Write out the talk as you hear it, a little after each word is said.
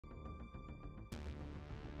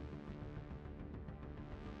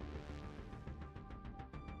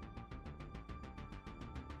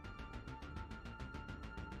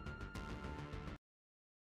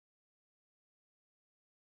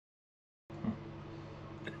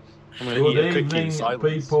Good evening,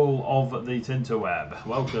 people of the Tinterweb.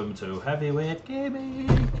 Welcome to Heavyweight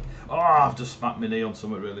Gaming. Oh, I've just smacked my knee on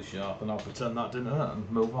something really sharp, and I'll pretend that didn't hurt and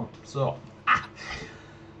move on. So,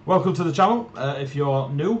 welcome to the channel. If you're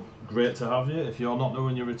new, great to have you. If you're not new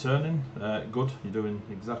and you're returning, good. You're doing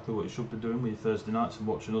exactly what you should be doing with your Thursday nights and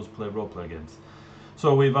watching us play roleplay games.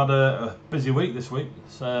 So we've had a busy week this week.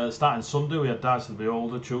 Starting Sunday, we had Dice of the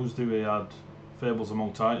Beholder. Tuesday, we had Fables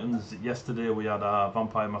Among Titans. Yesterday we had our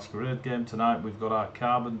Vampire Masquerade game. Tonight we've got our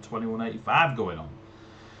Carbon 2185 going on.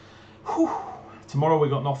 Whew. Tomorrow we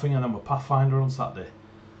got nothing, and then we're Pathfinder on Saturday.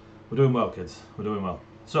 We're doing well, kids. We're doing well.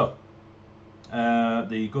 So,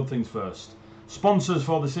 the good things first. Sponsors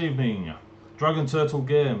for this evening. Dragon Turtle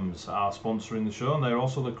Games are sponsoring the show, and they're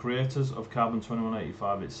also the creators of Carbon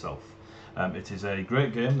 2185 itself. It is a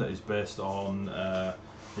great game that is based on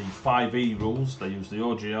the 5e rules. They use the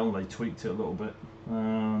OGL, they tweaked it a little bit,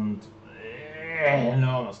 and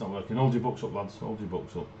no, that's not working. Hold your books up, lads. Hold your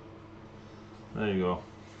books up. There you go.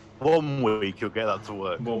 1 week you'll get that to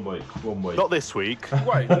work. 1 week. 1 week. Not this week.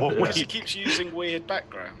 Wait, because he keeps using weird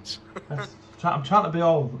backgrounds. I'm trying to be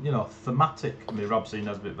all, you know, thematic. I mean, Rob C.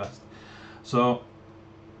 Nesbitt best. So,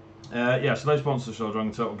 yeah, so they sponsor the show,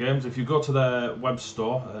 Dragon Turtle Games. If you go to their web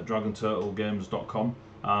store at dragonturtlegames.com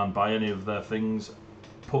and buy any of their things,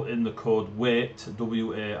 put in the code WAITE,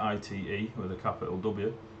 W-A-I-T-E, with a capital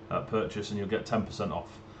W, at purchase, and you'll get 10%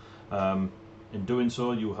 off. In doing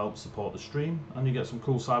so, you help support the stream, and you get some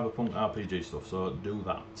cool cyberpunk RPG stuff, so do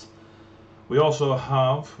that. We also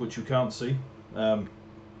have, which you can't see,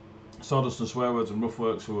 Sawdust and Swearwords and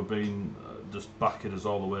Ruffworx, who have been just backing us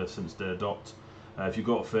all the way since day dot. If you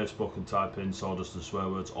go to Facebook and type in Sawdust and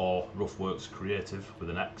Swearwords or Ruffworx Creative, with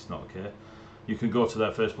an X, not a K, you can go to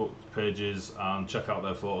their Facebook pages and check out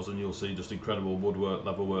their photos, and you'll see just incredible woodwork,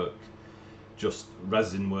 leather work, just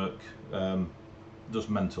resin work, just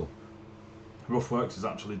mental. Ruffworx is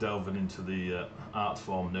actually delving into the art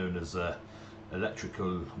form known as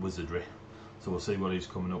electrical wizardry, so we'll see what he's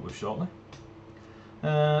coming up with shortly.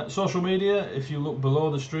 Social media, if you look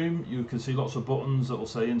below the stream, you can see lots of buttons that will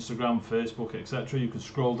say Instagram, Facebook, etc. You can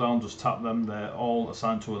scroll down, just tap them, they're all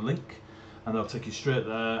assigned to a link, and they'll take you straight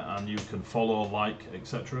there, and you can follow, like,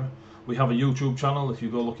 etc. We have a YouTube channel. If you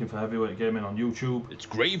go looking for Heavyweight Gaming on YouTube, It's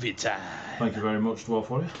gravy time. thank you very much, Dwarf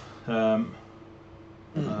Warrior. Oh,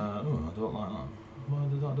 I don't like that. Why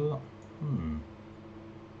did that do that?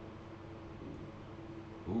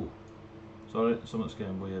 Ooh, sorry, something's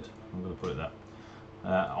getting weird. I'm going to put it there.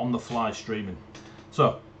 On the fly streaming.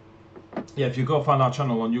 So, yeah, if you go find our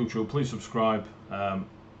channel on YouTube, please subscribe. I'm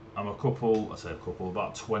a couple, I say a couple,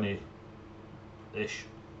 about 20-ish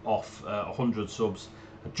off 100 subs.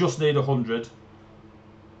 I just need 100.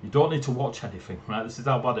 You don't need to watch anything, right? This is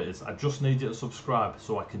how bad it is. I just need you to subscribe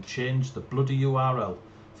so I can change the bloody URL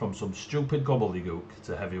from some stupid gobbledygook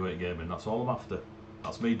to Heavyweight Gaming. That's all I'm after.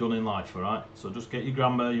 That's me done in life, alright? So just get your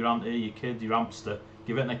grandma, your auntie, your kid, your hamster,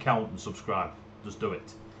 give it an account and subscribe. Just do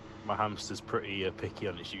it. My hamster's pretty picky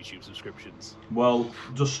on its YouTube subscriptions. Well,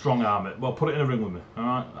 just strong arm it. Well, put it in a ring with me,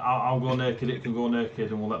 alright? I'll go naked, it can go naked,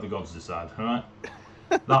 and we'll let the gods decide, alright?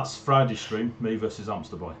 That's Friday stream, me versus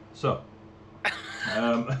Hamster Boy. So,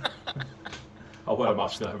 I'll wear a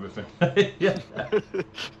mask and everything. Yeah.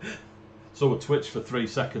 So we'll Twitch for 3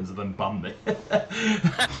 seconds and then ban me.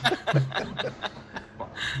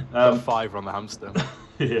 5 on the hamster.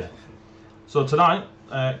 Yeah. So tonight,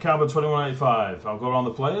 Carbon 2185. I'll go around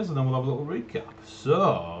the players and then we'll have a little recap.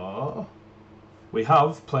 So, we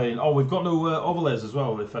have playing. Oh, we've got new overlays as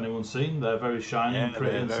well, if anyone's seen. They're very shiny and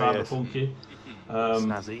pretty and cyberpunky.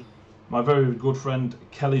 Snazzy. My very good friend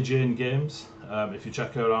Kelly Jane Games. If you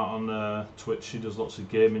check her out on Twitch, she does lots of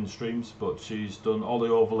gaming streams, but she's done all the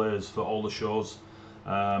overlays for all the shows,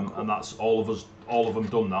 and that's all of them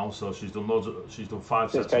done now. So she's done she's done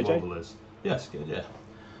 5 sets of overlays. Yes, good, yeah.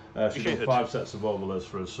 She's done 5 sets of overlays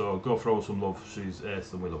for us. So go throw some love. She's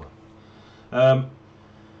ace and we love her.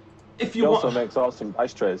 If you also makes awesome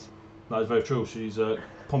dice trays. That is very true. She's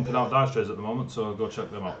pumping out dice trays at the moment, so go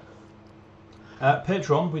check them out.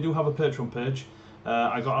 Patreon, we do have a Patreon page.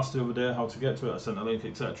 I got asked the other day how to get to it. I sent a link,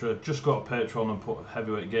 etc. Just go to Patreon and put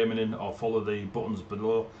Heavyweight Gaming in, or follow the buttons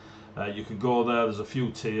below. You can go there. There's a few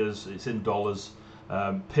tiers. It's in dollars.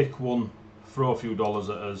 Pick one, throw a few dollars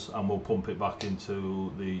at us, and we'll pump it back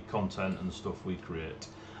into the content and stuff we create.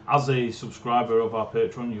 As a subscriber of our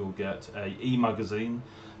Patreon, you'll get a e-magazine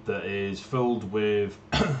that is filled with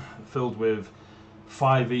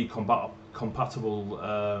 5e compatible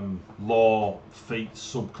lore, feats,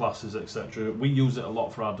 subclasses, etc. We use it a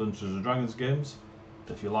lot for our Dungeons and Dragons games.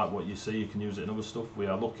 If you like what you see, you can use it in other stuff. We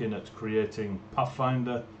are looking at creating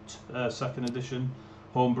Pathfinder 2nd edition,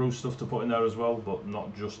 homebrew stuff to put in there as well, but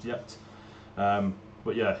not just yet.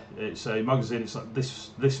 But yeah, it's a magazine. It's like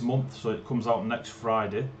this month, so it comes out next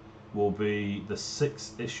Friday. Will be the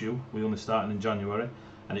 6th issue. We only started in January,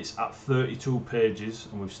 and it's at 32 pages,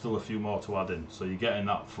 and we've still a few more to add in. So you're getting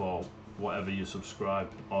that for whatever you subscribe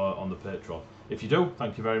on the Patreon. If you do,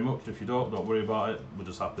 thank you very much. If you don't worry about it. We're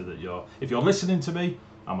just happy that if you're listening to me,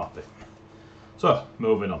 I'm happy. So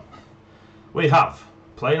moving on, we have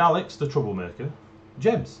playing Alex the Troublemaker,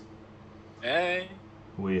 James. Hey.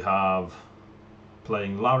 We have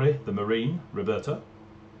playing Larry the Marine, Roberta.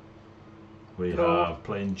 We have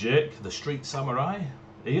playing Jake the Street Samurai,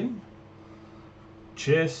 Ian.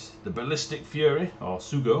 Chase the Ballistic Fury, or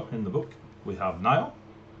Sugo in the book. We have Niall.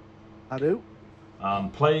 I do.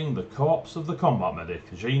 And playing the corpse of the combat medic,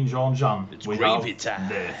 Jean. It's we gravy have time.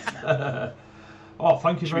 Nathan. Oh,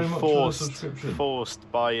 thank you very much for the subscription.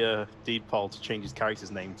 Forced by Deedpal to change his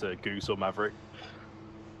character's name to Goose or Maverick.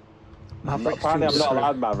 Apparently I'm not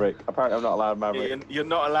allowed Maverick. You're not allowed Maverick.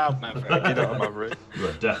 You're not a Maverick.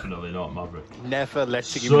 You're definitely not Maverick. Never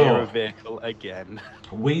letting him near a vehicle again.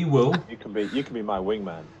 We will. You can be my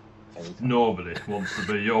wingman. Anytime. Nobody wants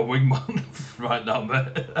to be your wingman right now,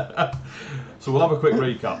 mate. So we'll have a quick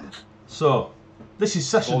recap. So this is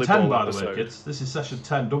session 10, by the way, kids. This is session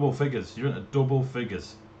 10, double figures. You're into double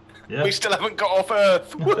figures. Yeah. We still haven't got off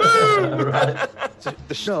Earth. Woohoo! Right.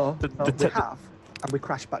 We have, and we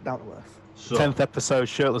crash back down to Earth. So, 10th episode,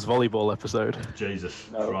 shirtless volleyball episode. Jesus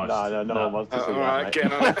No, Christ. no one wants to see Alright, that,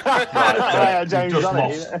 get on it. Right, James you've just on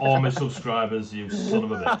it. lost all my subscribers, you son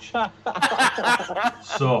of a bitch.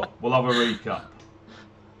 So, we'll have a recap.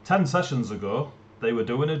 10 sessions ago, they were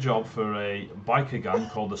doing a job for a biker gang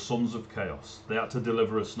called the Sons of Chaos. They had to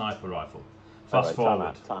deliver a sniper rifle. Fast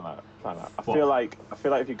forward. Time out. I feel like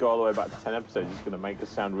if you go all the way back to 10 episodes, it's going to make us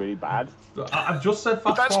sound really bad. I've just said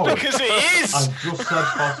fast forward. That's because it is! I've just said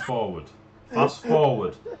fast forward. Fast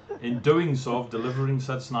forward. In doing so, of delivering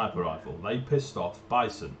said sniper rifle, they pissed off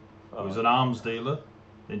Bison, who was an arms dealer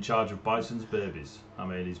in charge of Bison's babies. I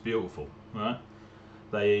mean, he's beautiful, right?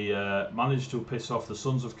 They managed to piss off the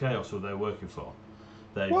Sons of Chaos, who they're working for.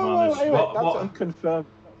 They've managed. Wait, that's unconfirmed.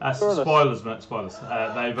 Spoilers, mate. Spoilers.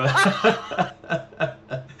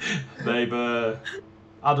 They've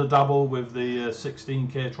had a dabble with the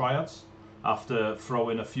 16k triads after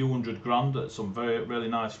throwing a few $100,000 at some really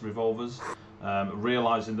nice revolvers,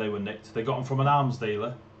 realising they were nicked. They got them from an arms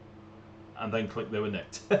dealer, and then clicked they were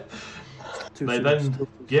nicked. They then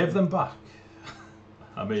gave them back.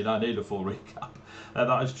 I mean, I need a full recap.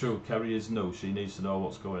 That is true. Kerry is new. She needs to know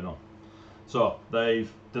what's going on. So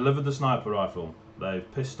they've delivered the sniper rifle. They've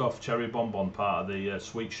pissed off Cherry Bonbon, part of the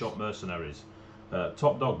Sweet Shop mercenaries.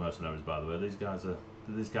 Top dog mercenaries, by the way. These guys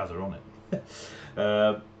are on it.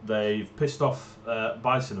 They've pissed off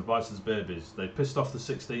Bison of Bison's babies. They've pissed off the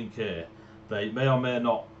 16k. They may or may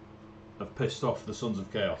not have pissed off the Sons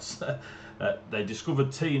of Chaos. They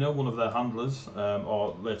discovered Tina, one of their handlers,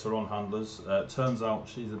 or later on handlers. Turns out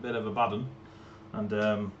she's a bit of a bad one.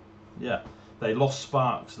 And yeah, they lost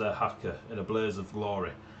Sparks, their hacker, in a blaze of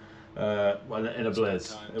glory. Well, in a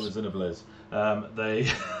blaze. It was in a blaze. They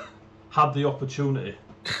had the opportunity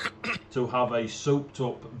to have a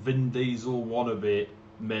souped-up Vin Diesel wannabe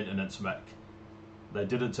maintenance mech. They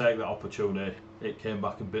didn't take that opportunity. It came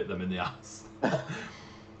back and bit them in the ass.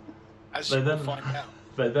 They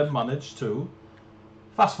then managed to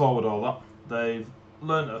fast forward all that. They've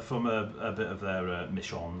learned from a bit of their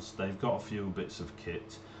missions. They've got a few bits of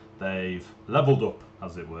kit. They've leveled up,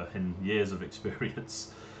 as it were, in years of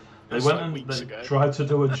experience. They tried to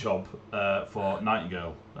do a job for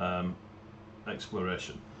Nightingale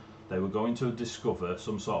exploration. They were going to discover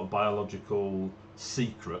some sort of biological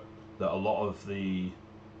secret that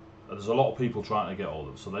there's a lot of people trying to get hold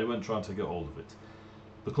of. So they went trying to get hold of it.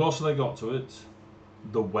 The closer they got to it,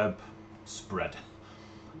 the web spread.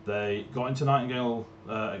 They got into Nightingale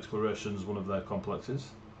Explorations, one of their complexes.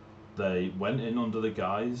 They went in under the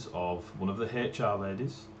guise of one of the HR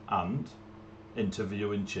ladies and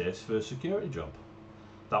interviewing Chase for a security job.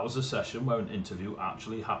 That was a session where an interview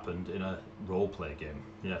actually happened in a role-play game.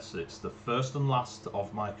 Yes, it's the first and last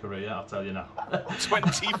of my career, I'll tell you now.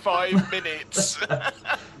 25 minutes.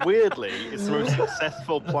 Weirdly, it's the most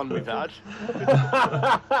successful plan we've had.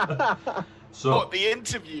 So, what, the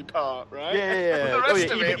interview part, right? Yeah. The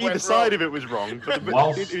rest of it either side of it was wrong, but the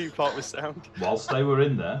interview part was sound. Whilst they were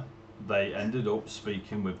in there, they ended up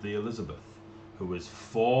speaking with the Elizabeth, who is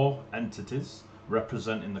 4 entities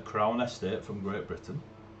representing the Crown Estate from Great Britain.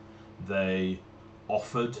 They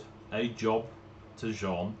offered a job to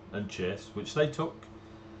Jean and Chase, which they took.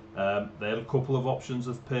 They had a couple of options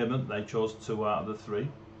of payment. They chose 2 out of the 3.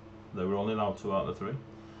 They were only allowed 2 out of the 3.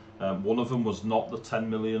 One of them was not the 10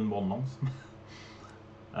 million one-longs.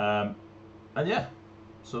 And yeah,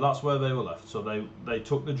 so that's where they were left. So they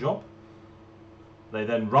took the job. They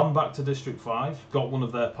then ran back to District 5, got one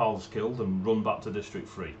of their pals killed, and run back to District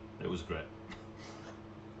 3. It was great.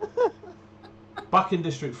 Back in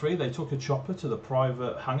District 3, they took a chopper to the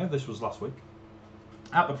private hangar. This was last week.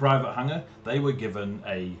 At the private hangar, they were given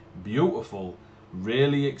a beautiful,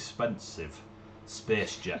 really expensive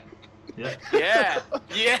space jet. Yeah.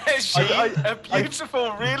 A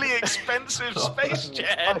beautiful, really expensive space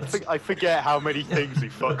jet. I forget how many things we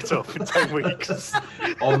fucked up in 10 weeks.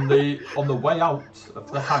 On the way out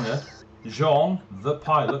of the hangar, Jean, the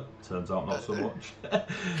pilot, turns out not so much,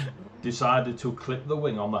 decided to clip the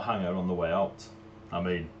wing on the hangar on the way out. I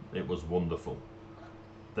mean, it was wonderful.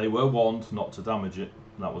 They were warned not to damage it.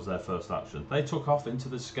 That was their first action. They took off into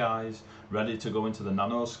the skies, ready to go into the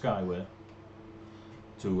Nano Skyway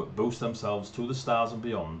to boost themselves to the stars and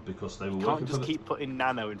beyond, because they were You working can't just for keep putting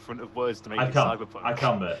nano in front of words to make I it can, cyberpunk. I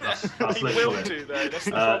can, mate. That's We literally will it. do though. That's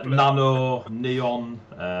the problem. Nano, neon,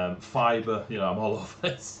 fibre. You know, I'm all over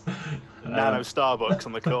this. Nano Starbucks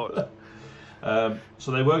on the corner.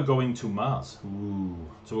 So they were going to Mars,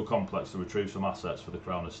 to a complex to retrieve some assets for the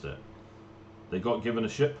Crown Estate. They got given a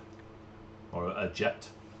ship, or a jet.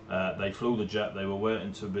 They flew the jet. They were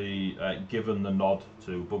waiting to be given the nod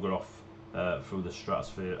to bugger off through the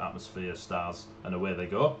stratosphere, atmosphere, stars, and away they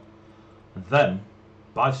go. And then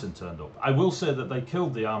Bison turned up. I will say that they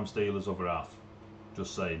killed the arms dealers over half,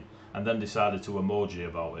 just saying, and then decided to emoji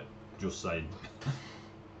about it, just saying.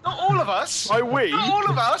 Not all of us. We? Not all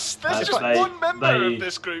of us. There's just one member of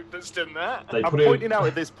this group that's done that. They I'm put pointing out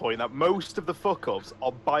at this point that most of the fuck-ups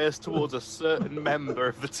are biased towards a certain member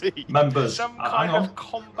of the team. Members, Some hang kind on, of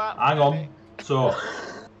combat. hang on. So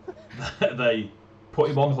they put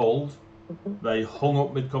him on hold. They hung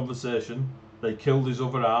up mid-conversation. They killed his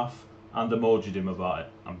other half and emojied him about it.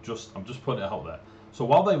 I'm just putting it out there. So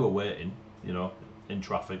while they were waiting, you know, in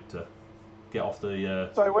traffic to get off the.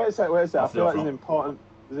 Sorry, wait a sec. I feel like off-ramp.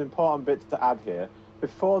 there's important bits to add here.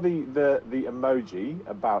 Before the emoji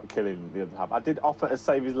about killing the other half, I did offer to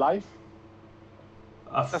save his life.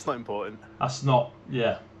 That's not important. That's not.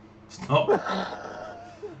 Yeah, it's not.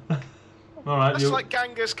 All right, That's like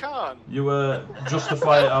Genghis Khan. you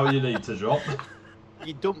justify it how you need to, John.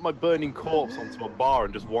 You dumped my burning corpse onto a bar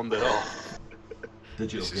and just wandered off.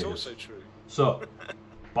 Digital This is gears. also true. So,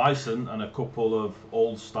 Bison and a couple of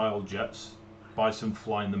old-style jets. Bison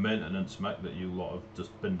flying the maintenance mech that you lot have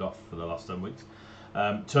just binned off for the last 10 weeks,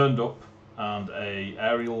 turned up, and a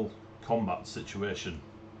aerial combat situation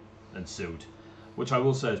ensued, which I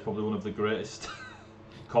will say is probably one of the greatest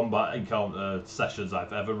combat encounter sessions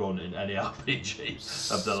I've ever run in any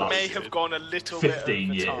RPG of the last May have gone a little 15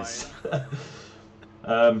 bit over years.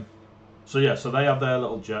 time. So yeah, so they had their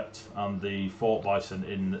little jet and the fought Bison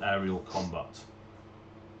in aerial combat.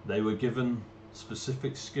 They were given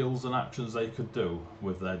specific skills and actions they could do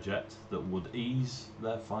with their jet that would ease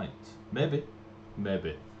their fight. Maybe.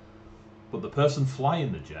 But the person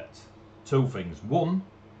flying the jet, 2 things. 1,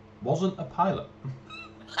 wasn't a pilot.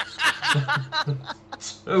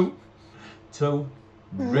 2,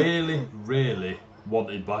 really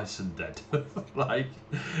wanted Bison dead.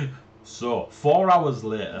 So 4 hours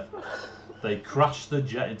later, they crashed the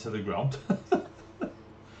jet into the ground.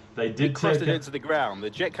 They did crashed take it into the ground. The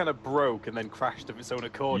jet kind of broke and then crashed of its own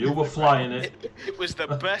accord. You were flying it. It was the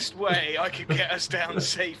best way I could get us down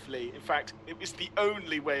safely. In fact, it was the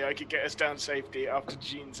only way I could get us down safely after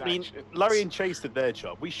Gene's action. Larry and Chase did their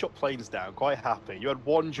job. We shot planes down, quite happy. You had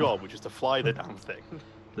one job, which was to fly the damn thing.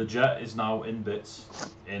 The jet is now in bits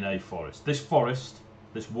in a forest. This forest,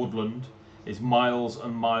 this woodland, is miles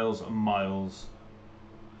and miles and miles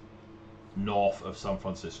north of San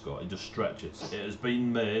Francisco. It just stretches. It has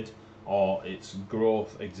been made, or its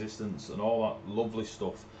growth, existence, and all that lovely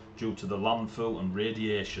stuff due to the landfill and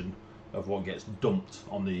radiation of what gets dumped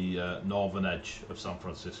on the northern edge of San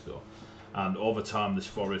Francisco. And over time, this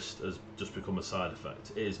forest has just become a side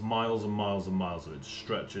effect. It is miles and miles and miles of it. It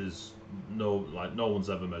stretches, no one's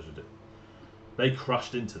ever measured it. They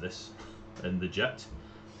crashed into this in the jet,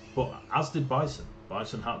 but as did Bison.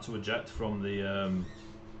 Bison had to eject from the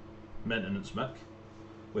maintenance mech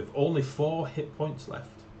with only 4 hit points left,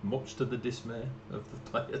 much to the dismay of the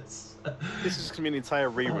players. This is going to be an entire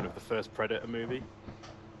rerun of the first Predator movie.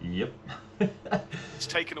 Yep. It's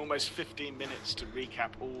taken almost 15 minutes to recap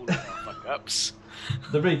all of our fuck-ups.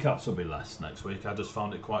 The recaps will be less next week. I just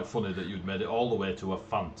found it quite funny that you'd made it all the way to a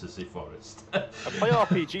fantasy forest. I play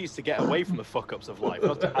RPGs to get away from the fuck-ups of life,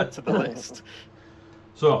 not to add to the list.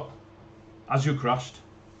 So, as you crashed,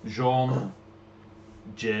 Jean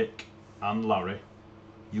Jake, and Larry,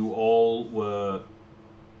 you all were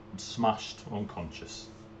smashed unconscious.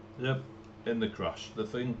 Yep, in the crash. The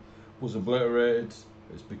thing was obliterated.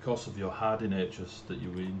 It's because of your hardy natures that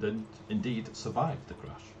you indeed survived the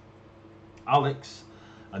crash. Alex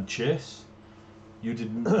and Chase, you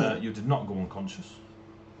did not go unconscious.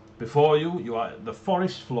 Before you are the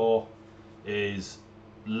forest floor is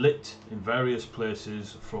lit in various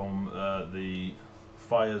places from the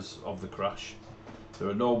fires of the crash. There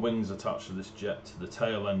are no wings attached to this jet. The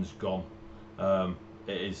tail end's gone.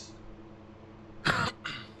 It is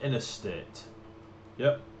in a state.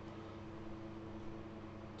 Yep.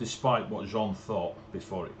 Despite what Jean thought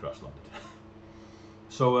before it crash landed.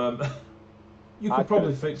 So you could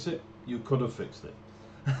probably fix it. You could have fixed it.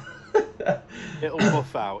 It'll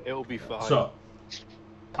buff out. It'll be fine. So,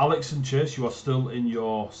 Alex and Chase, you are still in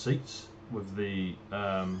your seats with the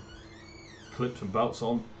clips and belts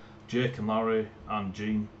on. Jake and Larry and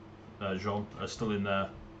Jean are still in their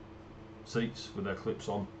seats with their clips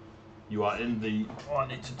on. You are in the... Oh, I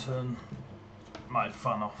need to turn my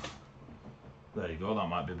fan off. There you go, that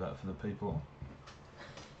might be better for the people.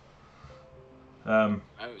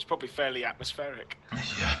 It's probably fairly atmospheric.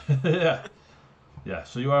 Yeah,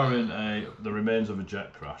 so you are in the remains of a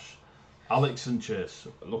jet crash. Alex and Chase,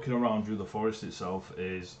 looking around you, the forest itself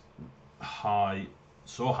is high,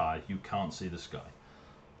 so high you can't see the sky.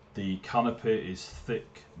 The canopy is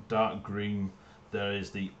thick, dark green. There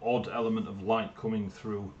is the odd element of light coming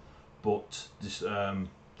through, but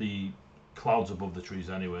the clouds above the trees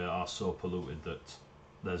anyway are so polluted that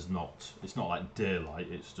it's not like daylight,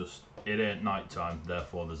 it's just, it ain't night time,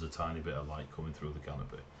 therefore there's a tiny bit of light coming through the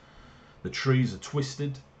canopy. The trees are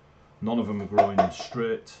twisted, none of them are growing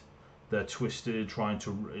straight, they're twisted,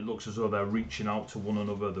 it looks as though they're reaching out to one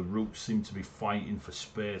another, the roots seem to be fighting for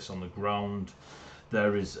space on the ground.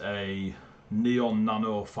 There is a neon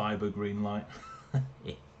nano fibre green light.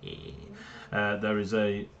 There is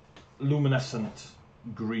a luminescent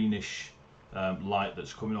greenish light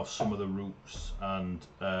that's coming off some of the roots and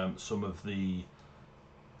some of the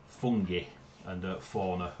fungi and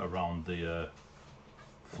fauna around the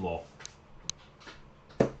floor.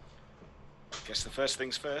 Guess the first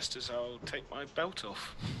things first is I'll take my belt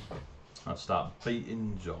off. I'll start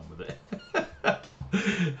beating John with it.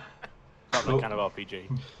 Not that kind of RPG.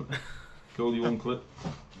 Cool, you unclip?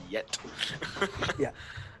 Yet. Yeah.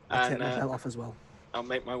 I'll take And my belt off as well. I'll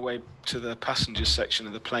make my way to the passenger section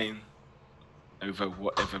of the plane over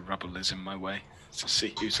whatever rubble is in my way to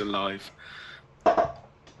see who's alive.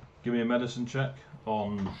 Give me a medicine check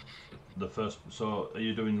on the first. So, are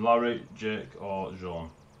you doing Larry, Jake, or Jean?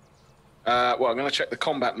 Well, I'm going to check the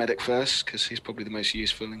combat medic first because he's probably the most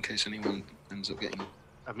useful in case anyone ends up getting.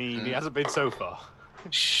 I mean, he hasn't been so far.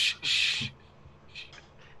 Shh.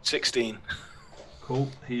 16. Cool.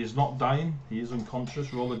 He is not dying. He is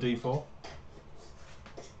unconscious. Roll a d4.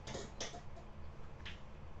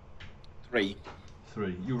 3.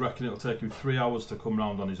 3. You reckon it'll take him 3 hours to come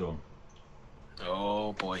round on his own?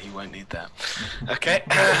 Oh boy, he won't need that. Okay.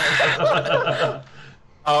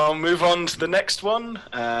 I'll move on to the next one,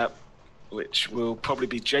 which will probably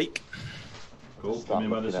be Jake. Cool. Give Start me a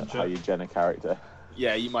looking medicine at check. how you gen a character.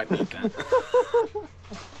 Yeah, you might need that.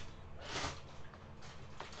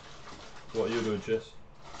 What are you doing, Chase?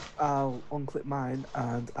 I'll unclip mine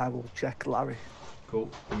and I will check Larry. Cool.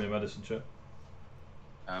 Give me a medicine check.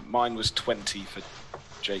 Mine was 20 for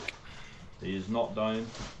Jake. He is not dying.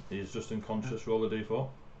 He is just unconscious. Roll a d4.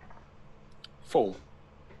 4.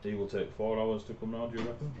 He will take 4 hours to come round, do you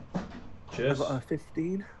reckon? I've Chase. got a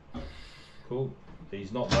 15. Cool.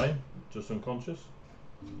 He's not dying. Just unconscious.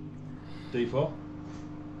 D4.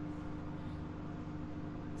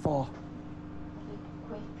 4.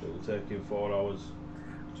 It will take him 4 hours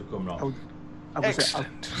to come round. I'll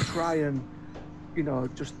Excellent. try and,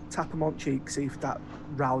 just tap them on cheek, see if that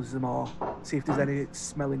rouses them or see if there's any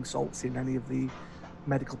smelling salts in any of the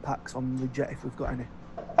medical packs on the jet if we've got any.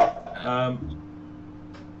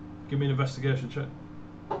 Give me an investigation check.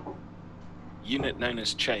 Unit known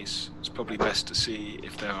as Chase. It's probably best to see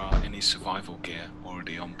if there are any survival gear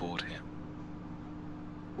already on board here.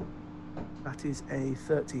 That is a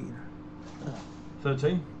 13.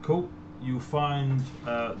 13. Cool. You find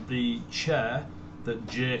the chair that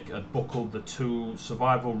Jake had buckled the 2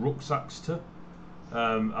 survival rucksacks to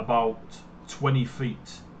about 20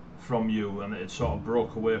 feet from you, and it sort of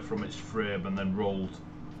broke away from its frame and then rolled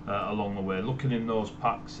along the way. Looking in those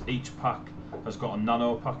packs, each pack has got a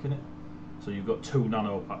nano pack in it, so you've got 2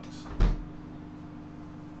 nano packs.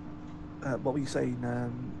 What were you saying,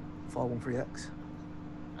 413X?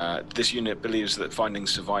 This unit believes that finding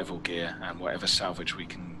survival gear and whatever salvage we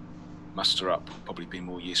can muster up will probably be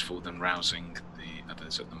more useful than rousing the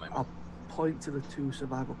others at the moment. I'll point to the 2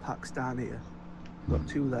 survival packs down here. Got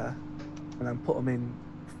 2 there, and then put them in.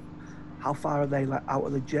 How far are they, like out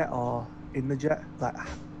of the jet or in the jet? Like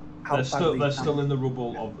how They're far still in the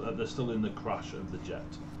rubble of. They're still in the crash of the jet.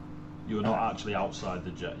 You are not actually outside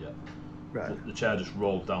the jet yet. Right. The chair just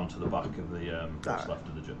rolled down to the back of the what's left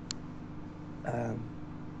of the jet.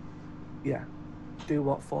 Yeah. Do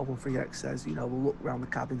what 413X says. You know, we'll look around the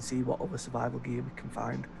cabin, see what other survival gear we can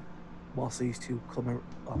find, whilst these 2 come,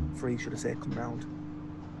 or 3 should I say, come round.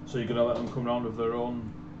 So you're gonna let them come round of their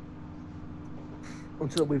own?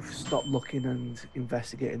 Until we've stopped looking and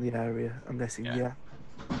investigating the area, I'm guessing, yeah.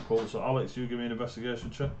 Cool. So Alex, you give me an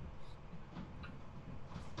investigation check.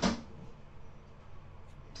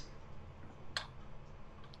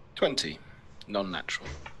 20, non-natural.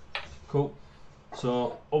 Cool.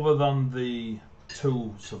 So other than the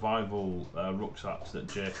 2 survival rucksacks that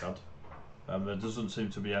Jake had, there doesn't seem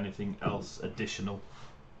to be anything else additional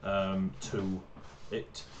to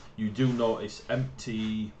it. You do notice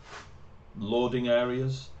empty loading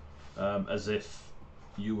areas, as if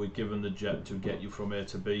you were given the jet to get you from A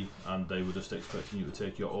to B, and they were just expecting you to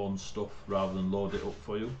take your own stuff rather than load it up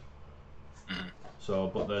for you.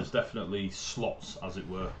 So, but there's definitely slots, as it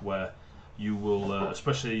were, where you will,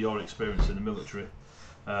 especially your experience in the military,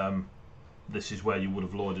 this is where you would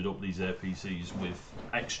have loaded up these APCs with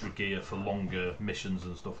extra gear for longer missions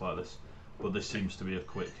and stuff like this. But this seems to be a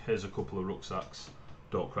quick, here's a couple of rucksacks,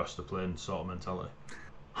 don't crash the plane sort of mentality.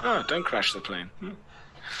 Oh, don't crash the plane.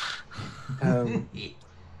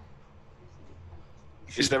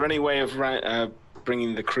 Is there any way of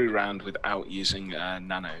bringing the crew round without using a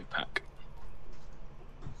nano pack?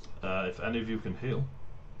 If any of you can heal.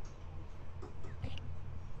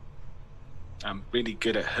 I'm really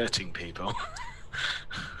good at hurting people.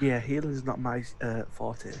 Yeah, healing's not my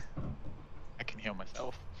forte. I can heal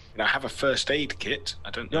myself. I have a first aid kit.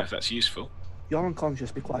 I don't know if that's useful. You're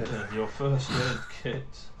unconscious, be quiet. Your first aid kit.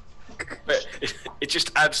 But it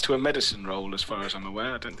just adds to a medicine roll as far as I'm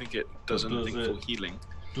aware. I don't think it does anything for healing.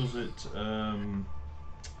 Does it,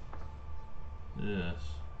 yes.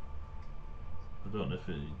 I don't know if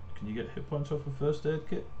it, can you get hit points off a first aid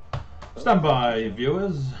kit? Stand by,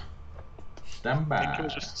 viewers. Stand by. I think it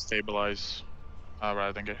was just stabilize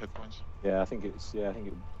rather than get hit points. Yeah, I think it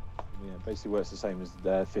basically works the same as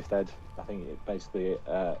the 5th ed. I think it basically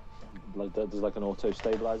does like an auto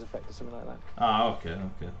stabilize effect or something like that. Ah, okay.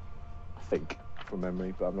 I think from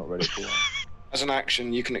memory, but I'm not ready for that. As an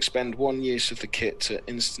action, you can expend 1 use of the kit to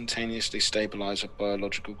instantaneously stabilize a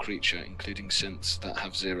biological creature, including synths that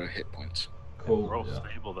have 0 hit points. Cool. We're all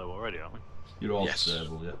stable though already, aren't we? You're all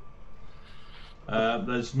stable, yeah.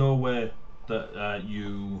 There's no way that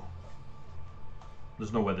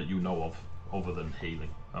there's no way that you know of other than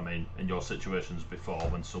healing. I mean, in your situations before,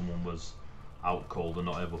 when someone was out cold and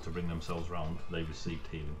not able to bring themselves round, they received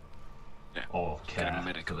healing or care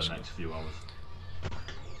for the next few hours.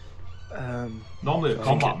 Normally a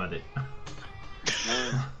combat medic.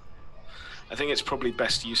 I think it's probably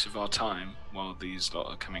best use of our time while these lot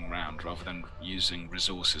are coming round, rather than using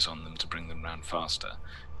resources on them to bring them round faster,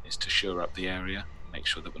 is to shore up the area, make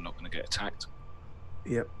sure that we're not going to get attacked.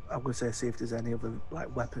 Yep, I'm going to say see if there's any other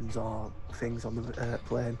like weapons or things on the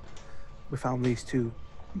plane. We found these 2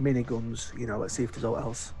 miniguns, you know, let's see if there's what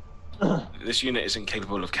else. This unit is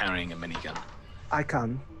incapable of carrying a minigun. I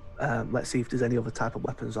can. Let's see if there's any other type of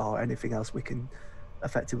weapons or anything else we can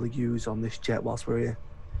effectively use on this jet whilst we're here,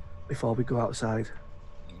 before we go outside.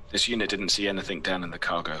 This unit didn't see anything down in the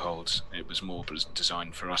cargo holds. It was more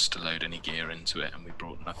designed for us to load any gear into it, and we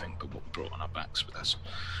brought nothing but what we brought on our backs with us.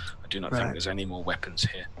 I do not think there's any more weapons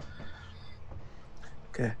here.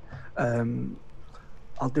 Okay.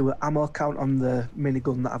 I'll do an ammo count on the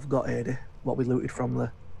minigun that I've got here, what we looted from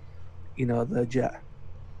the, you know, the jet.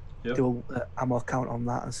 Yep. Do an ammo count on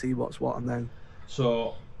that and see what's what, and then...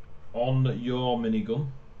 So, on your minigun,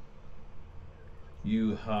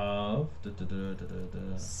 you have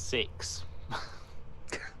 6.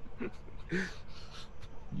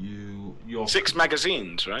 Your 6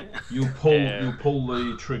 magazines, right? You pull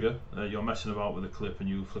the trigger. You're messing about with the clip, and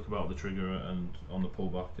you flick about the trigger and on the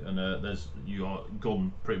pullback, and there's your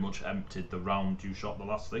gun pretty much emptied the round you shot the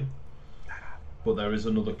last thing. But there is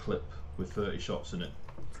another clip with 30 shots in it.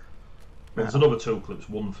 Well, there's another 2 clips,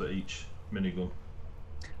 1 for each minigun.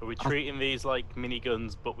 Are we treating these like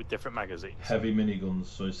miniguns but with different magazines? Heavy miniguns,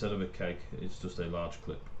 so instead of a keg, it's just a large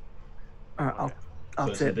clip. Alright, I'll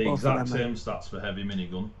so it's take the both exact of them. same stats for heavy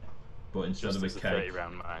minigun, but instead of a keg, 30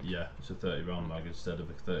 round mag. yeah, it's a 30 round mag instead of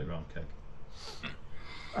a 30 round keg.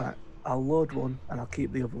 Alright, I'll load one and I'll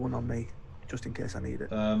keep the other one on me, just in case I need it.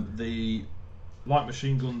 The light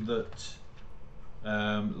machine gun that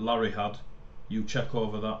Larry had, you check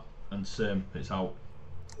over that, and same, it's out.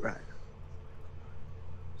 Right.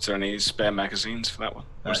 Is there any spare magazines for that one?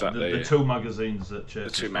 Or is that the 2 magazines that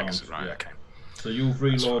Chase the 2 has magazines? found, Right. yeah. Okay. So you've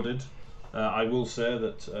reloaded. I will say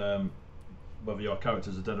that whether your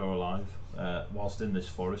characters are dead or alive, whilst in this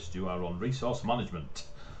forest, you are on resource management.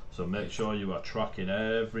 So make sure you are tracking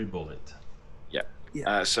every bullet. Yeah.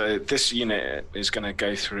 Yeah. So this unit is going to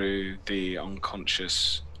go through the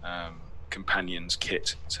unconscious companions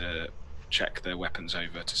kit to check their weapons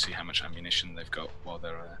over to see how much ammunition they've got while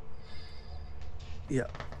they're there. Yeah.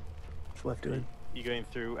 It's worth doing. You going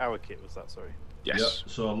through our kit? Was that sorry? Yes. Yep.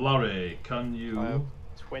 So Larry, can I you? have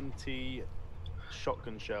 20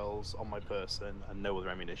 shotgun shells on my person and no other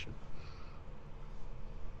ammunition.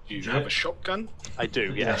 Do you Jay? have a shotgun? I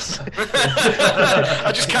do, yes.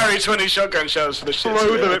 I just carry 20 shotgun shells for the shit.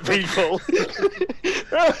 Throw them at people.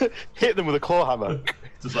 Hit them with a claw hammer.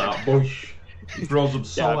 Just like that bush. He throws them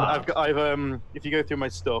so Yeah, hard. if you go through my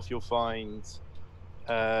stuff, you'll find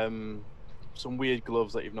some weird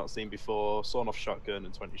gloves that you've not seen before, sawn-off shotgun,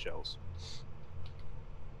 and 20 shells.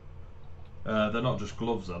 They're not just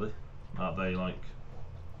gloves, are they? Are they like?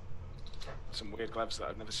 Some weird gloves that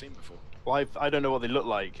I've never seen before. Well, I don't know what they look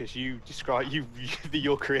like because you describe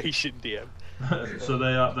your creation, DM. So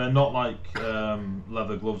they're not like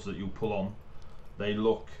leather gloves that you pull on. They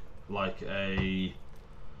look like a.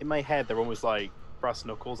 In my head, they're almost like brass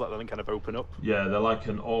knuckles that then kind of open up. Yeah, they're like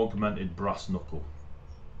an augmented brass knuckle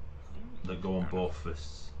that go on both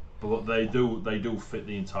fists. But they do fit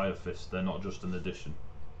the entire fist. They're not just an addition.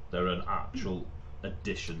 They're an actual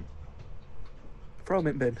addition. Throw them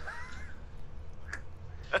in bin.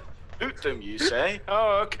 Boot them, you say?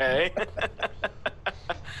 Oh, okay.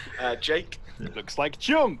 Jake? Looks like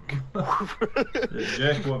junk.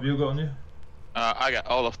 Jake, what have you got on you? I got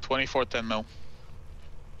all of 24 10mm.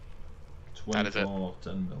 That is it. 24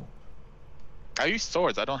 10mm. I use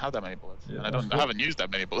swords. I don't have that many bullets, Yeah, and that's I good. haven't used that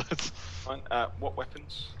many bullets. Fine. What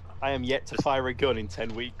weapons? I am yet to fire a gun in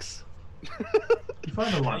 10 weeks. You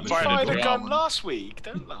find a light You Fired machine fired a drone. gun last week,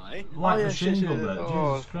 don't lie. light Oh, yeah, machine shit, gun shit. there.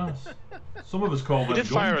 Oh. Jesus Christ. Some of us call He them did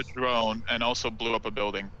fire a guns. drone and also blew up a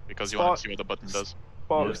building because you want to see what the button does.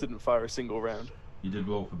 Sparks Yeah. didn't fire a single round. You did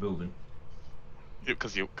blow up a building.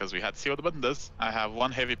 Because we had to see what the button does. I have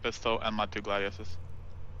 1 heavy pistol and my 2 gladiuses.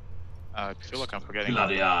 I feel like I'm forgetting.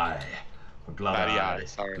 Gladii. Gladii,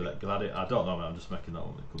 sorry. Gladii. I don't know, man. I'm just making that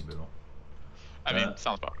up. It could be wrong. I mean,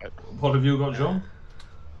 sounds about right. What have you got, John?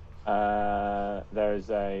 There is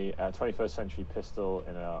a 21st century pistol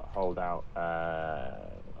in a holdout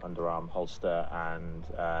underarm holster and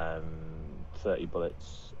 30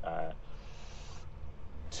 bullets. A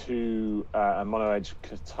mono-edge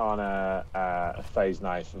katana, a phase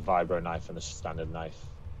knife, a vibro knife, and a standard knife.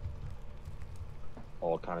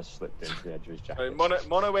 All kind of slipped into the edge of his jacket.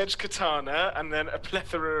 Mono-edge katana and then a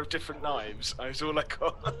plethora of different knives. That's all I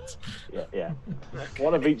got. Yeah.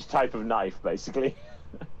 One of each type of knife, basically.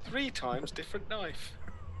 3 times different knife.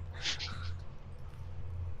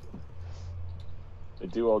 They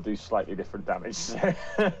do all do slightly different damage.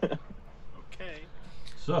 Okay.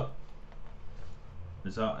 So,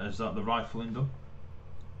 is that the rifling done?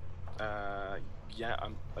 Yeah,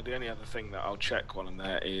 the only other thing that I'll check while I'm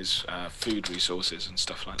there is food resources and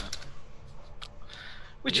stuff like that.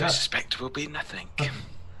 Which Yeah. I suspect will be nothing.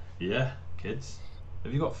 Yeah, kids.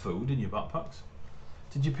 Have you got food in your backpacks?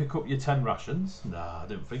 Did you pick up your 10 rations? Nah, I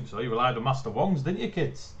didn't think so. You relied on Master Wong's, didn't you,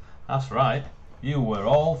 kids? That's right. You were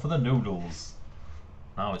all for the noodles.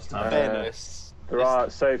 Now it's time. Fairness. There are,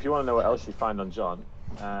 so if you want to know what else you find on John,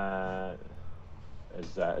 as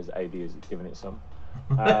AD is giving it some,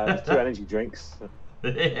 there's 2 energy drinks,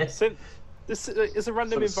 This is a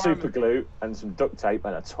random some super environment. glue, and some duct tape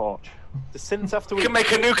and a torch. The synths have to We can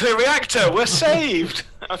make a nuclear reactor. We're saved.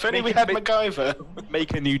 If only we had MacGyver.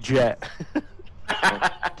 make a new jet.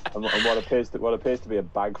 And what appears to be a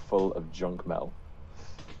bag full of junk metal.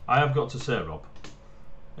 I have got to say, Rob,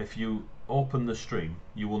 if you open the stream,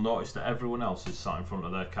 you will notice that everyone else is sat in front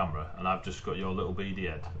of their camera, and I've just got your little beady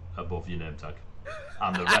head above your name tag,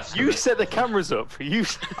 and the rest. You of it. set the cameras up. You.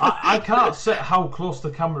 I can't set how close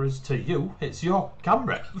the camera is to you. It's your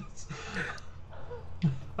camera.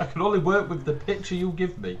 I can only work with the picture you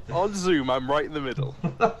give me. On Zoom, I'm right in the middle.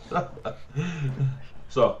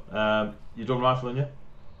 So, you done rifling, yeah?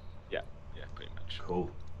 Yeah, pretty much. Cool.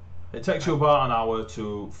 It takes you about an hour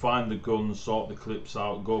to find the guns, sort the clips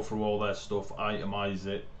out, go through all their stuff, itemise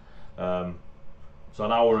it. So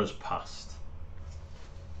an hour has passed.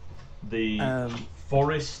 The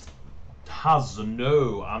forest has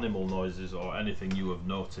no animal noises or anything you have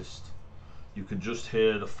noticed you can just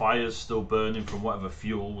hear the fires still burning from whatever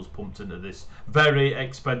fuel was pumped into this very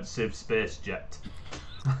expensive space jet.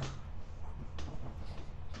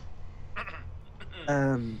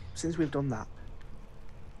 Since we've done that,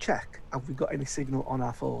 check, have we got any signal on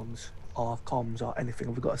our phones or comms or anything?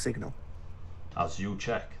 Have we got a signal? As you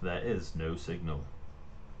check, there is no signal.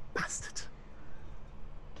 Bastard.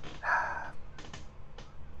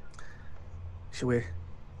 Shall we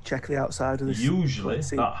check the outside of this? Usually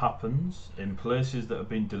place? that happens in places that have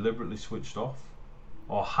been deliberately switched off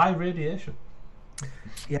or high radiation.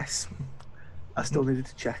 Yes. I still needed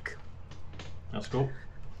to check. That's cool.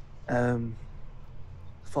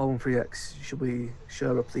 413X, should we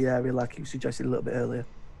shore up the area like you suggested a little bit earlier?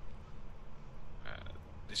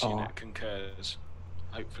 This unit concurs.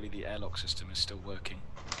 Hopefully the airlock system is still working,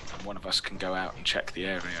 and one of us can go out and check the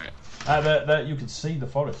area. There, you can see the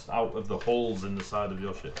forest out of the holes in the side of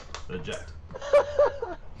your ship, the jet.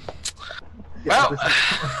 Well,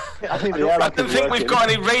 I think I don't think we've got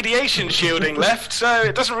any radiation shielding left, so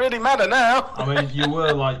it doesn't really matter now. I mean, you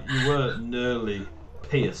were nearly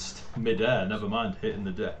pierced mid-air, never mind hitting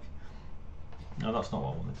the deck. No, that's not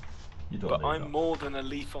what I wanted. You don't But need I'm that. more than a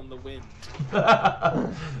leaf on the wind.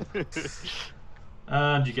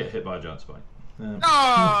 And you get hit by a giant spike.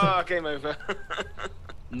 Ah, game over.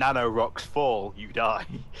 Nano rocks fall, you die.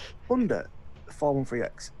 Wonder,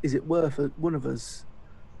 413X, is it worth one of us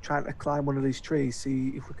trying to climb one of these trees,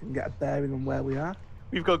 see if we can get a bearing on where we are?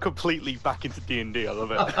 We've gone completely back into D&D, I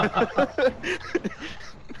love it.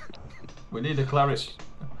 We need a cleric.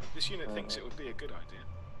 This unit thinks it would be a good idea.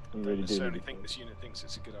 I You don't really do. necessarily need think this unit thinks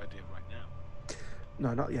it's a good idea right now.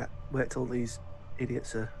 No, not yet. Wait till these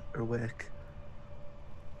idiots are awake.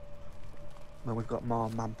 When we've got more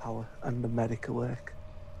manpower and the medic awake.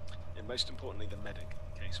 And most importantly, the medic,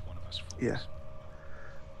 in case one of us falls. Yeah.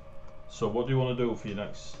 So what do you want to do for your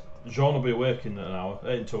next... Jean will be awake in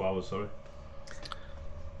in 2 hours, sorry.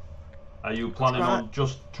 Are you planning on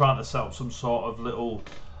just trying to set up some sort of little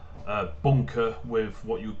bunker with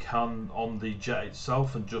what you can on the jet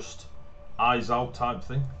itself and just eyes out type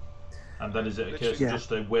thing? And then is it a case Yeah. of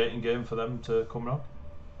just a waiting game for them to come round?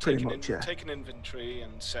 Pretty much, yeah. Take an inventory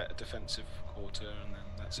and set a defensive quarter, and then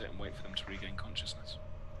that's it, and wait for them to regain consciousness.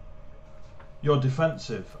 You're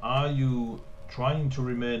defensive. Are you trying to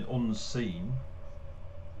remain unseen,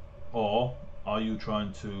 or are you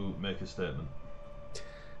trying to make a statement?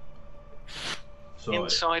 So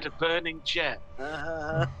Inside a burning jet.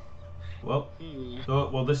 well,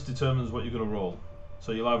 this determines what you're going to roll.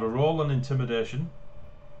 So you'll either roll an intimidation,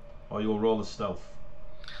 or you'll roll a stealth.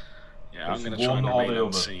 Yeah, It's I'm going to try and one or remain the other.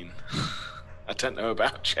 unseen. I don't know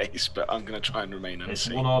about Chase, but I'm going to try and remain It's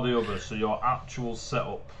unseen. one or the other. So your actual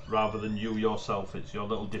setup, rather than you yourself, it's your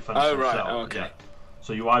little defensive Oh, right, setup. okay. Yeah.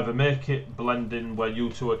 So you either make it blend in where you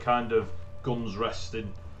two are kind of guns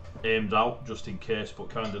resting, aimed out just in case, but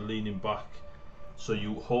kind of leaning back, so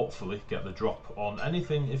you hopefully get the drop on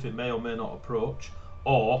anything if it may or may not approach,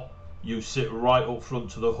 or you sit right up front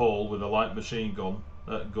to the hole with a light machine gun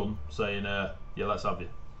saying, yeah, let's have you.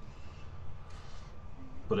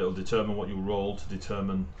 But it'll determine what you roll to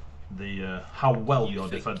determine the how well You your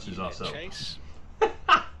think defences are unit set up. Chase?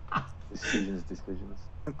 Decisions.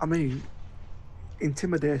 I mean,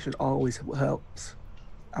 intimidation always helps.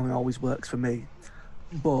 I mean, always works for me.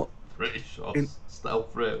 But Pretty sure In-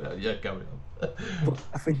 stealth rate. Yeah, carry on. but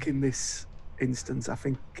I think in this instance, I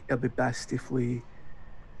think it'll be best if we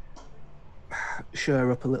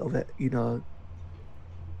shore up a little bit, you know,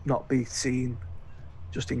 not be seen,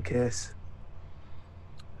 just in case.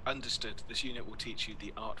 Understood. This unit will teach you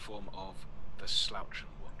the art form of the slouch and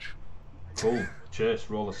watch. Cool. Chase,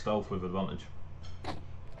 roll a stealth with advantage.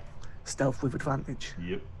 Stealth with advantage.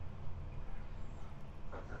 Yep.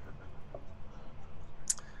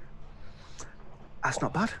 That's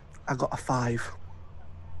not bad. I got a 5.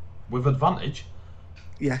 With advantage?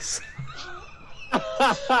 Yes.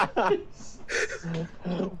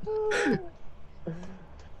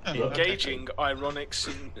 Engaging ironic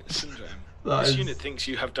syndrome. That This is- unit thinks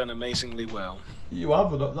you have done amazingly well. You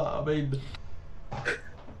haven't that. I mean,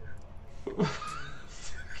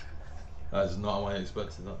 that is not how I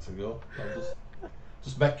expected that to go. I'm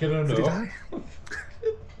just making her Did know. I?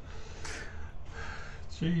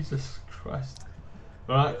 Jesus Christ!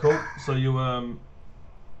 All right, cool. So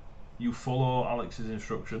you follow Alex's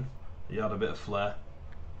instruction. He had a bit of flair.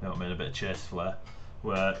 You know what I mean? A bit of chase flair.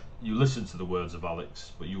 Where you listen to the words of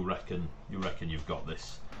Alex, but you reckon you've got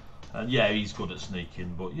this. And yeah, he's good at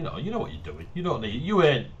sneaking, but you know what you're doing. You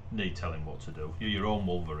ain't need telling what to do. You're your own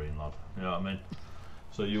Wolverine, lad. You know what I mean?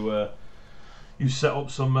 So you set up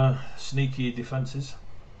some sneaky defences.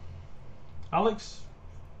 Alex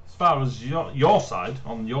As far as your side,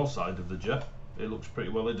 on your side of the jet, it looks pretty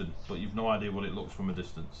well hidden, but you've no idea what it looks from a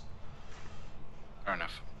distance. Fair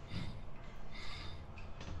enough.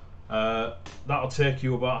 That'll take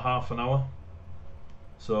you about half an hour.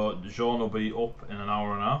 So Jean will be up in an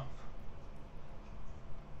hour and a half.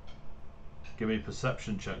 Give me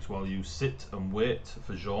perception checks while you sit and wait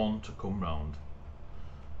for Jean to come round.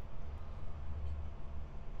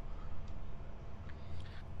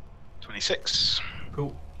 26.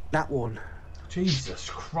 Cool. That one. Jesus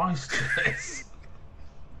Christ, this.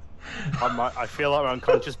 I feel like my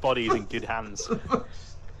unconscious body is in good hands.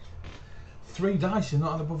 3 dice, you're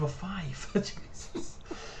not on above a 5. Jesus.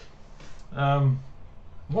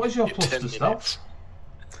 What is your You're plus 10 to stealth? minutes.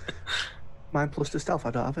 Mine plus to stealth,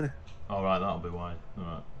 I don't have any. Alright, that'll be why.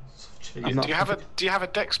 Alright. I'm not- Do you have a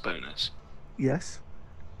dex bonus? Yes.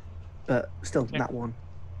 But still, Yeah. that one.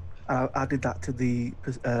 I added that to the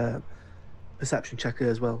perception checker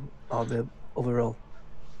as well, or the other roll.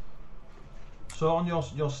 So on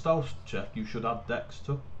your stealth check, you should add dex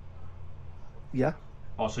too. Yeah,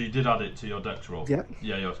 Oh, so you did add it to your dex roll? Yeah.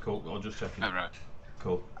 Yeah, cool. I'll just check it. Oh, right.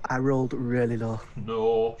 Cool. I rolled really low.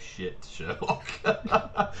 No shit, Sherlock.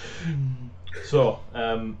 So,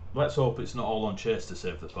 let's hope it's not all on Chase to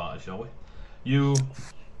save the party, shall we? You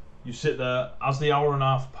sit there. As the hour and a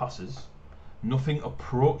half passes, nothing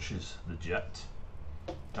approaches the jet,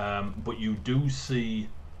 but you do see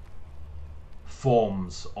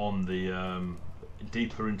forms on the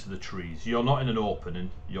deeper into the trees. You're not in an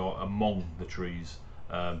opening, you're among the trees.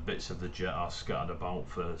 Bits of the jet are scattered about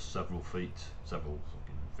for several feet, several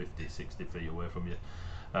 50, 60 feet away from you.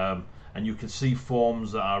 And you can see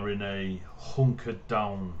forms that are in a hunkered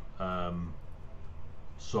down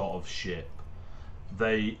sort of shape.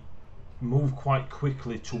 They move quite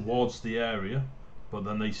quickly towards the area, but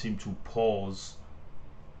then they seem to pause,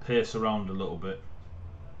 pace around a little bit,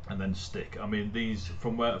 and then stick. I mean, these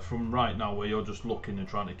from right now where you're just looking and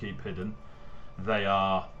trying to keep hidden, they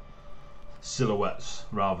are silhouettes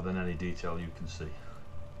rather than any detail you can see.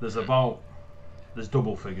 There's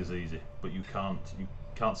double figures easy, but you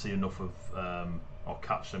can't see enough of or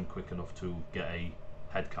catch them quick enough to get a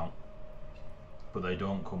head count. But they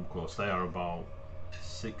don't come close. They are about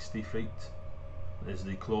 60 feet is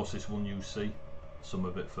the closest one you see, some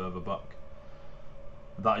a bit further back.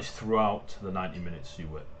 That is throughout the 90 minutes you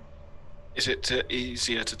wait. Is it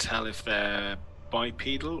easier to tell if they're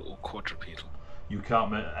bipedal or quadrupedal? You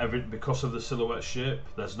can't make because of the silhouette shape.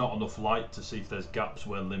 There's not enough light to see if there's gaps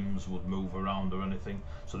where limbs would move around or anything.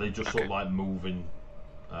 So they just look like moving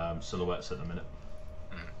silhouettes at the minute.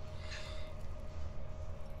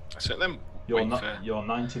 So then Your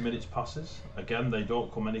 90 minutes passes. Again, they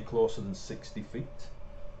don't come any closer than 60 feet.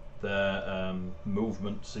 Their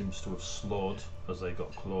movement seems to have slowed as they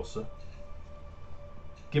got closer.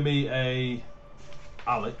 Give me a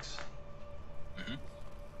Alex.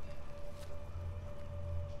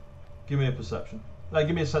 Give me a perception.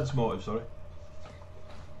 Give me a sense motive, sorry.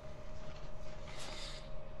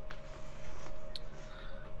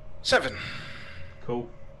 Seven. Cool.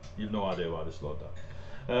 You've no idea why they slowed down.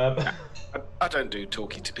 I don't do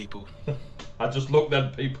talking to people. I just looked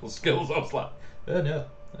at people's skills. I was like, yeah.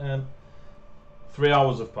 3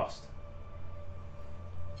 hours have passed.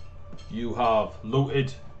 You have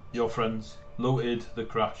looted your friends, looted the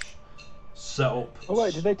crash, set up. Oh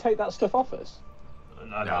wait, did they take that stuff off us?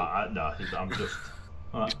 No, I'm just.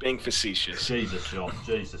 He's being facetious. Jesus, John.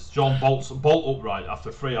 Jesus. John bolt upright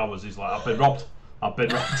after 3 hours. He's like, I've been robbed. Why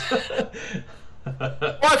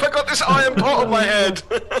have I got this iron pot on my head?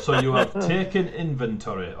 So you have taken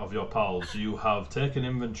inventory of your pals. You have taken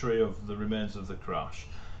inventory of the remains of the crash.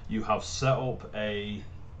 You have set up a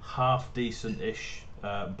half decent-ish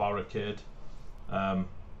barricade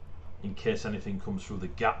in case anything comes through the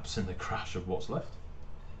gaps in the crash of what's left.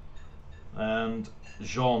 And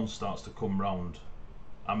Jean starts to come round.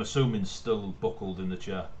 I'm assuming still buckled in the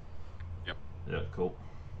chair. Yep. Yeah, cool.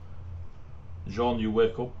 Jean, you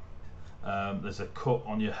wake up. There's a cut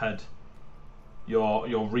on your head.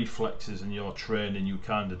 Your reflexes and your training, you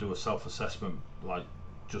kind of do a self-assessment, like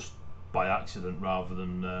just by accident rather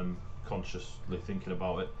than consciously thinking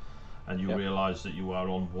about it, and you realise that you are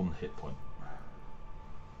on 1 hit point,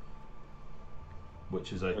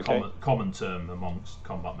 which is a common term amongst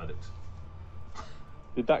combat medics.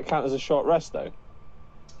 Did that count as a short rest though?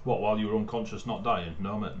 What, while you were unconscious, not dying?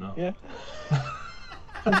 No, mate, no. Yeah.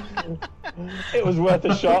 It was worth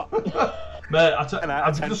a shot. Mate,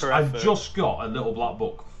 I've just got a little black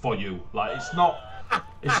book for you. Like it's not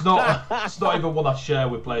even one I share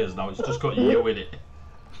with players now. It's just got you in it.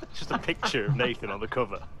 Just a picture of Nathan on the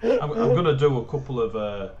cover. I'm going to do a couple of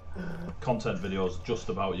content videos just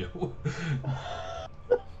about you.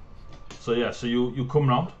 So yeah, so you come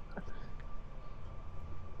round.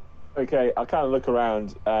 Okay, I kind of look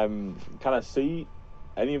around. Can I see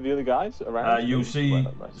any of the other guys around? You see,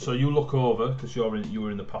 so you look over because you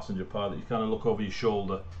were in the passenger part. You kind of look over your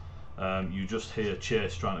shoulder. You just hear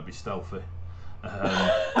Chase trying to be stealthy,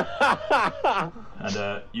 and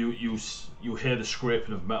you hear the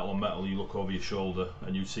scraping of metal on metal. You look over your shoulder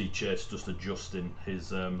and you see Chase just adjusting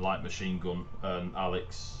his light machine gun, and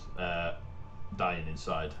Alex dying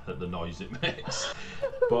inside at the noise it makes.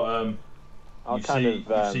 But you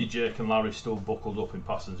see Jake and Larry still buckled up in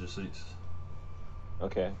passenger seats.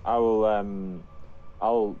 Okay,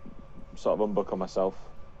 I'll sort of unbuckle myself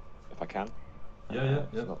if I can. Yeah.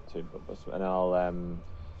 It's not too bad, and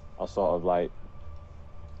I'll sort of like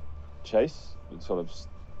Chase and sort of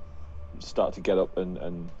start to get up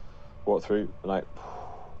and walk through, and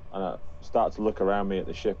I start to look around me at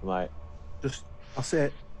the ship, and like I'll say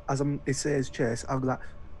it as it says Chase. I'll like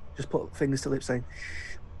just put fingers to lips saying.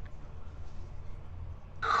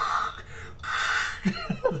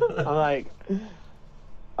 I'm like,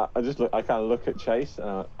 I kind of look at Chase,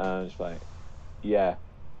 and I'm just like, yeah,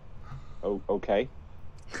 okay.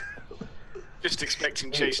 Just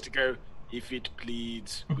expecting Chase to go, if it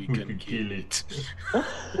bleeds, we can kill it.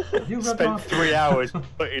 You spent 3 hours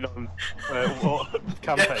putting on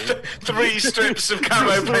campaign. 3 strips of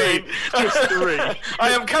camo paint. Just 3.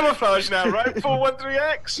 I am camouflage now, right?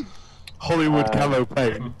 413X. Hollywood camo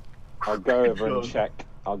paint. I'll go over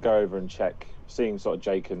and check. Seeing sort of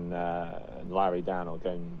Jake and Larry down, I'll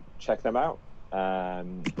go and check them out,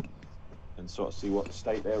 and sort of see what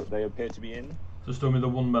state they appear to be in. Just do me the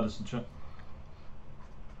one medicine check.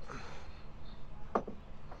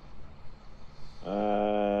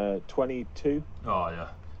 22. Oh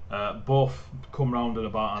yeah. Both come round in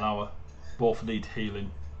about an hour. Both need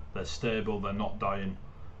healing. They're stable. They're not dying.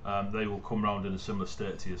 They will come round in a similar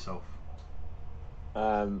state to yourself.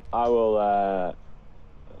 I will.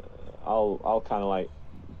 I'll kind of like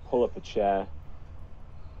pull up a chair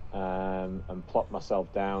and plop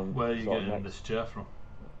myself down. Where are you getting this chair from?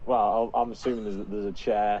 Well, I'm assuming there's a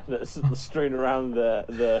chair that's strewn around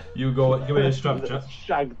the. You go. Give me a strap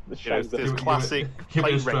check. There's classic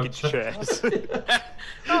plane wreckage chairs.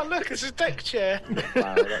 Oh look, it's a deck chair.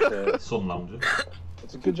 Wow, that's Sun lounger.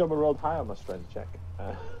 It's a good job I rolled high on my strength check.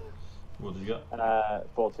 What did you get?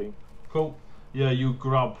 14. Cool. Yeah, you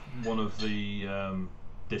grab one of the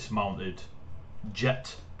dismounted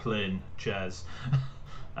jet plane chairs,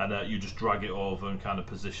 and you just drag it over and kind of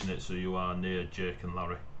position it so you are near Jake and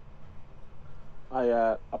Larry.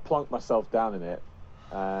 I plonk myself down in it,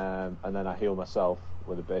 and then I heal myself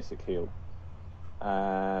with a basic heal,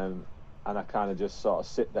 and I kind of just sort of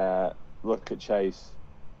sit there, look at Chase.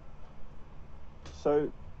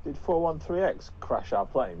 So, did 413X crash our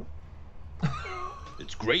plane?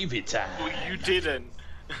 It's gravy time. Well, you didn't.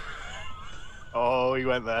 Oh, he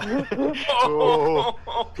went there. Oh,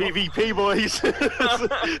 PvP, boys.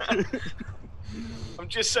 I'm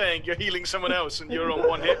just saying, you're healing someone else and you're on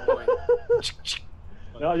 1 hit point.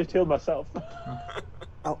 No, I just healed myself.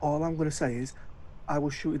 All I'm going to say is, I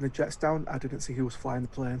was shooting the jets down. I didn't see who was flying the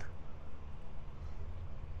plane.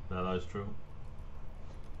 No, that is true.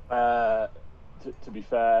 To be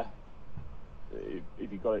fair,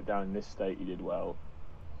 if you got it down in this state, you did well.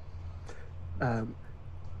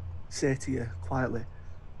 Say to you quietly,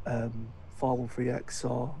 413X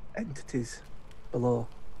saw entities below,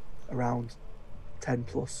 around 10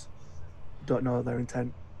 plus. Don't know their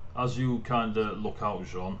intent. As you kind of look out,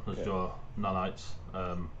 Jean, as your nanites,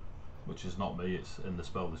 which is not me, it's in the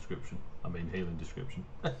spell description. I mean healing description.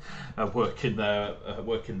 working their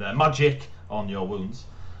magic on your wounds.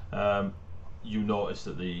 You notice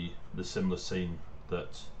that the similar scene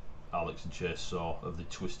that Alex and Chase saw of the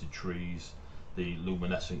twisted trees, the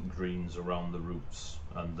luminescent greens around the roots,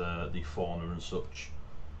 and the fauna and such.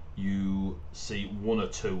 You see 1 or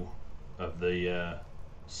 2 of the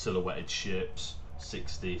silhouetted shapes,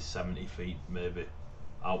 60, 70 feet maybe,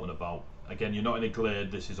 out and about. Again, you're not in a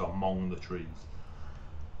glade, this is among the trees.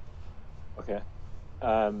 Okay.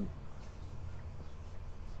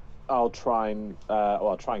 I'll try and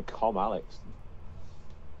calm Alex.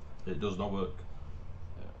 It does not work.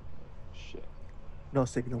 Shit. No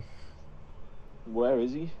signal. Where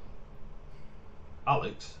is he?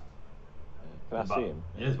 Alex? Can I see him?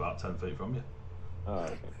 Yeah, he's about 10 feet from you. Oh,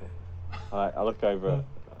 okay, cool. Alright, I look over.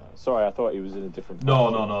 Sorry, I thought he was in a different.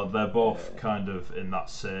 No. They're both kind of in that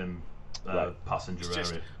same passenger It's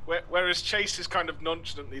just, area. whereas Chase is kind of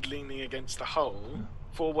nonchalantly leaning against the hole,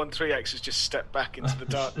 413X has just stepped back into the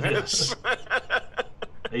darkness.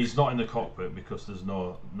 He's not in the cockpit because there's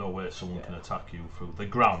no way someone can attack you through the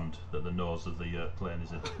ground that the nose of the plane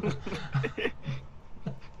is in.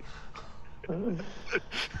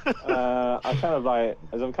 I kind of like,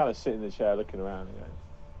 as I'm kind of sitting in the chair looking around and going,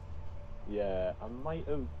 yeah, I might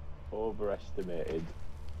have overestimated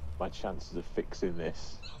my chances of fixing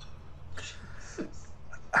this.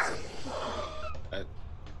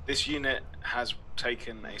 This unit has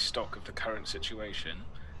taken a stock of the current situation,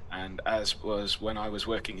 and as was when I was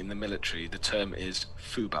working in the military, the term is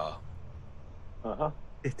FUBAR. Uh-huh.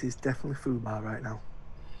 It is definitely FUBAR right now.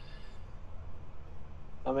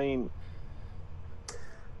 I mean,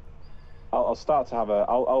 I'll start to have a.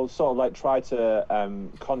 I'll sort of like try to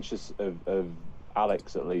conscious of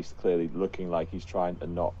Alex at least clearly looking like he's trying to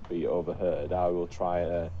not be overheard. I will try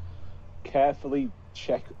to carefully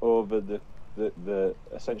check over the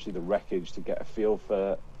essentially the wreckage to get a feel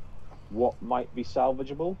for what might be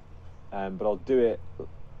salvageable, but I'll do it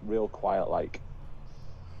real quiet like.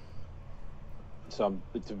 So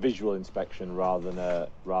it's a visual inspection rather than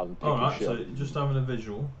picking Alright, shit so up. just having a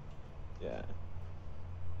visual. Yeah.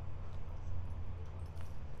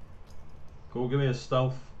 Cool, give me a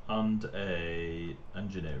stealth and a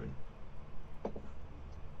engineering.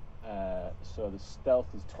 So the stealth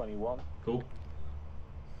is 21. Cool.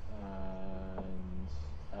 And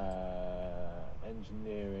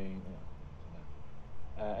engineering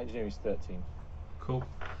is 13. Cool.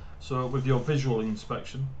 So with your visual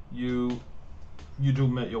inspection, you do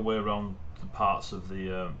make your way around the parts of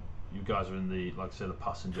the. You guys are in the, like I say, the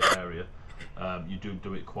passenger area. You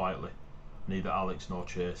do it quietly. Neither Alex nor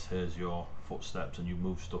Chase hears your footsteps, and you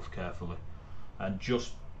move stuff carefully, and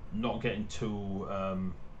just not getting too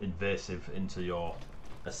invasive into your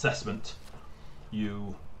assessment.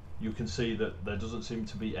 You can see that there doesn't seem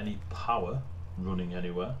to be any power running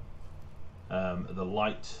anywhere. The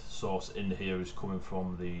light source in here is coming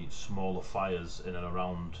from the smaller fires in and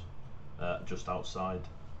around just outside.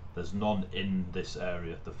 There's none in this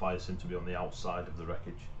area. The fires seem to be on the outside of the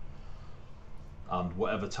wreckage. And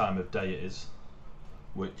whatever time of day it is,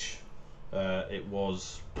 which it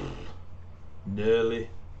was nearly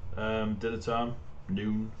dinner time,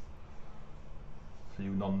 noon for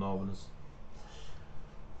you non-northerners.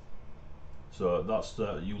 So that's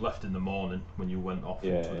you left in the morning when you went off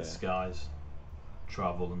into the skies,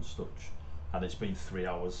 travel and such, and it's been 3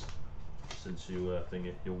 hours since you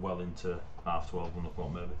you're well into 12:30, 1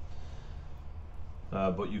 o'clock maybe.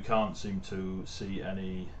 But you can't seem to see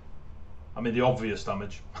any. I mean, the obvious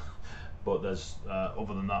damage, but there's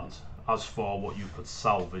other than that. As for what you could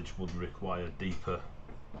salvage, would require deeper,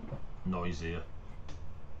 noisier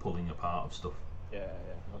pulling apart of stuff. Yeah,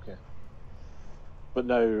 okay. But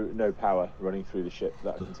no power running through the ship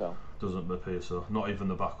that I can tell. Doesn't appear so. Not even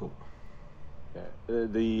the backup. Yeah.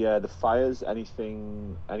 The fires. Any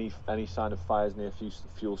sign of fires near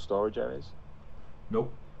fuel storage areas?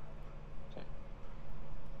 Nope. Okay.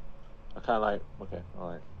 I kind of like. Okay, all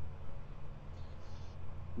right.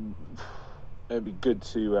 It'd be good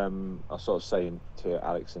to. I was sort of saying to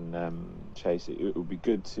Alex and Chase, it would be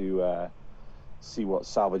good to see what's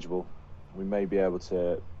salvageable. We may be able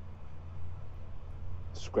to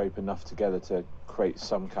scrape enough together to create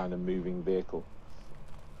some kind of moving vehicle,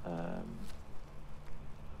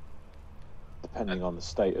 depending on the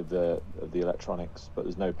state of the electronics. But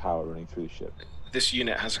there's no power running through the ship. This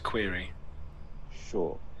unit has a query.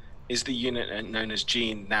 Sure. Is the unit known as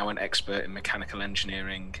Gene now an expert in mechanical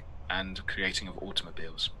engineering and creating of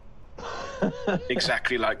automobiles?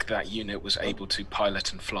 Exactly like that unit was able to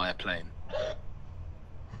pilot and fly a plane.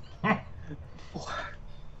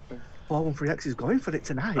 413X is going for it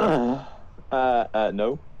tonight.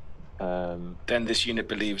 No. Then this unit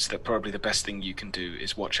believes that probably the best thing you can do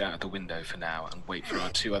is watch out of the window for now and wait for our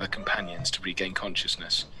 2 other companions to regain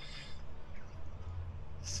consciousness.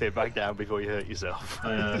 Sit back down before you hurt yourself.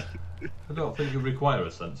 I don't think you require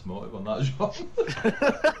a sense motive on that job.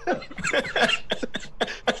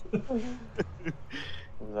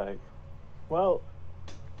 Like, well,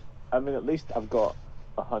 I mean, at least I've got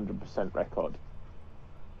 100% record,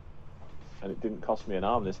 and it didn't cost me an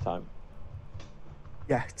arm this time.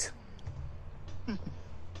 Yet.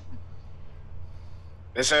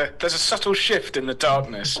 There's a subtle shift in the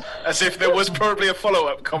darkness, as if there was probably a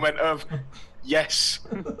follow-up comment of yes,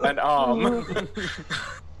 an arm.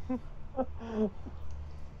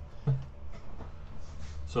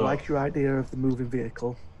 So, Like your idea of the moving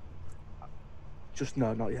vehicle. Just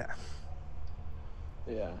no, not yet.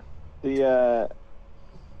 Yeah.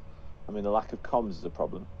 I mean, the lack of comms is a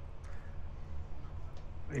problem.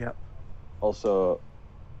 Yep. Also,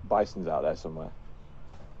 Bison's out there somewhere.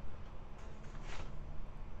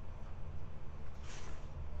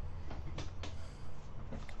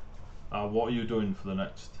 What are you doing for the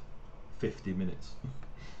next 50 minutes?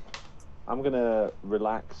 I'm gonna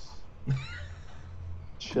relax,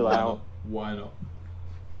 chill Why out, not? Why not?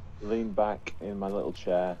 lean back in my little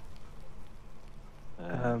chair,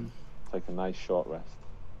 and take a nice short rest.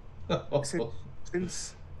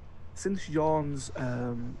 Since Jorn's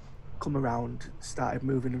come around, started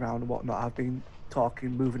moving around and whatnot, I've been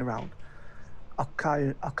talking, moving around. I'll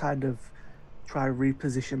kind of try to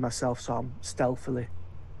reposition myself so I'm stealthily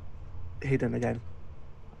hidden again.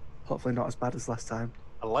 Hopefully not as bad as last time.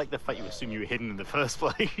 I like the fact you assume you were hidden in the first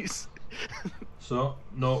place. So,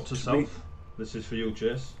 note to self, this is for you,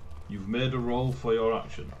 Chase. You've made a roll for your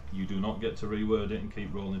action. You do not get to reword it and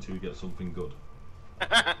keep rolling until you get something good.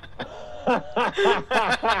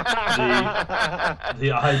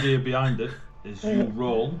 The idea behind it is you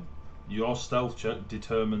roll, your stealth check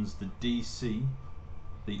determines the DC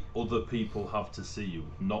the other people have to see you,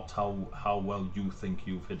 not how well you think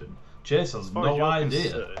you've hidden. Chase has no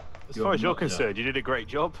idea. As far as you're concerned, you did a great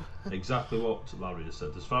job. Exactly what Larry has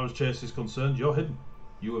said. As far as Chase is concerned, you're hidden.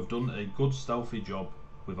 You have done a good stealthy job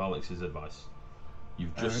with Alex's advice.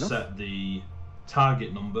 You've just set the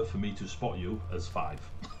target number for me to spot you as 5.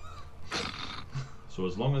 So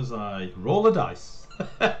as long as I roll a dice.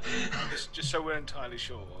 just so we're entirely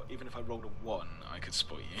sure, even if I rolled a 1, I could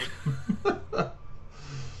spot you.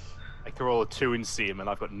 I can roll a 2 and see him, and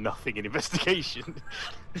I've got nothing in investigation.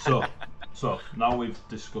 So now we've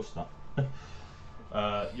discussed that.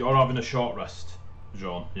 You're having a short rest,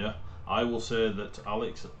 Jean. Yeah. I will say that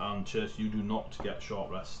Alex and Chase, you do not get short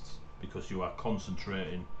rests because you are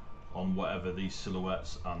concentrating on whatever these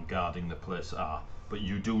silhouettes and guarding the place are. But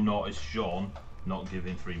you do notice Jean not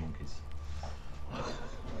giving 3 monkeys.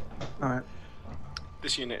 Alright.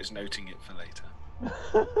 This unit is noting it for later.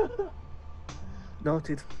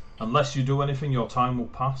 Noted. Unless you do anything, your time will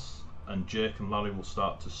pass and Jake and Larry will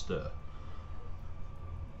start to stir.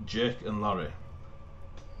 Jake and Larry,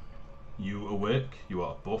 you awake. You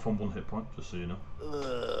are both on 1 hit point, just so you know.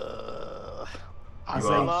 You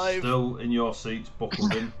are still in your seats,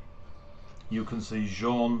 buckled in. You can see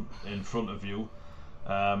Jean in front of you,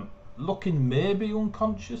 looking maybe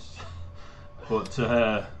unconscious, but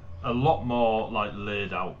a lot more like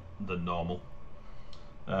laid out than normal.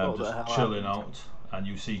 Just chilling out. And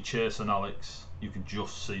you see Chase and Alex. You can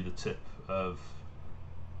just see the tip of.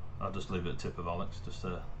 I'll just leave it at tip of Alex, just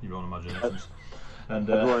your own imaginations. And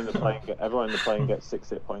everyone in the plane gets 6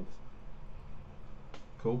 hit points.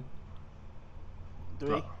 Cool.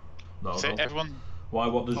 Do we? Say everyone. Why?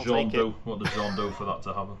 What does Jean do? What does Jean do for that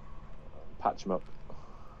to happen? Patch them up.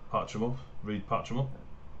 Patch them up. Read patch them up.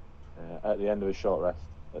 At the end of a short rest.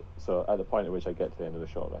 So at the point at which I get to the end of the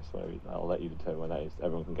short rest, I'll let you determine when that is.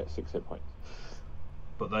 Everyone can get 6 hit points.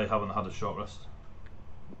 But they haven't had a short rest.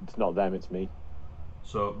 It's not them, it's me.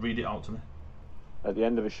 So read it out to me. At the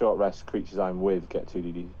end of a short rest, creatures I'm with get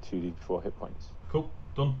 2d4 hit points. Cool,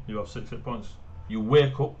 done. You have 6 hit points. You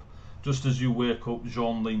wake up. Just as you wake up,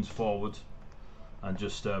 Jean leans forward and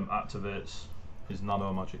just activates his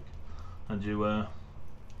nano magic, and you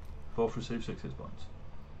both receive 6 hit points.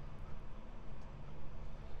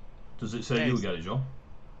 Does it say you get it, Jean?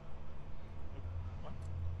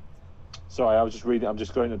 Sorry, I was just reading. I'm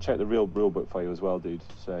just going to check the real rule book for you as well, dude.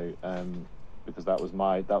 So, because that was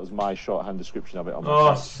my shorthand description of it on my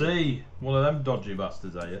I see. One of them dodgy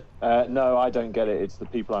bastards, are you? No, I don't get it. It's the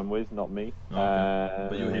people I'm with, not me. Okay.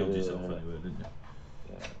 But you healed yourself anyway, didn't you?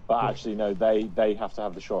 Yeah. But actually, no, they have to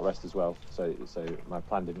have the short rest as well. So my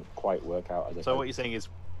plan didn't quite work out. So what you're saying is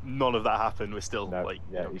none of that happened. We're still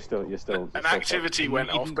you're still. An activity went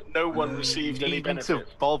off, but no one received any benefit.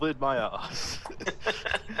 Have bothered my ass.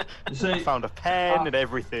 See, I found a pen and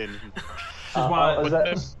everything.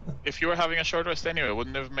 If you were having a short rest anyway,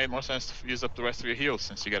 wouldn't it have made more sense to use up the rest of your heals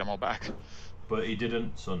since you get them all back? But he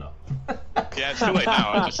didn't, so no. Yeah, it's too late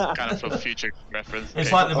now. Just kind of for future reference.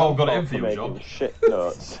 It's like they've all got it in for you, John. Shit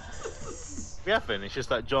nuts. We haven't. It's just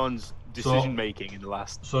that John's decision making in the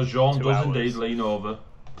last. So Jean does hours. indeed lean over,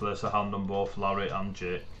 place a hand on both Larry and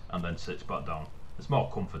Jake, and then sits back down. It's more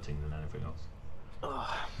comforting than anything else.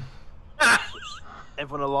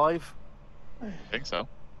 Everyone alive? I think so.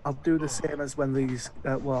 I'll do the same as when these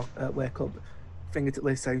wake up.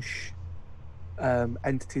 Fingertip saying shh.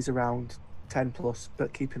 Entities around 10 plus,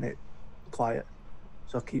 but keeping it quiet.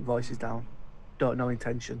 So I'll keep voices down. Don't know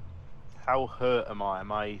intention. How hurt am I?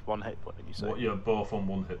 Am I 1 hit point, did you say? What, you're both on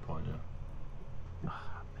 1 hit point, yeah.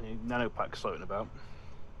 Any nanopacks floating about?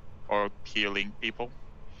 Or healing people.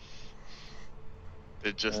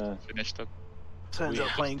 They just finished up. Turns out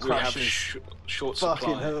plane we have crashes. short Fucking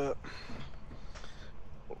supply. hurt.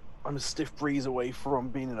 I'm a stiff breeze away from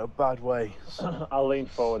being in a bad way. So. I'll lean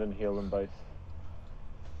forward and heal them both.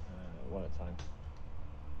 One at a time.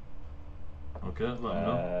 Okay, let me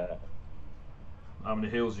know. How many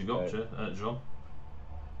heals you got, John?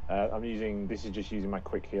 I'm using. This is just using my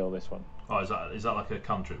quick heal. This one. Oh, is that like a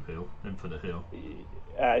cantrip heal, infinite heal?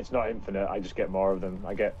 It's not infinite. I just get more of them.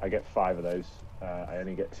 I get 5 of those. I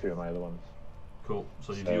only get 2 of my other ones. Cool.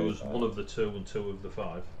 So you've used 1 of the 2 and 2 of the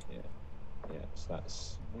 5. Yeah. Yeah. So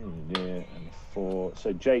that's and 4.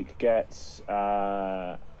 So Jake gets.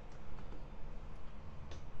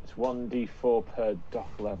 It's 1d4 per dock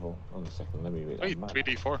level. Hold on a second. Let me read. Wait,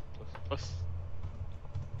 3d4 plus.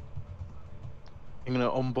 I'm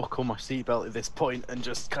gonna unbuckle my seatbelt at this point and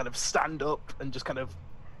just kind of stand up and just kind of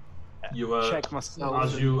check myself.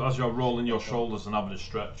 As you're rolling your shoulders and having a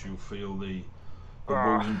stretch, you feel the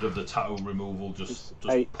wound of the tattoo removal just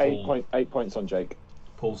 8 points on Jake.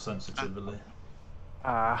 Pull sensitively.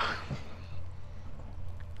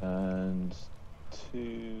 And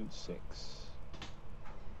 2, 6.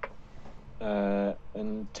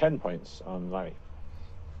 And 10 points on Larry.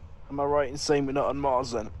 Am I right in saying we're not on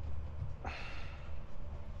Mars then?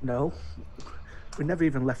 No. We never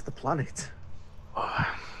even left the planet.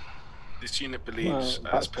 This unit believes,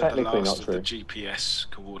 Well, as that's per the technically last not of the true. GPS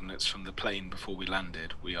coordinates from the plane before we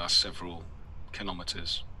landed, we are several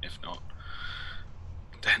kilometres, if not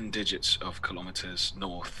 10 digits of kilometres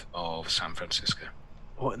north of San Francisco.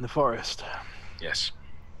 What, in the forest? Yes.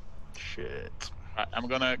 Shit. I'm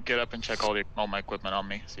gonna get up and check all my equipment on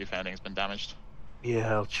me, see if anything's been damaged.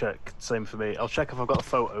 Yeah, I'll check. Same for me. I'll check if I've got a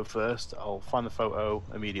photo first. I'll find the photo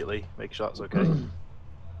immediately, make sure that's okay.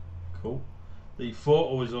 Cool. The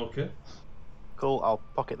photo is okay. Cool, I'll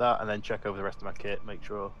pocket that and then check over the rest of my kit, make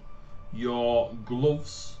sure. Your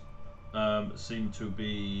gloves seem to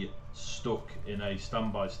be stuck in a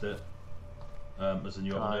standby state, as in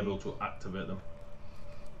you're unable to activate them.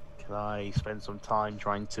 Can I spend some time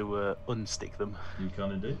trying to unstick them? You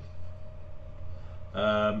can indeed.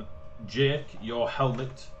 Jake, your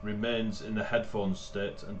helmet remains in the headphones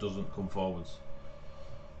state and doesn't come forwards.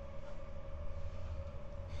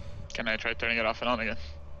 Can I try turning it off and on again?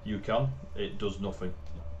 You can. It does nothing.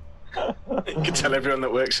 You can tell everyone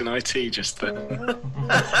that works in IT just there.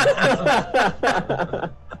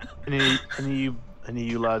 Any of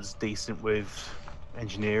you lads decent with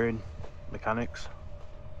engineering, mechanics?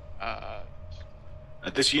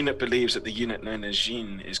 This unit believes that the unit known as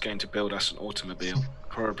Jean is going to build us an automobile.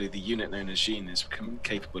 Probably the unit known as Jean is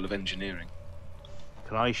capable of engineering.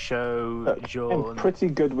 Can I show Jean? I'm pretty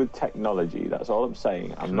good with technology, that's all I'm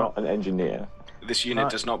saying. I'm not an engineer. This unit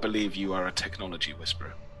does not believe you are a technology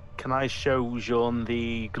whisperer. Can I show Jean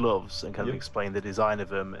the gloves and kind of explain the design of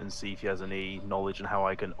them and see if he has any knowledge on how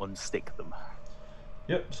I can unstick them?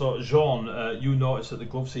 Yep, so Jean, you notice that the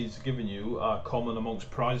gloves he's given you are common amongst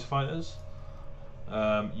prize fighters.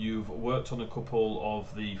 You've worked on a couple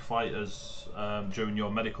of the fighters during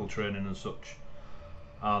your medical training and such,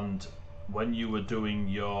 and when you were doing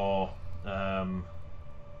your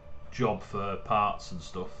job for parts and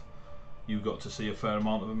stuff, you got to see a fair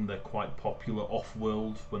amount of them. They're quite popular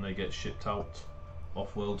off-world when they get shipped out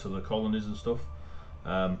off-world to the colonies and stuff.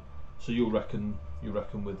 So you reckon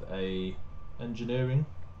with a engineering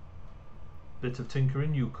bit of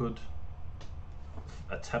tinkering you could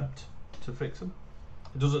attempt to fix them.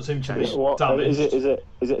 It doesn't seem to be damaged. Is it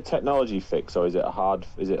a technology fix or is it a hard?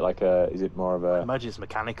 Is it more of a? I imagine it's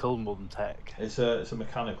mechanical more than tech. It's a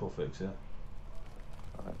mechanical fix, yeah.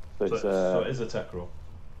 Right. So it is a tech roll.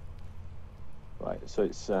 Right. So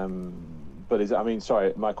it's but is it? I mean,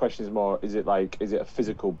 sorry. My question is more: is it a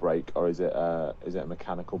physical break or is it a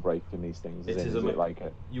mechanical break in these things?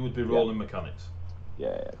 You would be rolling mechanics.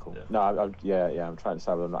 Yeah. Cool. Yeah. No. I'm trying to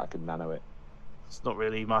decide whether or not I can nano it. It's not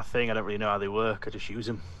really my thing. I don't really know how they work. I just use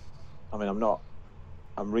them. I mean,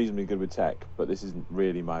 I'm reasonably good with tech, but this isn't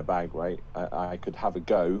really my bag, right? I could have a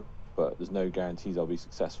go, but there's no guarantees I'll be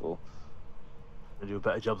successful. They do a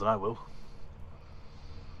better job than I will.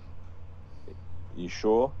 You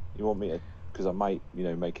sure? You want me to? Because I might,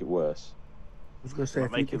 make it worse. I was going to say,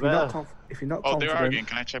 if you're not Oh, they're confident, arguing.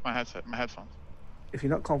 Can I check my headphones? if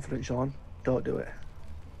you're not confident, Sean, don't do it.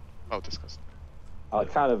 Oh, disgusting. I'll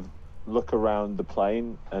kind of look around the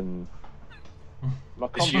plane and.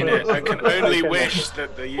 This unit, I can only wish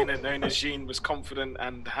that the unit known as Jean was confident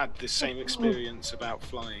and had the same experience about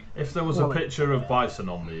flying. If there was a picture of bison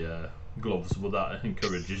on the gloves, would that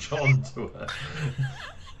encourage you, John, to?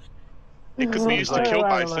 Because we used to kill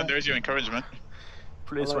bison. There's your encouragement.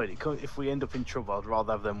 Put it this way, if we end up in trouble, I'd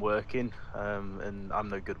rather have them working, and I'm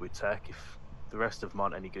no good with tech. If the rest of them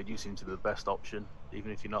aren't any good, you seem to be the best option.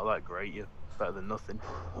 Even if you're not that great, you're better than nothing.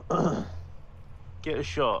 Get a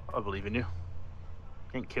shot, I believe in you.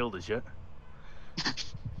 Ain't killed us yet.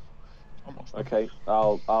 Almost. Okay,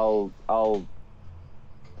 I'll.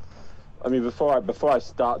 I mean, before I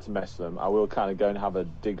start to mess with them, I will kind of go and have a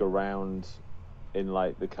dig around in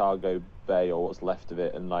like the cargo bay or what's left of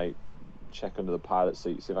it, and like check under the pilot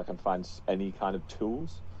seat, see if I can find any kind of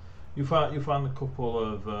tools. You find a couple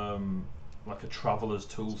of like a traveller's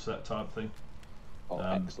tool set type thing. Oh,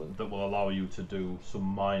 excellent. That will allow you to do some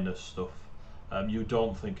minor stuff. You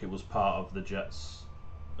don't think it was part of the jet's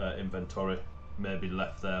inventory, maybe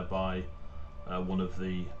left there by one of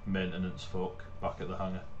the maintenance folk back at the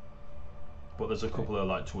hangar. But there's a couple of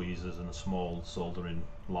like tweezers and a small soldering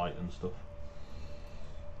light and stuff.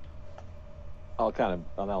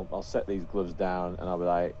 I'll set these gloves down and I'll be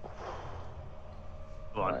like,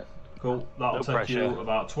 Right. Cool. That'll No take pressure. you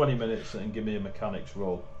about 20 minutes and give me a mechanics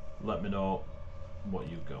roll. Let me know what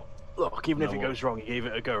you've got. Look, even if No, it what? goes wrong, you gave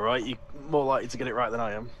it a go, right? You're more likely to get it right than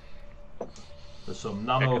I am. There's some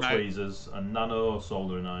nano can I- tweezers and nano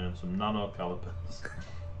soldering iron, some nano calipers.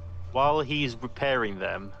 While he's repairing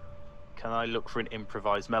them, can I look for an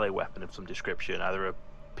improvised melee weapon of some description, either a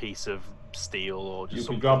piece of steel or just You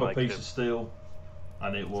something can grab a like piece of steel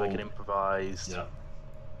and it will... like an improvised.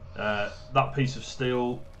 Yeah. That piece of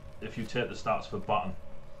steel, if you take the stats for baton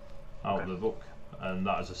out of the book, and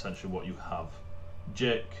that is essentially what you have.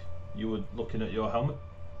 Jake, you were looking at your helmet?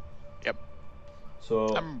 Yep.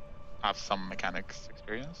 So, I have some mechanics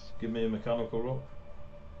experience. give me a mechanical roll.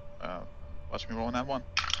 Watch me roll on that one.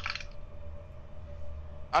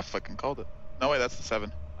 I fucking called it. No way, that's the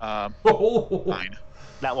 7. 9.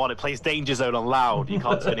 That one, it plays Danger Zone on loud. You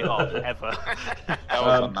can't turn it off ever. That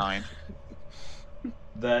was a 9.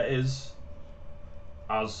 There is,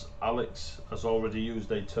 as Alex has already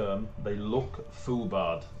used a term, they look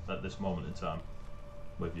foolbard at this moment in time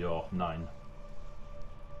with your 9.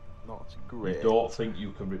 Not You great. don't think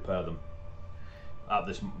you can repair them at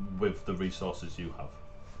this with the resources you have.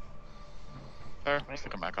 Fair,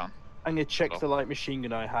 stick them back on. I'm gonna check Cool. the light machine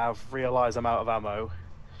gun I have, realise I'm out of ammo,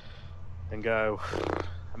 and go.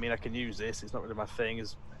 I mean, I can use this. It's not really my thing.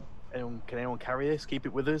 Can anyone carry this? Keep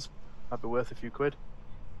it with us. Might be worth a few quid.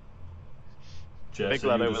 Jess, Big are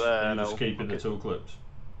lad you over just, there, are you no, just keeping the okay. tool clips?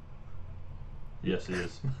 Yes, he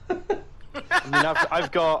is. I mean,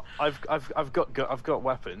 I've got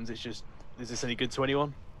weapons. It's just, is this any good to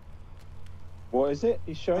anyone? what is it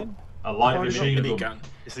he's showing? A light Oh, machine Minigun. gun.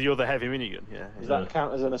 It's the other heavy minigun. Yeah. Does Yeah. that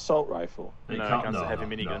count as an assault rifle? It No, it can't- counts as a heavy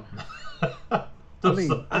minigun. No. Does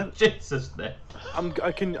mean, that- Jesus, Nick. I'm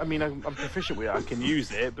proficient with it. I can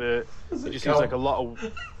use it, but Does it just count? seems like a lot of.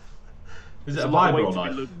 Is it it's a a lot of vibro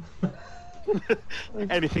weight to be knife?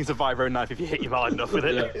 Anything's a vibro knife if you hit your hard enough with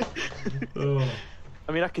it. Yeah. Oh.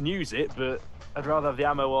 I mean, I can use it, but I'd rather have the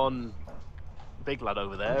ammo on big lad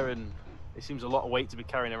over there, and it seems a lot of weight to be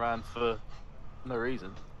carrying around for no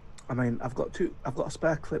reason. I mean, I've got a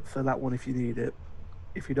spare clip for that one if you need it.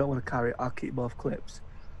 If you don't want to carry it, I'll keep both clips.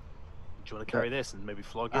 Do you want to carry this and maybe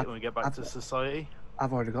flog it I've- when we get back to society?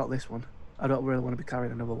 I've already got this one. I don't really want to be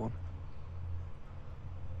carrying another one.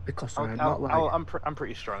 Because I'm not like... I'm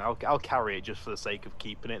pretty strong. I'll carry it just for the sake of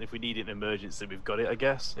keeping it. If we need it in an emergency, we've got it, I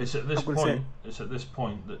guess. It's at this I'm gonna point. say- It's at this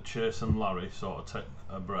point that Chase and Larry sort of took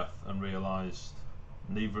a breath and realised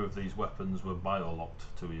neither of these weapons were biolocked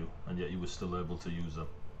to you, and yet you were still able to use them.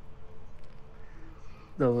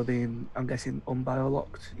 They'll been, I'm guessing,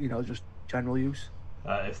 unbiolocked, just general use.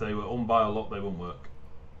 If they were unbiolocked, they won't work.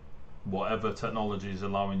 Whatever technology is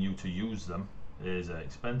allowing you to use them is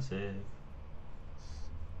expensive.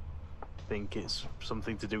 I think it's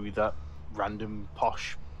something to do with that random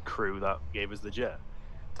posh crew that gave us the jet.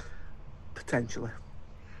 Potentially.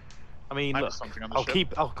 I mean, Might be look, something on the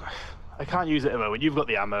ship. I can't use it at the moment. You've got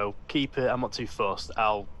the ammo. Keep it. I'm not too fussed.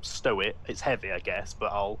 I'll stow it. It's heavy, I guess,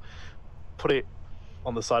 but I'll put it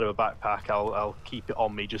on the side of a backpack. I'll keep it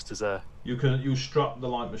on me just as a. You strap the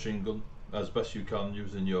light machine gun as best you can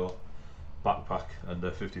using your backpack and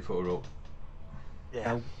a 50-foot rope.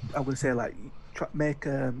 Yeah. I would say, like, make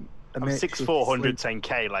a I'm makeshift 6'4",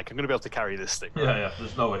 110k. Like, I'm gonna be able to carry this thing. Right? Yeah,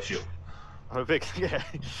 there's no issue. I'm a big. Yeah.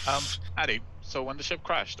 Addy, so when the ship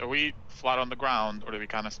crashed, are we flat on the ground, or do we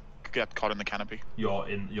kind of get caught in the canopy? You're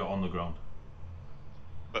on the ground.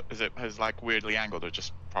 But is like weirdly angled, or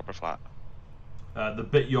just proper flat? The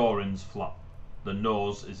bit you're in's flat. The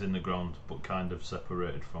nose is in the ground, but kind of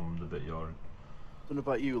separated from the bit you're in. Don't know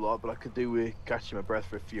about you lot, but I could do with catching my breath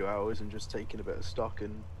for a few hours and just taking a bit of stock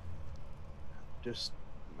and just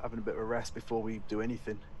having a bit of a rest before we do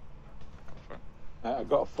anything. I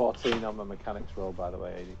got a 14 on my mechanics roll, by the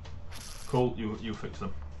way, 80. Cool, you fix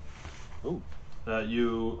them. Ooh.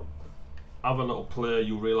 You have a little play,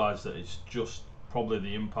 you realise that it's just probably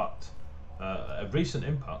the impact, a recent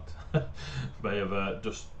impact, may have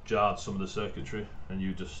just jarred some of the circuitry, and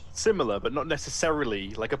you just... Similar, but not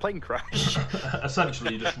necessarily like a plane crash.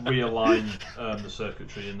 Essentially, you just realign the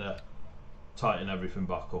circuitry in there, tighten everything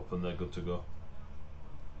back up, and they're good to go.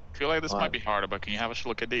 I feel like this might be harder, but can you have a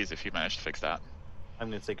look at these if you manage to fix that? I'm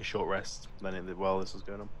going to take a short rest while this is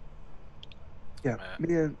going on. Yeah,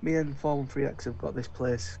 me and Fallen 3X have got this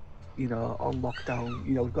place, you know, on lockdown.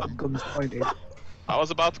 You know, we've got guns pointed. I was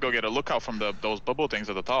about to go get a lookout from those bubble things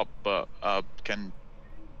at the top, but can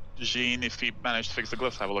Jean, if he managed to fix the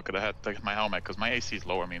glyphs, have a look at my helmet, because my AC is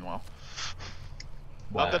lower meanwhile.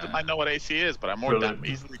 Not that I know what AC is, but I'm more damn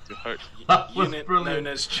easily to hurt. Unit known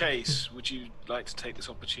as Chase, would you like to take this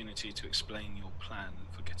opportunity to explain your plan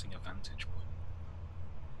for getting a vantage point?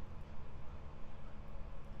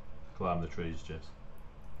 Climb the trees, Jess.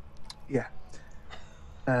 Yeah.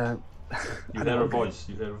 You hear a voice.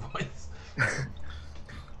 You hear a voice.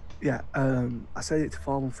 Yeah. I said it to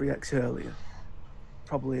Fallen 3X earlier.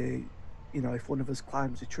 Probably, you know, if one of us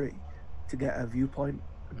climbs a tree to get a viewpoint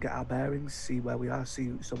and get our bearings, see where we are,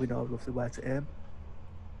 so we know roughly where to aim.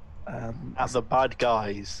 At the bad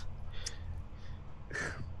guys.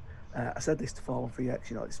 I said this to Fallen 3X.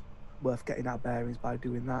 You know, it's worth getting our bearings by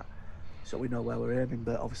doing that, so we know where we're aiming.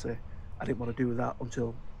 But obviously, I didn't want to do that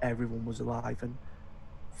until everyone was alive and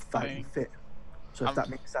fighting fit. So if that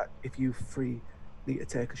means that if you three need to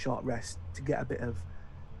take a short rest to get a bit of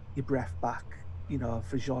your breath back, you know,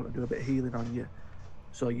 for Jean to do a bit of healing on you,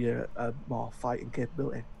 so you're more fighting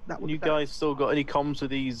capability. That would You guys still got any comms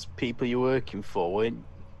with these people you're working for? Weren't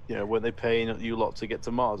they paying you a lot to get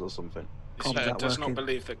to Mars or something? This unit does not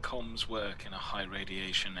believe that comms work in a high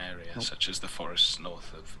radiation area such as the forests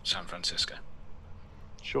north of San Francisco.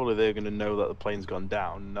 Surely they're going to know that the plane's gone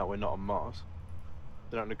down and that we're not on Mars.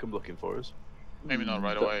 They're not going to come looking for us. Maybe not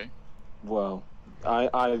right away. Well,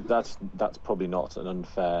 that's probably not an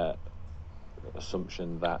unfair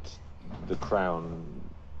assumption that the Crown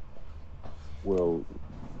will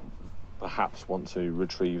perhaps want to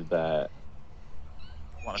retrieve their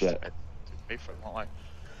jet.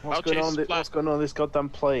 What's going on this goddamn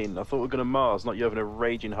plane? I thought we were going to Mars, not you having a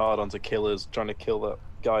raging hard on to killers trying to kill that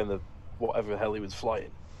guy in the whatever the hell he was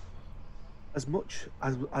flying. As much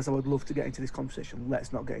as I would love to get into this conversation,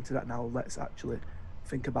 let's not get into that now. Let's actually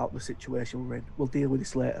think about the situation we're in. We'll deal with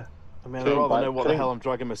this later. I mean, I'd rather know what the hell I'm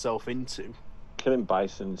dragging myself into. Killing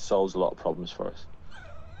bison solves a lot of problems for us.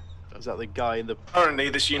 Is that the guy in the... Currently,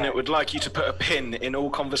 this unit would like you to put a pin in all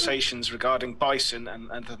conversations regarding bison and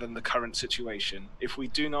other than the current situation. If we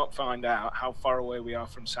do not find out how far away we are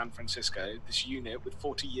from San Francisco, this unit, with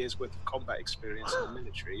 40 years worth of combat experience in the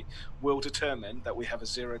military, will determine that we have a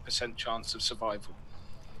 0% chance of survival.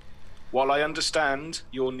 While I understand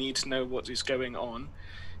your need to know what is going on,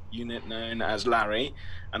 unit known as Larry,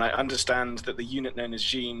 and I understand that the unit known as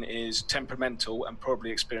Jean is temperamental and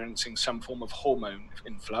probably experiencing some form of hormone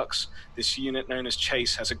influx, this unit known as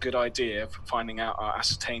Chase has a good idea for finding out our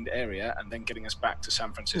ascertained area and then getting us back to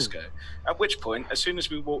San Francisco. At which point, as soon as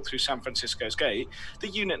we walk through San Francisco's gate, the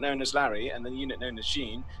unit known as Larry and the unit known as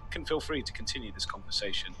Jean can feel free to continue this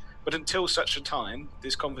conversation. But until such a time,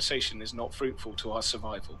 this conversation is not fruitful to our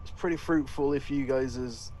survival. It's pretty fruitful if you guys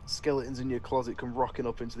as skeletons in your closet come rocking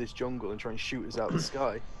up into this jungle and try and shoot us out of the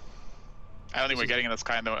sky. I don't think we're getting in the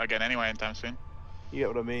sky again anyway anytime soon. You get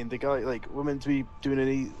what I mean? The guy, like, we're meant to be doing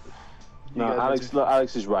any... No,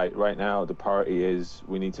 Alex is right. Right now, the priority is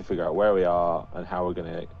we need to figure out where we are and how we're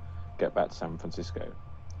going to get back to San Francisco.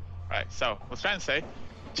 Right, so I was trying to say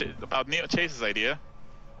about Neo Chase's idea.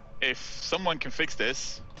 If someone can fix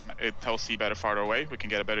this, it tells C better farther away, we can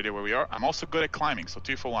get a better idea where we are. I'm also good at climbing, so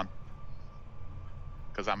 2 for 1.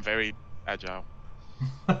 Because I'm very agile.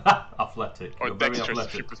 Athletic. Or dexterous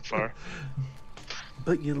if you prefer.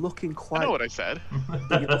 But you're looking quite... I know what I said.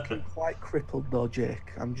 But you're looking quite crippled though,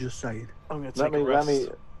 Jake. I'm just saying. I'm going to take a rest.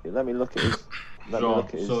 Let me look at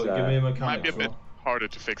his... So give me a mechanics. Might be a bit harder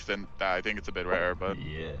to fix than that. I think it's a bit rare, but...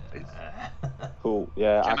 Yeah. Cool.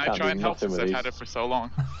 Yeah, Can I try and help since I've had it for so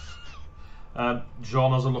long?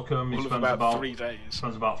 John has a look at him. He All of spends about 3 days.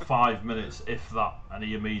 Spends about 5 minutes, if that, and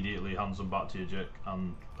he immediately hands them back to you, Jake.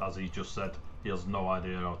 And as he just said, he has no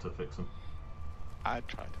idea how to fix them. I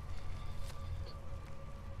tried.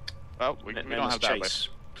 Well, we don't have that list.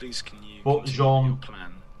 Please, can you? But your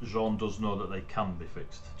plan? Jean does know that they can be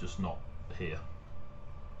fixed, just not here.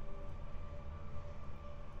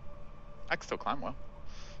 I can still climb well.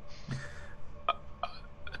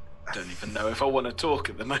 don't even know if I want to talk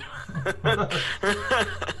at the moment.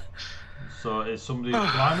 So is somebody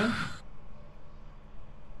climbing?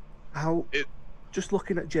 How? Just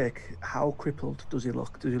looking at Jake, how crippled does he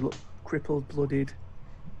look? Does he look crippled, bloodied?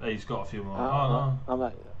 He's got a few more.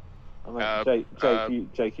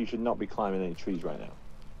 Jake, you should not be climbing any trees right now.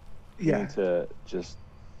 Yeah. You need to just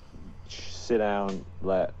sit down.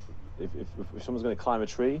 If someone's going to climb a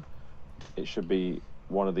tree, it should be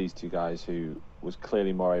one of these two guys who was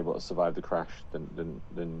clearly more able to survive the crash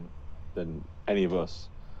than any of us,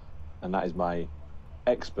 and that is my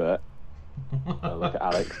expert. Look at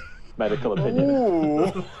Alex. Medical opinion.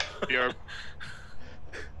 Ooh. You're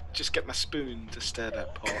Just get my spoon to stir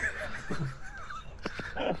that pot.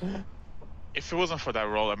 If it wasn't for that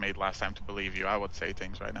roll I made last time to believe you, I would say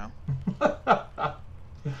things right now.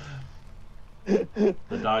 The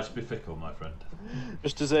dice be fickle, my friend.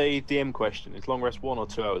 Just as a DM question, is long rest 1 or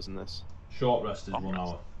 2 hours in this? Short rest is Long 1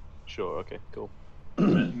 rest. hour. Sure, okay, cool.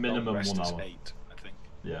 Minimum Long rest 1 is hour. 8, I think.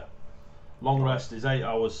 Yeah. Long rest is 8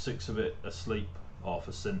 hours, 6 of it asleep, or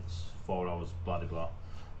for since 4 hours, blah de blah,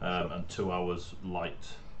 and 2 hours light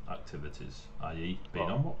activities, i.e. being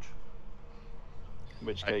on watch. In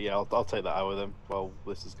which case, yeah, I'll take that hour then. While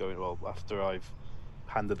this is going well, after I've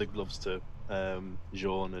handed the gloves to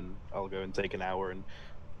Jean, and I'll go and take an hour and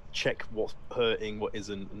check what's hurting, what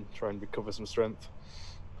isn't, and try and recover some strength.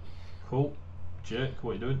 Cool. Jake,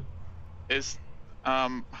 what are you doing? Is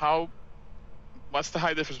what's the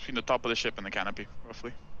height difference between the top of the ship and the canopy,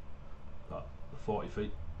 roughly? About 40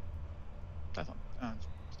 feet. That's not,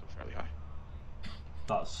 still fairly high.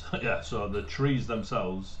 That's, yeah, so the trees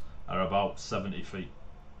themselves are about 70 feet.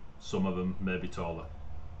 Some of them may be taller.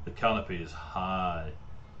 The canopy is high.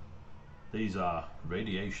 These are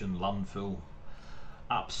radiation landfill,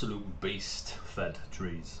 absolute beast fed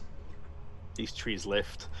trees. These trees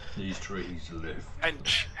lift. These trees live.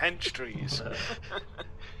 Hench trees.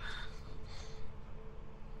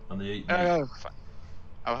 And they eat meat. Fine.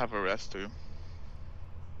 I'll have a rest too.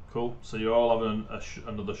 Cool. So you're all having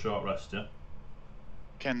another short rest, yeah?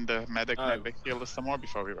 Can the medic maybe heal us some more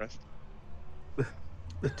before we rest?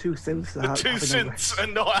 The two synths The two synths are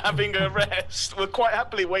not having a rest. We're quite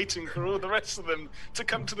happily waiting for all the rest of them to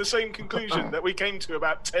come to the same conclusion that we came to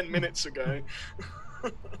about 10 minutes ago.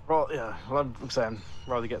 Well, yeah, well, I'm saying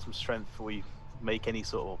rather get some strength before we make any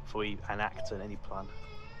before we enact any plan.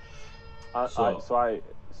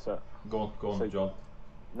 Go on, John.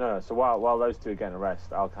 No, so while those two are getting a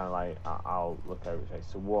rest, I'll kind of I'll look over and say,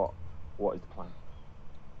 so what is the plan?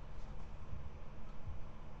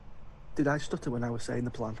 Did I stutter when I was saying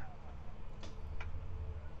the plan?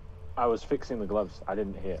 I was fixing the gloves. I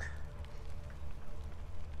didn't hear.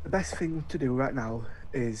 The best thing to do right now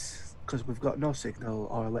is, because we've got no signal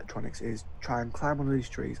or electronics, is try and climb one of these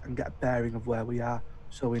trees and get a bearing of where we are,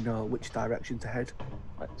 so we know which direction to head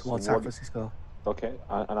towards San Francisco. Okay,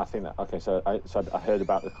 and I think that So I heard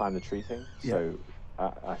about the climb the tree thing. Yeah. So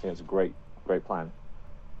I think it's a great plan.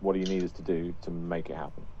 What do you need us to do to make it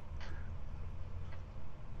happen?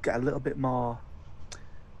 Get a little bit more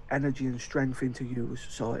energy and strength into use,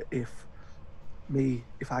 so if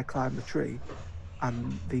I climb the tree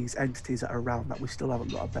and these entities that are around that we still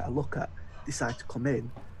haven't got a better look at decide to come in,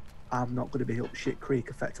 I'm not going to be up shit creek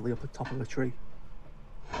effectively up the top of the tree.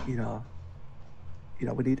 You know,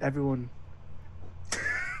 we need everyone.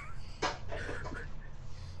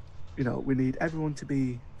 We need everyone to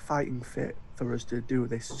be fighting fit for us to do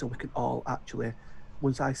this, so we can all actually,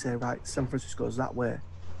 once I say, right, San Francisco's that way,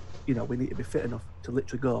 we need to be fit enough to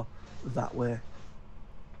literally go that way.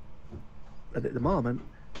 And at the moment,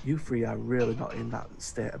 you three are really not in that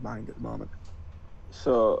state of mind at the moment.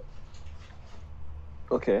 So,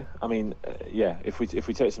 okay, I mean, yeah, if we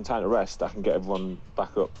take some time to rest, I can get everyone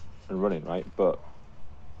back up and running, right? But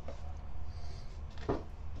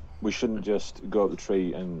we shouldn't just go up the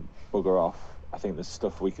tree and bugger off. I think there's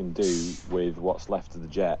stuff we can do with what's left of the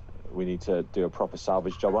jet. We need to do a proper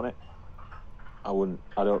salvage job on it. I don't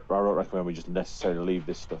recommend we just necessarily leave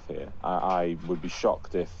this stuff here. I would be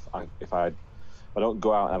shocked if I don't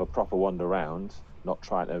go out and have a proper wander around, not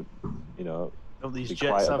trying to, be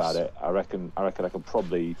quiet about it. I reckon I could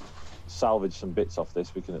probably salvage some bits off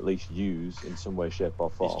this we can at least use in some way, shape or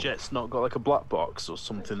form. These jets not got like a black box or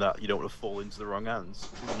something that you don't want to fall into the wrong hands?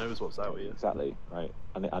 Who knows what's out here? Exactly, right.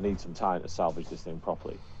 I need some time to salvage this thing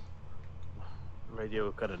properly.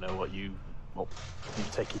 Radio, I don't know what you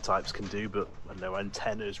techie types can do, but I know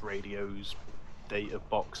antennas, radios, data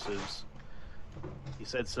boxes, You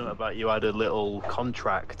said something about you had a little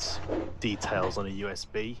contract details on a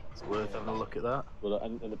USB. It's worth having a look at that. Well,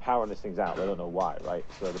 and the power on this thing's out. They don't know why, right?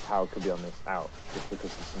 So the power could be on this out just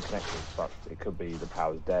because there's some connections fucked. It could be the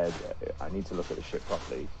power's dead. I need to look at the ship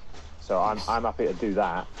properly. So I'm happy to do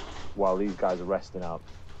that while these guys are resting up.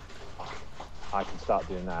 I can start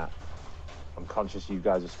doing that. I'm conscious you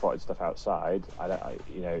guys have spotted stuff outside.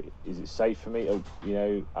 You know, is it safe for me to, you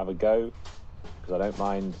know, have a go? Because I don't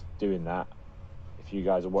mind doing that. If you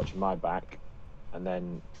guys are watching my back, and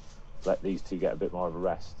then let these two get a bit more of a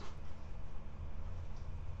rest.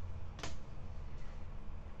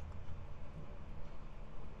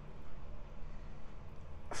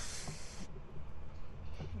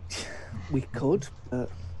 We could, but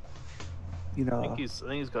you know. I think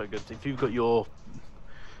he's got a good. If you've got your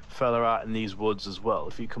fella out in these woods as well,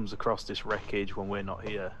 if he comes across this wreckage when we're not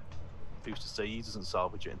here, who's to say he doesn't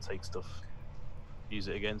salvage it and take stuff, use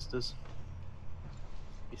it against us?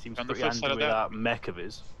 He seems On the pretty flip handy side of with that, that mech of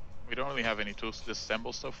his. We don't really have any tools to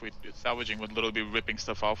disassemble stuff. We're salvaging with literally ripping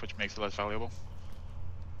stuff off, which makes it less valuable.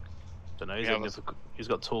 Don't know. Yeah, He's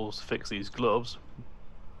got tools to fix these gloves.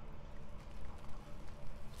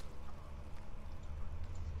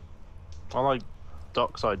 I like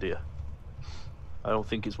Doc's idea. I don't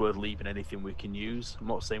think it's worth leaving anything we can use. I'm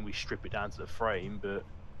not saying we strip it down to the frame, but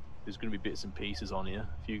there's going to be bits and pieces on here.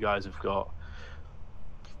 If you guys have got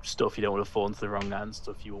stuff you don't want to fall into the wrong hands,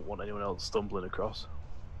 stuff you won't want anyone else stumbling across.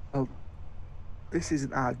 Oh, this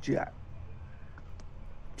isn't our jet,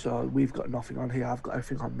 so we've got nothing on here. I've got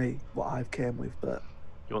everything on me, what I've came with. But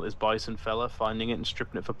you want this bison fella finding it and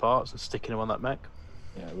stripping it for parts and sticking him on that mech?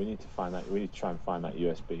 Yeah, we need to find that. We need to try and find that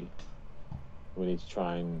USB. We need to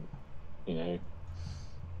try and, you know.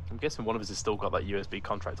 I'm guessing one of us has still got that USB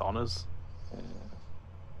contract on us.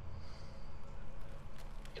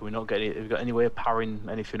 Can we not get it? Have we got any way of powering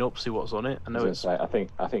anything up? See what's on it. I know it's. I think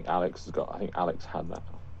Alex has got. I think Alex had that.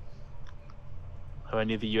 Are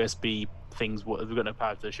any of the USB things? What have we got no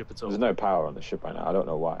power to the ship at all? There's no power on the ship right now. I don't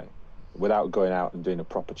know why. Without going out and doing a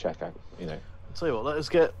proper check, you know. I'll tell you what. Let us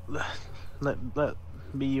get. Let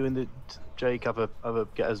me, you, and Jake have a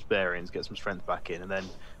get us bearings, get some strength back in, and then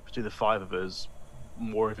between the five of us,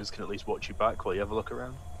 more of us can at least watch you back while you have a look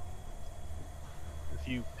around. If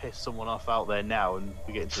you piss someone off out there now and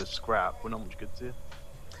we get into a scrap, we're not much good to you.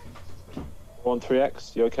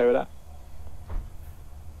 13X, you okay with that?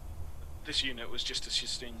 This unit was just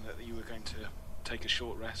assisting that you were going to take a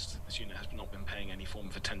short rest. This unit has not been paying any form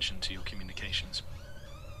of attention to your communications.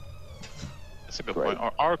 That's a good point.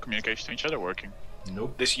 Are our communication to each other working?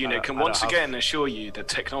 Nope. This unit can once again assure you that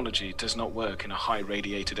technology does not work in a high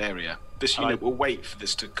radiated area. This unit will wait for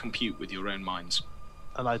this to compute with your own minds.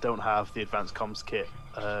 And I don't have the advanced comms kit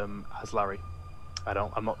as Larry.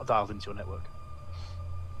 I'm not dialed into your network.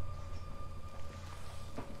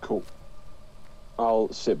 Cool.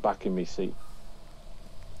 I'll sit back in my seat.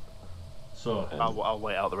 So, I'll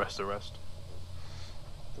wait out the rest of the rest.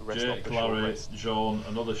 The rest Jake, of the short Larry, rest. John,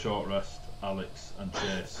 another short rest, Alex and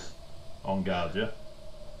Chase on guard, yeah?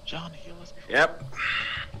 John, heal us before. Yep.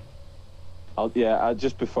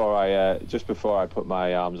 Just before I put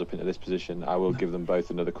my arms up into this position, I will give them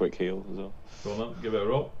both another quick heal as well. Go on then, give it a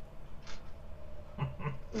roll. I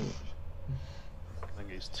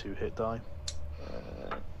think it's 2 hit die.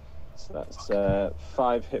 So that's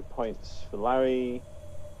 5 hit points for Larry.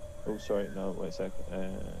 Oh, sorry, no, wait a sec. 4.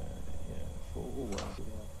 Ooh, do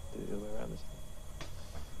it the other way around this time.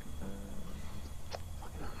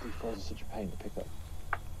 Fucking D4s are such a pain to pick up.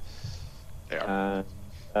 They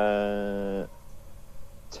are.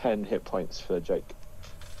 10 hit points for Jake.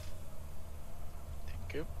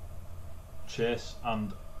 Thank you. Chase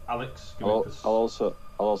and Alex. I'll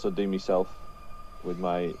also do myself with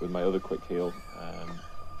my other quick heal.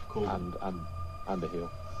 Cool. And a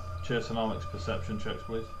heal. Chase and Alex, perception checks,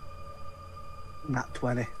 please. Nat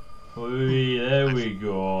 20. Oy, there we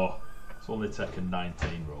go. It's only taken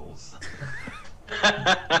 19 rolls.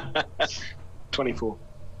 24.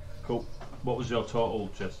 Cool. What was your total,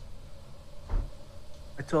 Chase?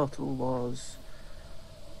 My total was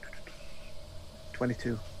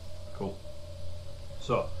 22. Cool.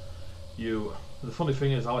 So, the funny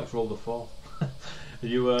thing is, Alex rolled a 4.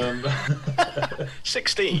 You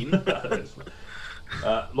 16.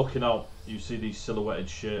 Looking out, you see these silhouetted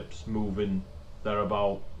shapes moving. They're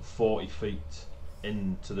about 40 feet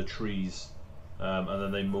into the trees, and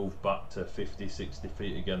then they move back to 50, 60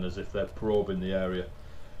 feet again, as if they're probing the area.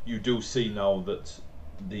 You do see now that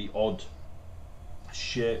the odd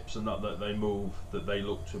shapes and that they move, that they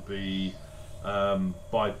look to be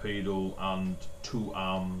bipedal and 2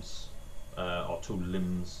 arms or 2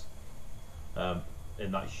 limbs.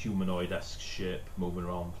 in that humanoid-esque shape moving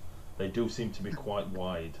around. They do seem to be quite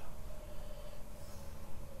wide.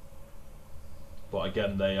 But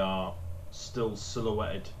again, they are still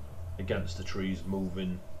silhouetted against the trees,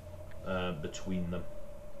 moving between them.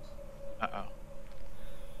 Uh-oh.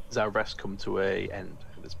 Does our rest come to a end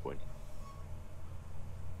at this point?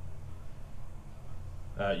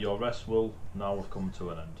 Your rest will now have come to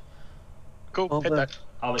an end. Cool. Well, Hit that.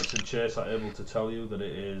 Alex and Chase are able to tell you that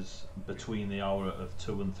it is between the hour of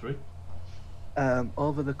 2 and 3.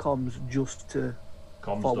 Over the comms just to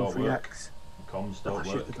Comms forward don't work. 3x. Comms don't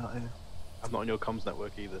Shit, work. did that, yeah. I'm not on your comms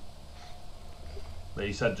network either.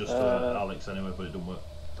 He said just for Alex anyway, but it didn't work.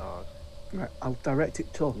 Oh, Right, I'll direct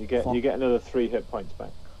it to. You get another 3 hit points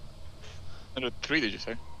back. Another 3, did you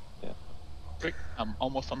say? Yeah. Great. I'm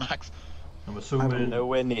almost on max. I'm assuming.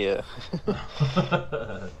 nowhere near. Did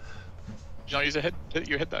you not use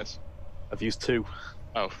your hit dice? I've used 2.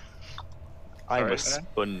 Oh. I'm Sorry, a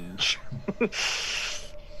sponge.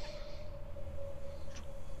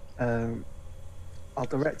 I'll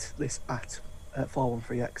direct this at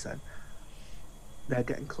 413X then. They're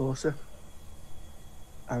getting closer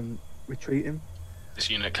and retreating. This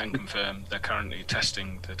unit can confirm they're currently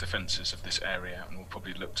testing the defences of this area and will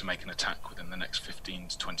probably look to make an attack within the next 15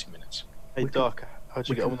 to 20 minutes. Hey, We can- Doc, how'd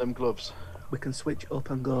you we get on can- with them gloves? We can switch up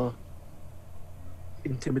and go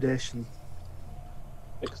intimidation.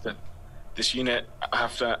 Excellent. This unit,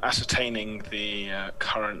 after ascertaining the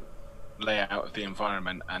current layout of the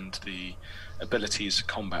environment and the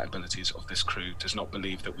combat abilities of this crew, does not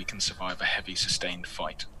believe that we can survive a heavy sustained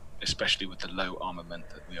fight, especially with the low armament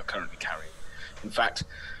that we are currently carrying. In fact,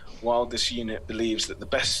 while this unit believes that the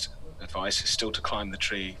best advice is still to climb the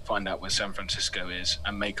tree, find out where San Francisco is,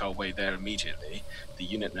 and make our way there immediately, the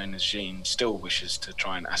unit known as Jean still wishes to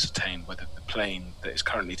try and ascertain whether the plane that is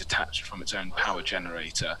currently detached from its own power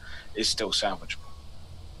generator is still salvageable.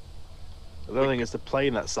 The other thing is the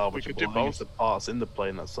plane that's we could do salvageable. I think it's both. the parts in the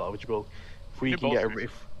plane that's salvageable. If we Do can both, get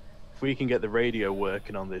if we can get the radio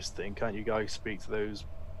working on this thing, can't you guys speak to those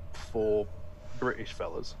 4 British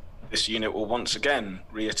fellas? This unit will once again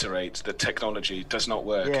reiterate that technology does not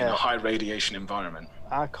work in Yeah. a high radiation environment.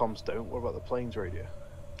 Our comms don't. What about the plane's radio?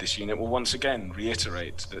 This unit will once again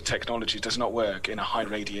reiterate that technology does not work in a high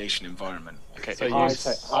radiation environment. Okay, So if you-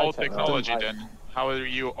 it's all high technology, technology. then how are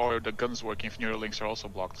you or the guns working if Neuralinks are also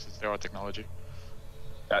blocked since they are technology?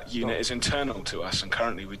 That unit is internal to us, and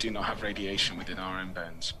currently we do not have radiation within our own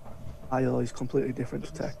bones. IO is completely different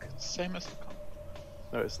to tech. Same as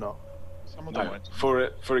No, it's not. some of them No.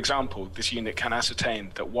 weren't. For example, this unit can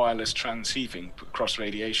ascertain that wireless transceiving across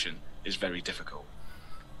radiation is very difficult.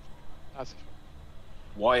 That's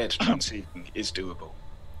Wired transceiving is doable.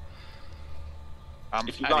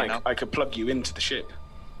 If you adding like, now. I could plug you into the ship.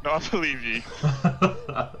 No, I believe you.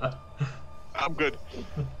 I'm good.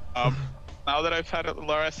 Now that I've had a little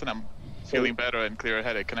rest and I'm feeling better and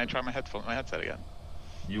clear-headed, can I try my headset again?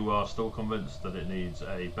 You are still convinced that it needs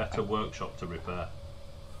a better workshop to repair.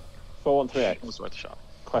 413X. It was worth a shot.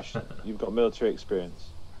 Question. You've got military experience.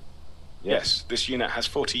 Yes, this unit has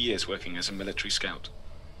 40 years working as a military scout.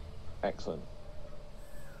 Excellent.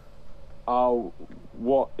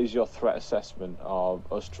 What is your threat assessment of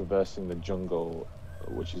us traversing the jungle,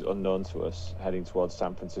 which is unknown to us, heading towards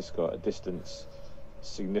San Francisco at a distance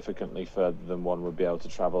significantly further than one would be able to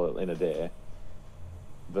travel in a day,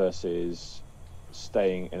 versus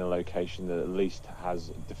staying in a location that at least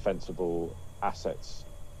has defensible assets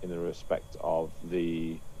in the respect of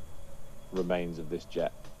the remains of this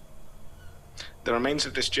jet? The remains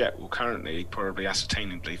of this jet will currently, probably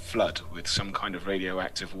ascertainably, flood with some kind of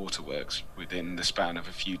radioactive waterworks within the span of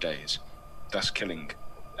a few days, thus killing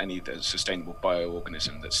any sustainable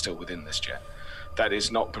bioorganism that's still within this jet. That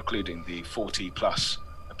is not precluding the 40-plus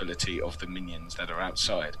ability of the minions that are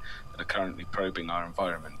outside, that are currently probing our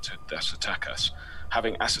environment to thus attack us.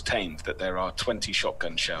 Having ascertained that there are 20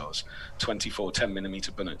 shotgun shells, 24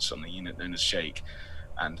 10mm bullets on the unit known as Shake,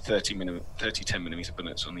 and 30 10mm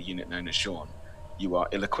bullets on the unit known as Sean, you are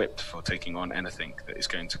ill-equipped for taking on anything that is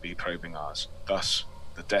going to be probing ours. Thus,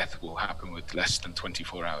 the death will happen with less than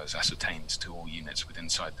 24 hours ascertained to all units within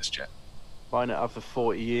inside this jet. Why not have the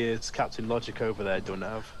 40 years Captain Logic over there don't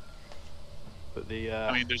have? But the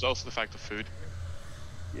I mean, there's also the fact of food.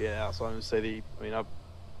 yeah, that's what I'm gonna say.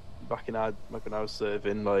 Back when I was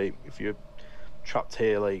serving, like if you're trapped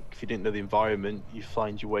here, like if you didn't know the environment, you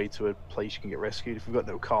find your way to a place you can get rescued. If we've got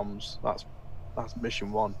no comms, that's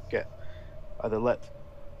mission 1. Either let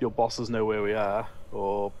your bosses know where we are,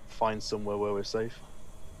 or find somewhere where we're safe.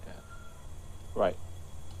 Right.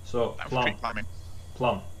 So, I'm free plan.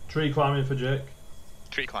 climbing. Tree climbing for Jake.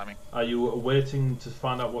 Tree climbing. Are you waiting to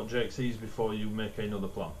find out what Jake sees before you make another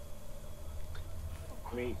plan?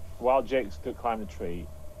 I mean, while Jake's climbing the tree,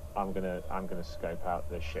 I'm gonna scope out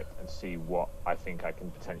the ship and see what I think I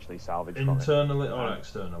can potentially salvage from it. Internally or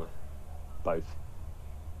externally? Both.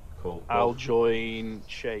 Cool. I'll join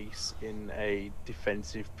Chase in a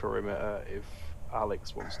defensive perimeter if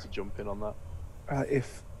Alex wants to jump in on that.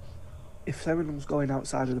 If Serenum's going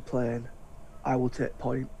outside of the plane, I will take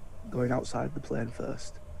point going outside the plane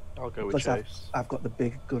first. I'll go with Plus, Chase. I've got the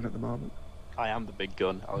big gun at the moment. I am the big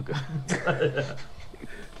gun. I'll go.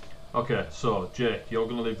 Okay, so Jake, you're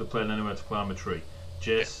going to leave the plane anyway to climb a tree.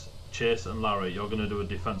 Chase and Larry, you're going to do a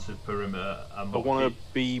defensive perimeter. And I want to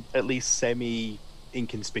be at least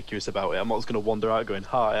semi-inconspicuous about it. I'm not just going to wander out going,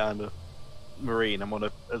 "Hi, I'm a Marine." I'm going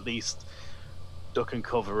to at least duck and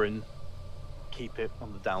cover and keep it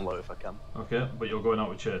on the down low if I can. Okay, but you're going out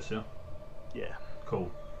with Chase, yeah? Yeah. Cool.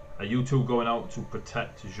 Are you two going out to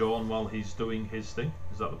protect Jean while he's doing his thing?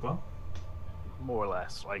 Is that the plan? More or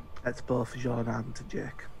less. Like, That's both Jean and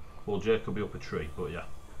Jake. Well, Jake will be up a tree, but yeah.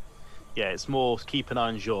 yeah, it's more keep an eye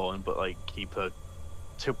on Jean, but like keep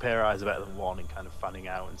two pair of eyes are better than one and kind of fanning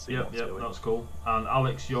out and see what's going. That's cool. And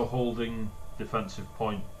Alex, you're holding defensive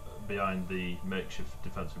point behind the makeshift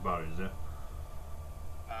defensive barriers, yeah?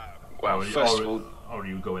 Well, or are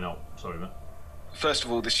you going out? Sorry, mate. First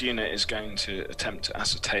of all, this unit is going to attempt to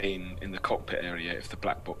ascertain in the cockpit area if the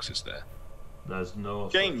black box is there. There's no...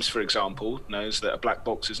 James, for example, knows that a black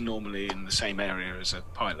box is normally in the same area as a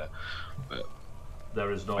pilot, but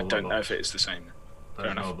there is no I don't know if it's the same.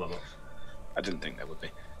 There's no black box. I didn't think there would be.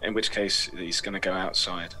 In which case, he's going to go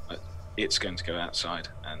outside. It's going to go outside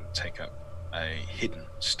and take up a hidden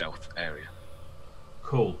stealth area.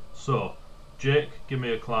 Cool. So, Jake, give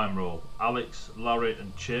me a climb roll. Alex, Larry,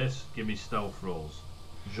 and Chase, give me stealth rolls.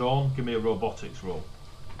 Jean, give me a robotics roll.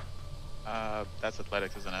 That's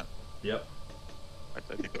athletics, isn't it? Yep. I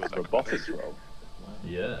think it was Robotics roll.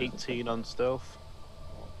 Yeah. 18 on stealth.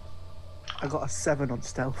 I got a 7 on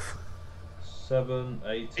stealth. 7,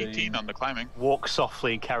 18. 18 on the climbing. Walk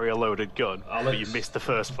softly and carry a loaded gun, but Alex. you missed the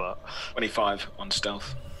first part. 25 on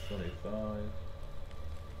stealth. 25.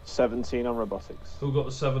 17 on robotics. Who got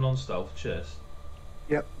the 7 on stealth? Chase.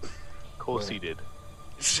 Yep. Of course he did.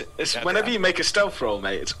 It's whenever you make a stealth roll,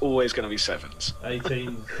 mate, it's always going to be 7s.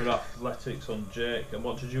 18 for athletics on Jake. And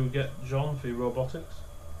what did you get, John, for your robotics?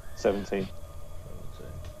 17.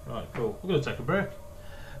 17. Right, cool. We're going to take a break.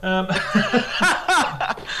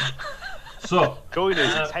 So, Going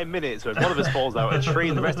into 10 minutes when one of us falls out of a tree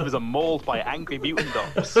and the rest of us are mauled by angry mutant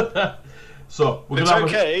dogs. so we're It's gonna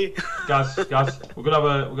okay. guys, we're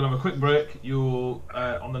gonna have a quick break. You'll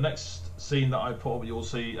on the next scene that I put up, you'll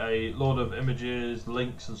see a load of images,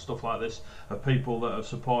 links, and stuff like this of people that have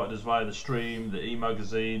supported us via the stream, the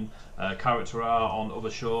e-magazine, character art on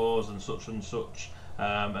other shows, and such and such.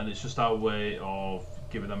 And it's just our way of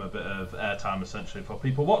giving them a bit of airtime, essentially, for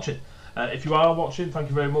people watching. If you are watching, thank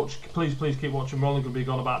you very much. Please keep watching. We're only going to be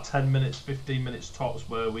gone about 10 minutes, 15 minutes tops,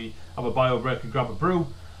 where we have a bio break and grab a brew.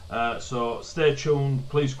 So stay tuned.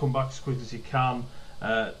 Please come back as quick as you can.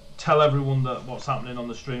 Tell everyone that what's happening on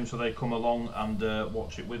the stream so they come along and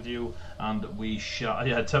watch it with you. And we shall...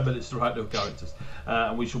 Yeah, 10 minutes to write no characters.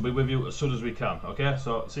 And we shall be with you as soon as we can. Okay?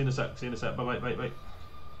 So see you in a sec. Bye. Bye.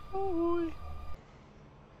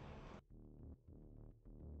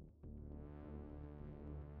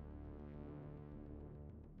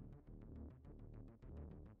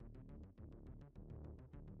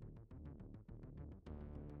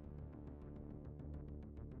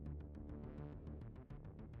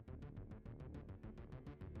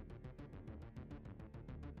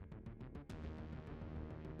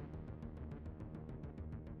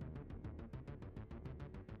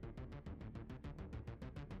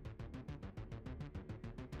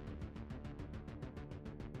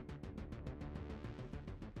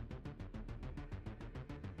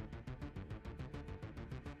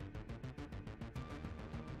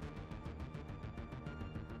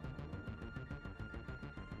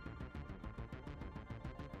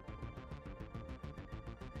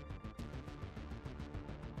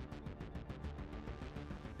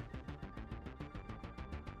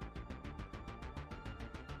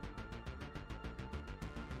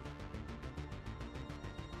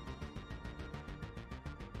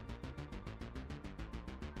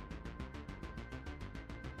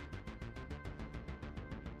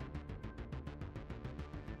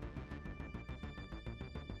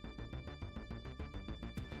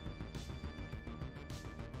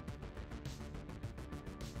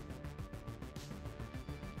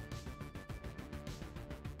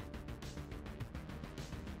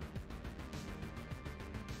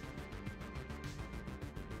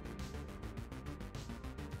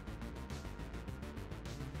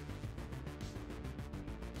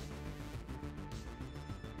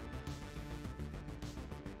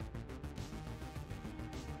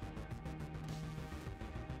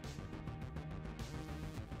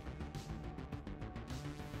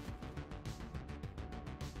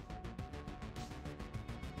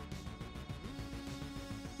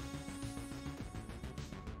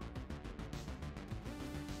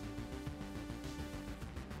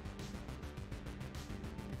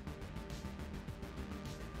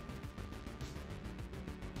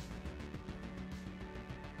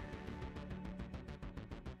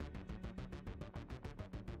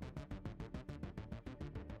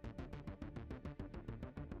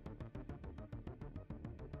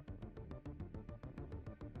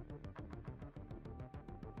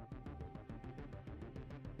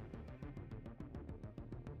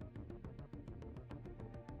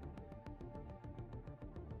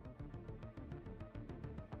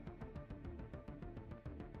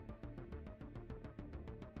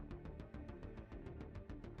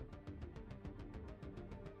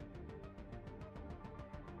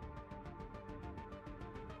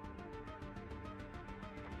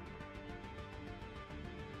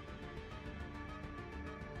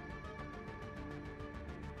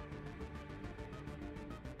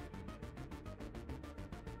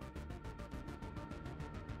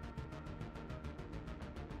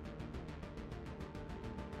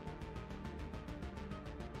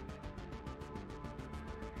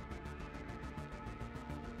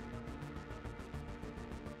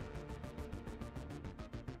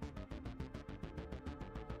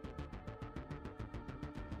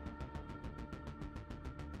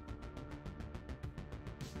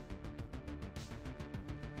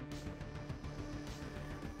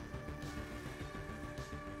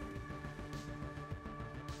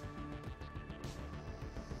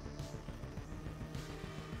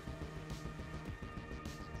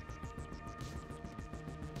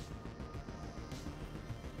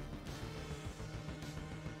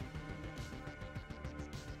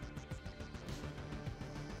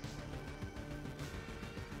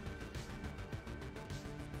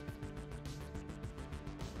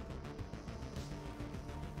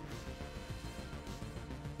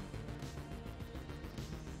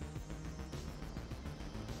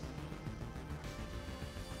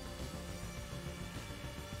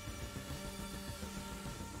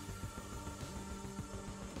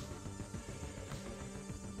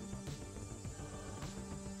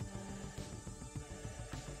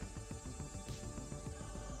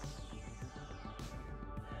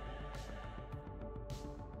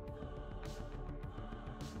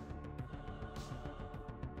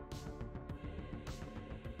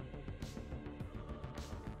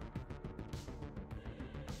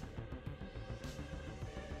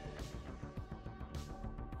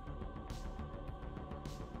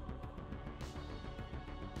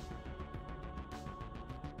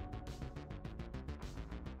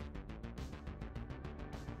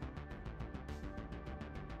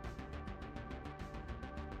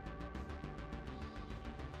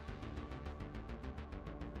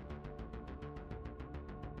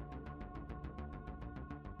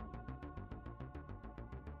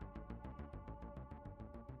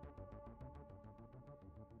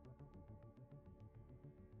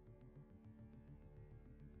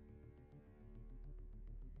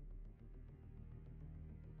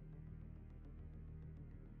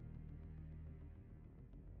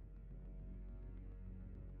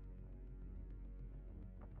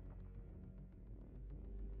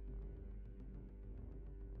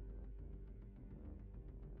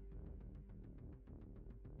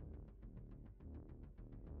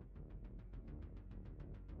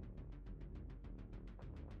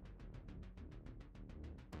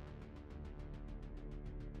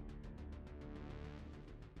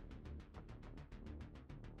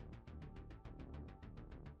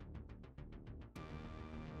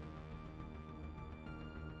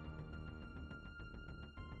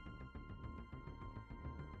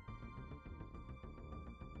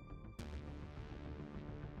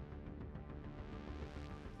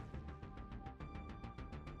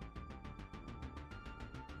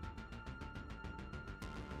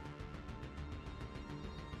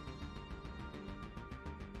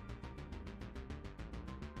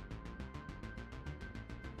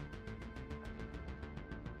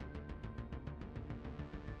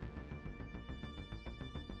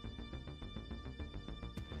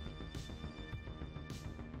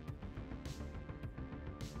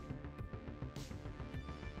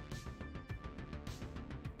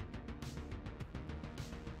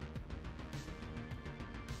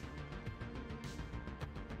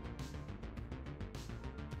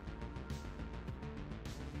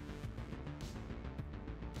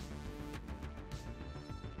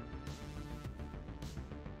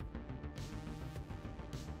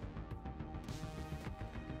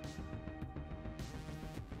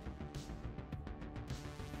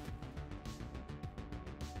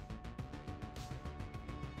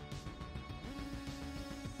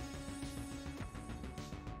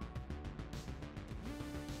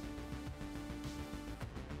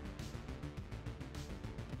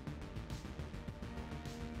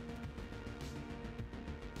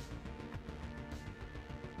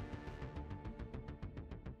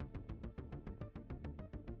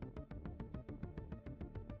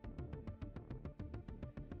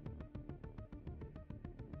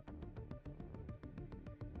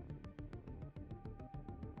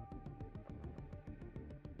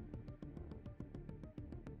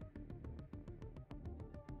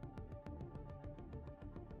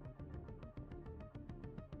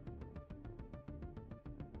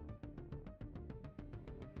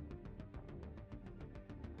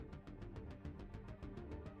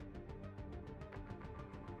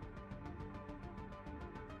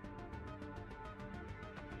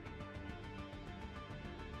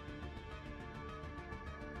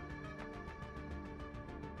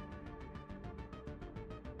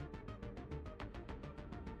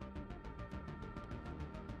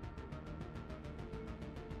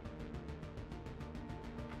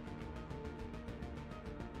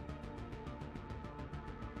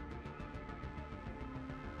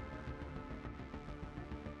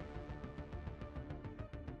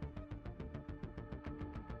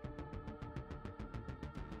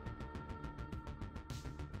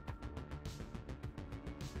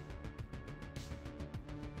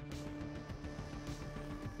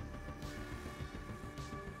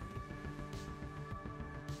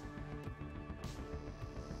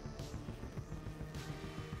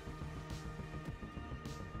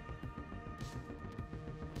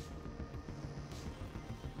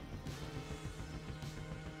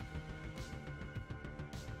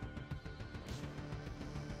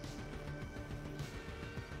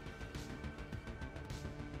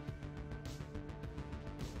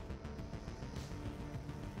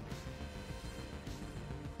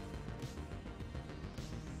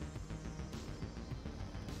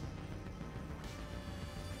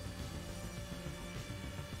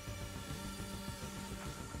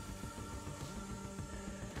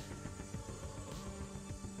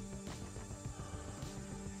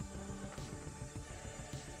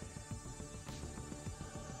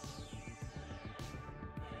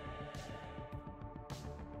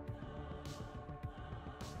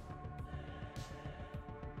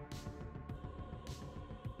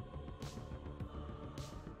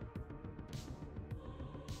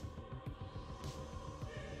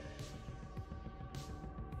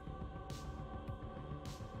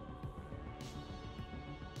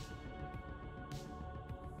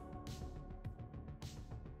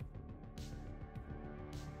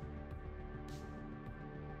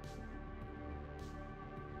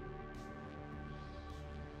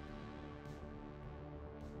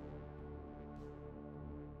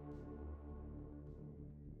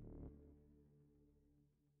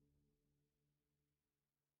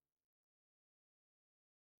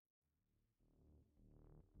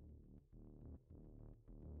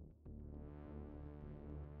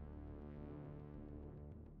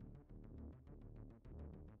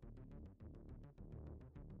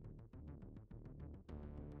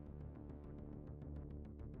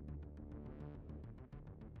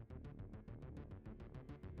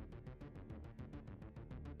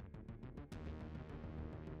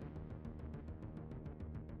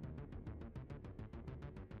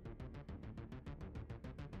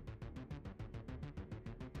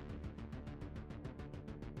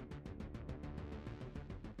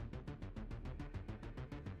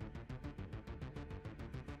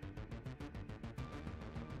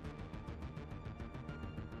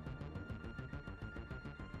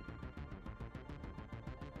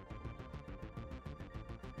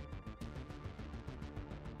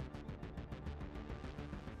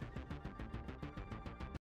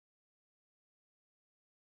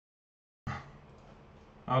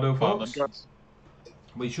 Howdo, folks. Well,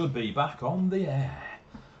 We should be back on the air.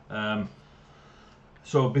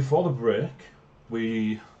 So before the break,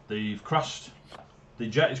 they've crashed. The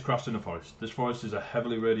jet is crashed in a forest. This forest is a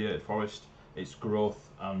heavily radiated forest. Its growth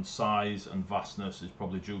and size and vastness is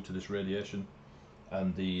probably due to this radiation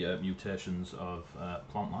and the mutations of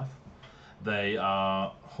plant life. They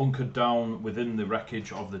are hunkered down within the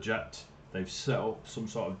wreckage of the jet. They've set up some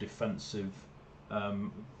sort of defensive,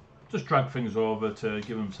 just drag things over to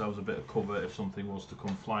give themselves a bit of cover if something was to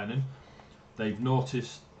come flying in. They've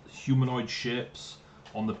noticed humanoid shapes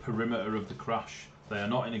on the perimeter of the crash. They are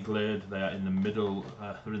not in a glade, they are in the middle,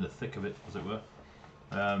 they're in the thick of it, as it were.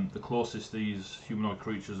 The closest these humanoid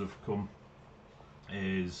creatures have come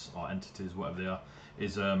is, or entities, whatever they are,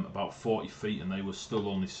 is about 40 feet, and they were still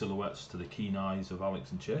only silhouettes to the keen eyes of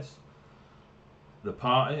Alex and Chase. The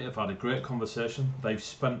party have had a great conversation. They've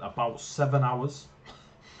spent about 7 hours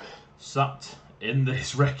sat in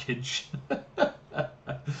this wreckage.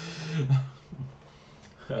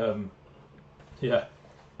 In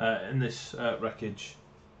this wreckage,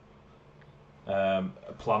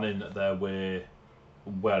 planning their way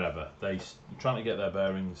wherever. They're trying to get their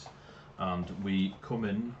bearings, and we come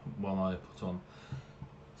in while I put on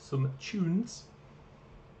some tunes.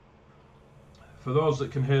 For those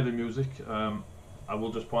that can hear the music, I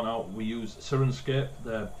will just point out we use Sirenscape.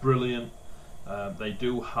 They're brilliant. They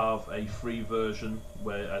do have a free version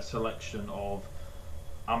where a selection of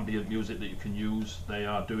ambient music that you can use. They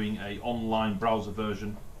are doing a online browser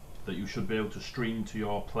version that you should be able to stream to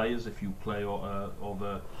your players if you play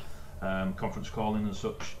over conference calling and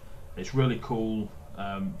such. It's really cool.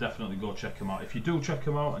 Definitely go check them out. If you do check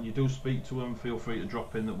them out and you do speak to them, feel free to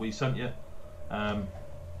drop in that we sent you.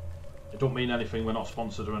 It don't mean anything, we're not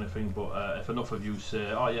sponsored or anything, but if enough of you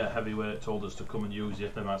say, oh yeah, Heavyweight told us to come and use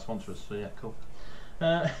you, they might sponsor us, so yeah, cool.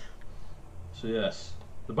 So yes,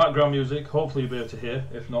 the background music, hopefully you'll be able to hear.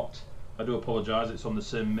 If not, I do apologise, it's on the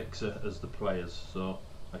same mixer as the players, so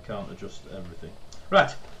I can't adjust everything.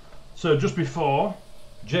 Right, so just before,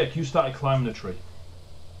 Jake, you started climbing the tree.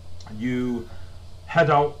 You head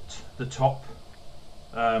out the top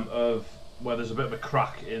of where there's a bit of a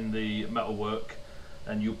crack in the metalwork,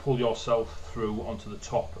 and you pull yourself through onto the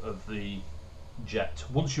top of the jet.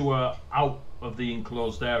 Once you are out of the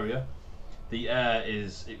enclosed area, the air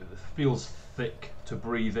it feels thick to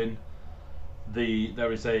breathe in.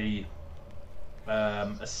 There is a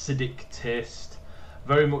acidic taste,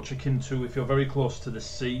 very much akin to if you're very close to the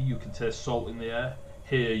sea, you can taste salt in the air.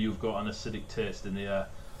 Here you've got an acidic taste in the air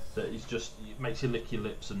that is just, it makes you lick your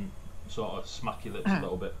lips and sort of smack your lips a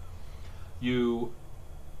little bit. You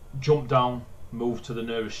jump down, move to the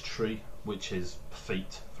nearest tree, which is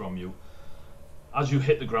feet from you. As you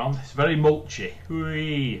hit the ground, it's very mulchy.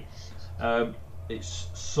 It's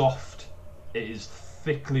soft, it is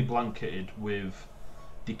thickly blanketed with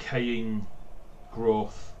decaying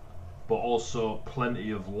growth, but also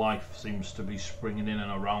plenty of life seems to be springing in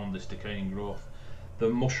and around this decaying growth. The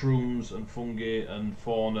mushrooms and fungi and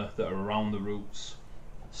fauna that are around the roots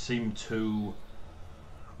seem to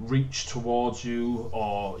reach towards you,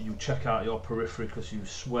 or you check out your periphery because you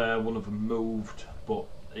swear one of them moved, but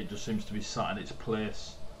it just seems to be sat in its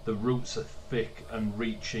place. The roots are thick and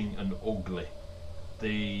reaching and ugly.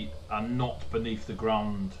 They are not beneath the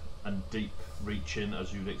ground and deep reaching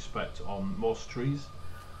as you'd expect on most trees.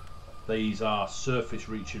 These are surface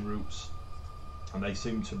reaching roots, and they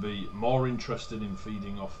seem to be more interested in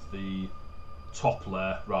feeding off the top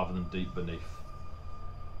layer rather than deep beneath.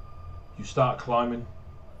 You start climbing.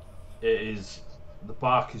 The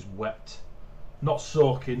bark is wet, not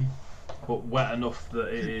soaking, but wet enough that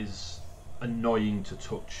it is annoying to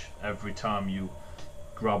touch every time you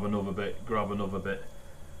grab another bit.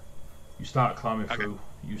 You start climbing through,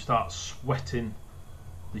 you start sweating,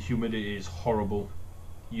 the humidity is horrible.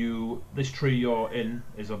 This tree you're in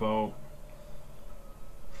is about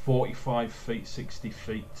 45 feet, 60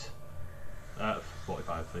 feet,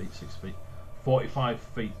 45 feet, 6 feet, 45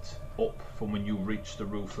 feet up from when you reach the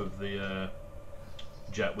roof of the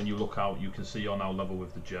jet. When you look out, you can see you're now level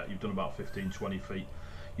with the jet. You've done about 15-20 feet.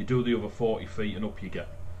 You do the other 40 feet and up you get.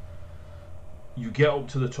 You get up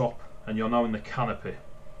to the top and you're now in the canopy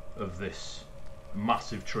of this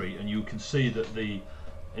massive tree, and you can see that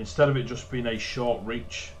instead of it just being a short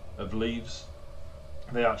reach of leaves,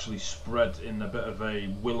 they actually spread in a bit of a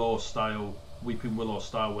weeping willow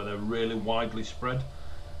style, where they're really widely spread,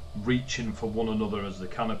 reaching for one another as the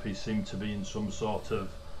canopies seem to be in some sort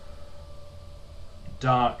of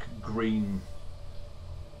dark green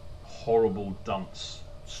horrible dance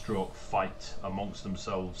stroke fight amongst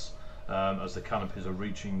themselves as the canopies are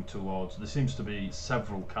reaching towards. There seems to be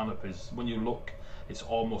several canopies. When you look, it's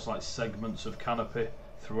almost like segments of canopy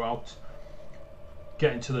throughout.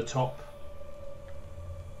 Getting to the top,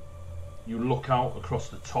 you look out across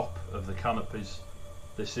the top of the canopies.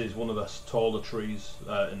 This is one of the taller trees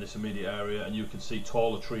in this immediate area, and you can see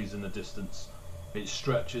taller trees in the distance. It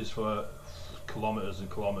stretches for kilometres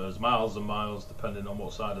and kilometres, miles and miles, depending on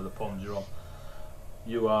what side of the pond you're on.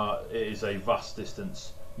 It is a vast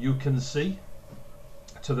distance. You can see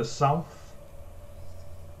to the south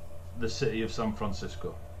the city of San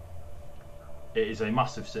Francisco. It is a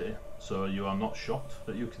massive city, so you are not shocked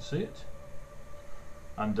that you can see it.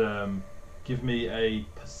 And give me a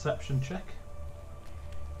perception check.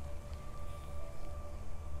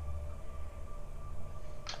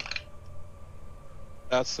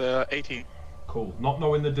 That's 18. Cool. Not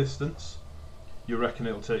knowing the distance, you reckon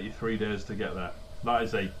it'll take you 3 days to get there. That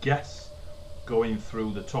is a guess, going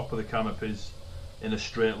through the top of the canopies in a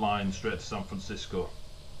straight line straight to San Francisco.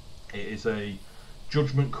 It is a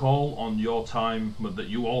judgment call on your time that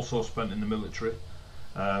you also spent in the military,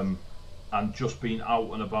 and just being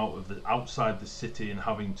out and about of the outside the city and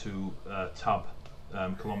having to tab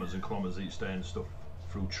kilometres and kilometres each day and stuff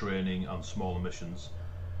through training and smaller missions.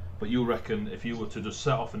 But you reckon if you were to just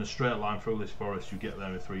set off in a straight line through this forest, you get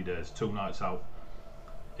there in 3 days, 2 nights out,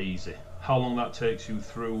 easy. How long that takes you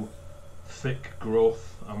through thick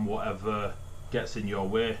growth and whatever gets in your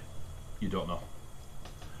way, you don't know.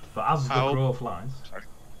 But as the crow flies,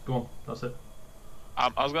 go on, that's it. I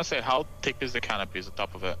was gonna say, how thick is the canopy? Is the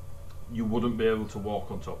top of it? You wouldn't be able to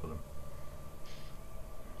walk on top of them.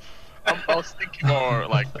 I was thinking more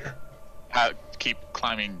like keep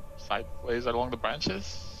climbing sideways along the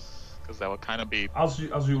branches, because that would kind of be. As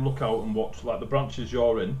you look out and watch, like the branches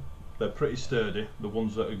you're in, they're pretty sturdy. The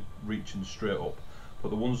ones that are reaching straight up, but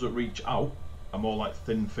the ones that reach out are more like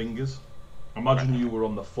thin fingers. Imagine you were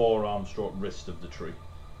on the forearm stroke wrist of the tree.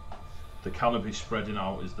 The canopy spreading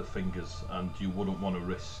out is the fingers, and you wouldn't want to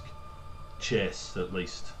risk Chase at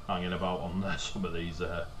least hanging about on some of these.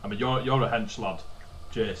 I mean, you're a hench lad.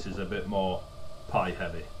 Chase is a bit more pie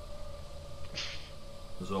heavy.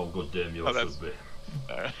 As all good dame you should be.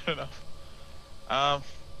 Fair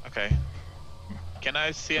enough. Okay. Can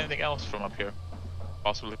I see anything else from up here?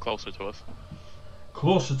 Possibly closer to us.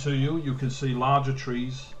 Closer to you, you can see larger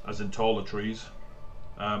trees, as in taller trees.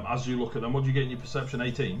 As you look at them, what do you get in your perception?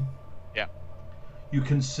 18? Yeah. You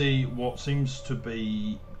can see what seems to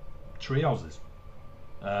be tree houses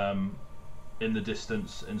in the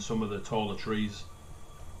distance in some of the taller trees.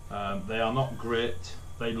 They are not great.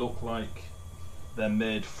 They look like they're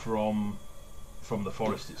made from the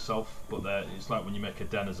forest itself, but it's like when you make a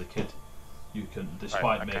den as a kid. You can,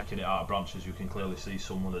 despite making it out of branches, you can clearly see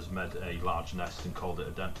someone has made a large nest and called it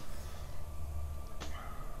a den.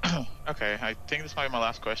 Okay, I think this might be my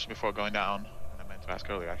last question before going down. I meant to ask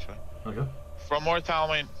earlier, actually. Okay. From more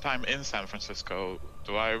time in San Francisco,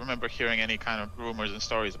 do I remember hearing any kind of rumors and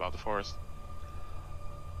stories about the forest?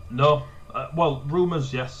 No. Well,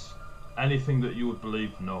 rumours, yes. Anything that you would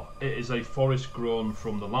believe, no. It is a forest grown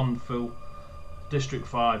from the landfill. District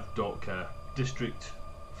 5 don't care. District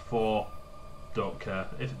 4 don't care.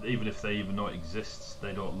 Even if they even know it exists,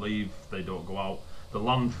 they don't leave, they don't go out. The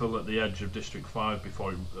landfill at the edge of District 5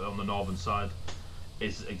 on the northern side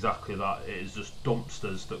is exactly that. It is just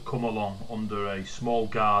dumpsters that come along under a small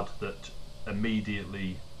guard that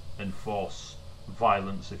immediately enforce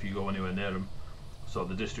violence if you go anywhere near them. So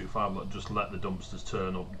the District 5 just let the dumpsters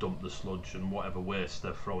turn up, dump the sludge and whatever waste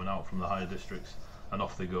they're throwing out from the higher districts, and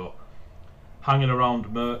off they go. Hanging around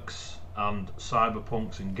mercs and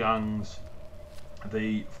cyberpunks and gangs.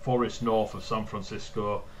 The forest north of San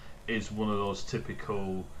Francisco is one of those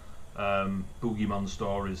typical boogeyman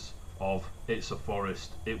stories of it's a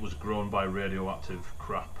forest, it was grown by radioactive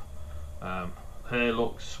crap. Hey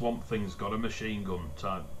look, Swamp Thing's got a machine gun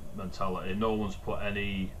type mentality. No one's put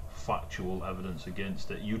any factual evidence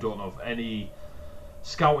against it. You don't know of any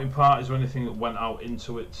scouting parties or anything that went out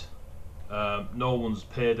into it. No one's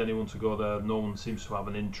paid anyone to go there. No one seems to have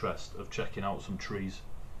an interest of checking out some trees.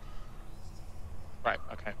 Right,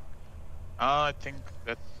 okay. I think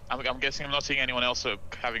that I'm guessing I'm not seeing anyone else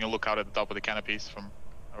having a look out at the top of the canopies from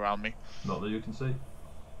around me. Not that you can see.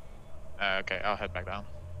 Okay, I'll head back down.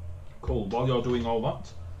 Cool. While you're doing all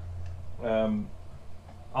that,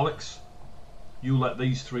 Alex, you let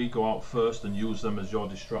these three go out first and use them as your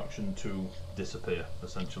distraction to disappear,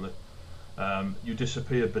 essentially. You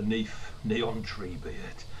disappear beneath Neon Tree Beard.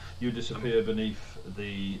 You disappear beneath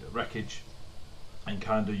the wreckage and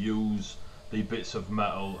kind of use the bits of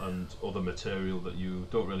metal and other material that you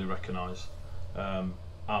don't really recognise,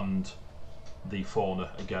 and the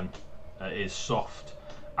fauna again It is soft,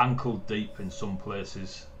 ankle deep in some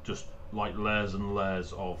places, just like layers and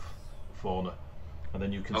layers of fauna. And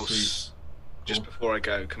then you can see... Just before I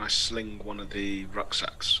go, can I sling one of the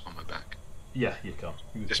rucksacks on my back? Yeah, you can.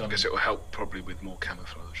 Just because it will help probably with more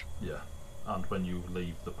camouflage. Yeah, and when you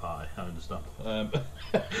leave the pie, I understand.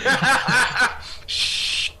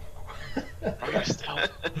 Shh.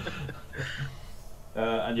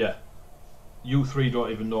 And yeah, you three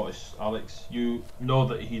don't even notice Alex. You know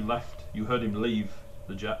that he left. You heard him leave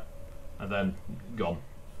the jet, and then gone.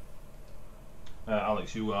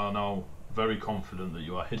 Alex, you are now very confident that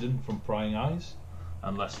you are hidden from prying eyes,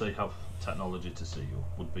 unless they have technology to see you,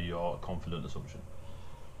 would be your confident assumption.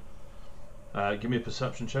 Give me a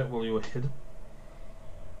perception check while you are hidden.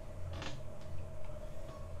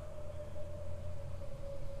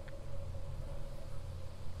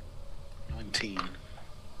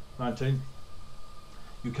 19.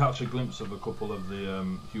 You catch a glimpse of a couple of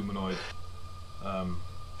the humanoid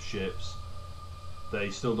shapes.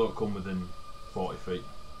 They still don't come within 40 feet.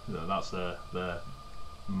 That's their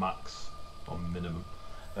max or minimum.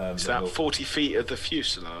 Is that 40 feet of the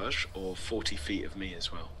fuselage or 40 feet of me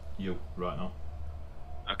as well? You, right now.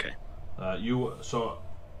 Okay. So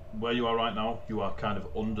where you are right now, you are kind of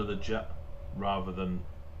under the jet rather than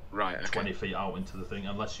 20 feet out into the thing,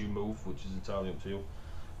 unless you move, which is entirely up to you.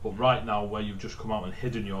 But right now, where you've just come out and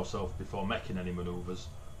hidden yourself before making any manoeuvres,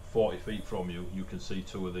 40 feet from you, you can see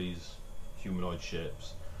two of these humanoid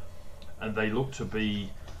shapes. And they look to be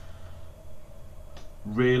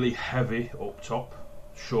really heavy up top,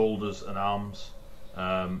 shoulders and arms.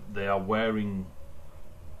 They are wearing,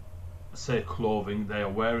 say, clothing. They are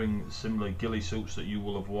wearing similar ghillie suits that you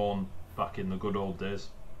will have worn back in the good old days.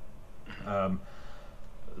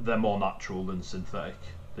 They're more natural than synthetic,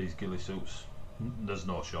 these ghillie suits. There's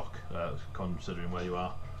no shock, considering where you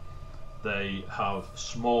are. They have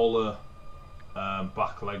smaller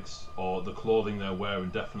back legs, or the clothing they're wearing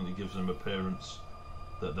definitely gives them appearance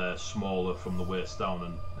that they're smaller from the waist down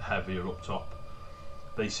and heavier up top.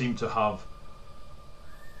 They seem to have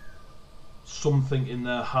something in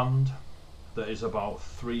their hand that is about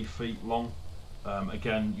 3 feet long.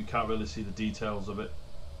 Again, you can't really see the details of it.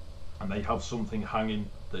 And they have something hanging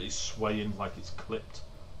that is swaying like it's clipped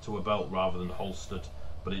to a belt rather than holstered,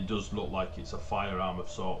 but it does look like it's a firearm of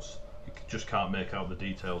sorts. You just can't make out the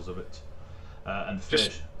details of it. And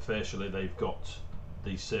facially they've got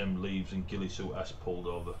the same leaves and ghillie suit S pulled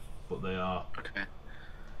over, but they are... Okay.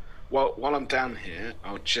 Well, while I'm down here,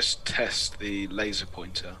 I'll just test the laser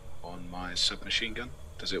pointer on my submachine gun.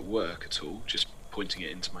 Does it work at all, just pointing it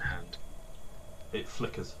into my hand? It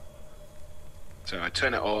flickers. So I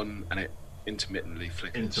turn it on and it intermittently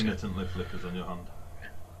flickers. Intermittently flickers on your hand.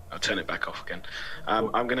 I'll turn it back off again.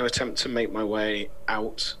 I'm going to attempt to make my way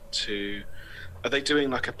out to... Are they doing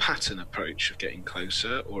like a pattern approach of getting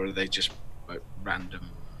closer, or are they just like random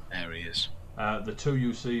areas? The two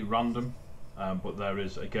you see random, but there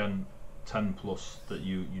is again 10 plus that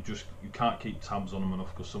you can't keep tabs on them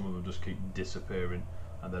enough, because some of them just keep disappearing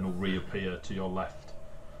and then will reappear to your left,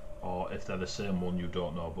 or if they're the same one you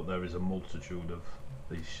don't know, but there is a multitude of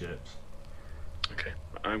these shapes. Okay,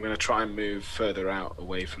 I'm going to try and move further out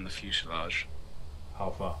away from the fuselage. How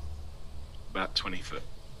far? About 20 foot.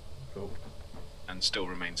 Cool. And still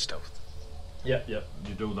remain stealthed. Yep, you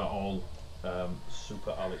do that all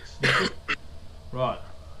super Alex. Right,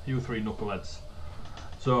 you three knuckleheads.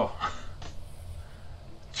 So,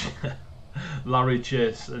 Larry,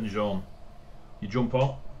 Chase and Jean, you jump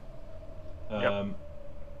on. Yep.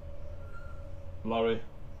 Larry.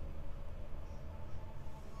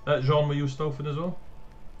 Jean, were you stealthing as well?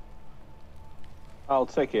 I'll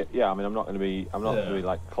take it. Yeah, I mean, I'm not going to be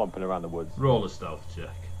like clomping around the woods. Roll a stealth check.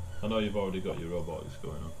 I know you've already got your robotics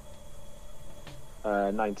going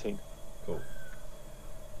on. 19. Cool.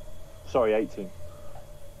 Sorry, 18.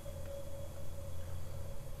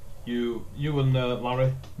 You and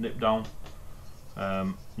Larry nip down.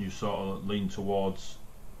 You sort of lean towards.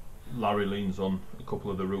 Larry leans on a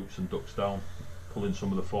couple of the roots and ducks down, pulling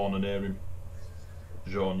some of the fauna near him.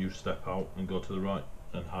 Jean, you step out and go to the right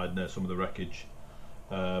and hide near some of the wreckage.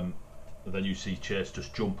 And then you see Chase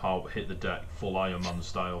just jump out, hit the deck, full Iron Man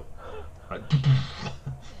style. Like,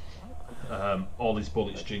 all his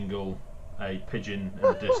bullets jingle. A pigeon in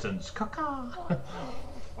the distance.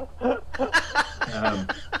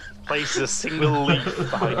 Places a single leaf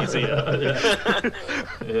behind his ear.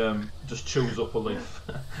 Just chews up a leaf.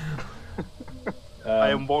 I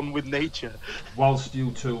am one with nature. Whilst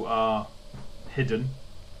you two are hidden,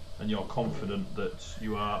 and you're confident that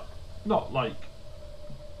you are not like,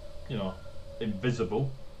 invisible,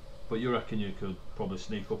 but you reckon you could probably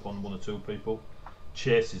sneak up on one or two people.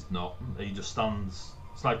 Chase is not. He just stands.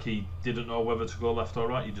 It's like he didn't know whether to go left or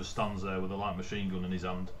right. He just stands there with a light machine gun in his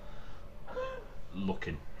hand,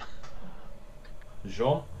 looking.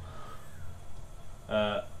 Jean,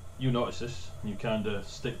 you notice this. You kind of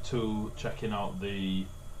stick to checking out the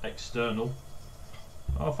external.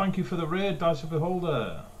 Oh, thank you for the raid, Dice of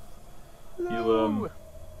Beholder. You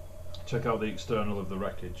check out the external of the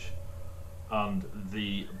wreckage, and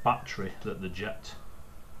the battery that the jet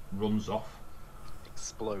runs off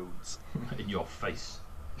Explodes. in your face.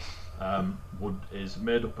 Is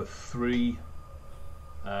made up of 3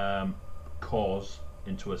 cores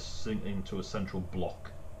into a central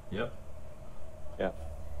block. Yep. Yeah.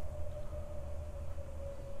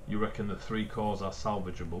 You reckon the 3 cores are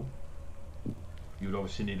salvageable? You'd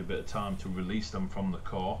obviously need a bit of time to release them from the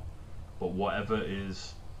core, but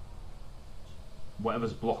whatever's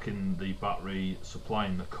blocking the battery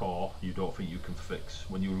supplying the core, you don't think you can fix.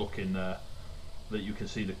 When you look in there, that you can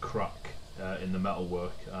see the crack in the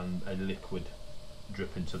metalwork and a liquid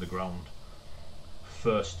dripping to the ground.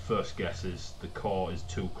 First guess is the core is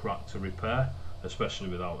too cracked to repair, especially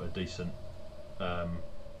without a decent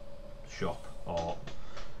shop or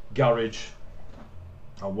garage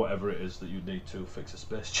or whatever it is that you need to fix a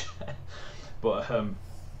space jet. But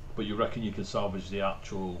you reckon you can salvage the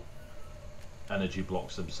actual energy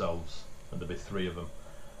blocks themselves, and there'll be 3 of them.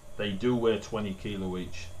 They do weigh 20 kilo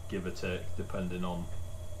each, give or take, depending on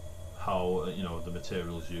how the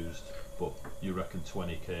materials used. But you reckon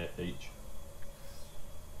 20k each.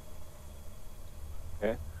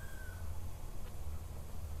 Okay.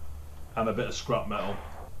 And a bit of scrap metal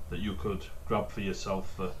that you could grab for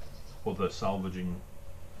yourself for other salvaging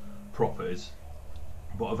properties.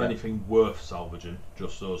 But of anything worth salvaging,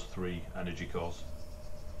 just those 3 energy cores.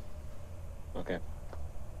 Okay.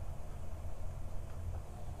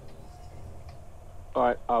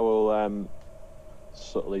 Alright, I will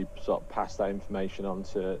sort of pass that information on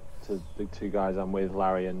to the 2 guys I'm with,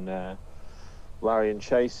 Larry and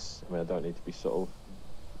Chase. I mean, I don't need to be sort of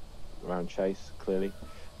around Chase, clearly.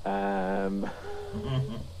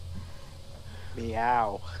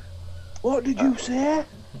 Meow. What did you say?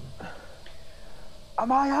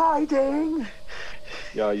 Am I hiding?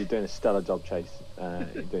 Yeah, you're doing a stellar job, Chase.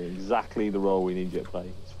 You're doing exactly the role we need you to play.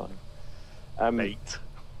 It's fine. Mate.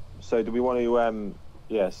 So do we want to?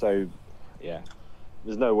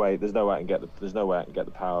 There's no way I can get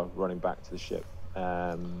the power running back to the ship.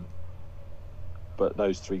 But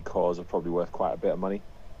those 3 cores are probably worth quite a bit of money.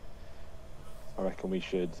 I reckon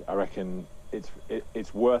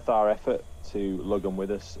it's worth our effort to lug them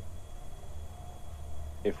with us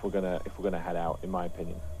if we're gonna head out, in my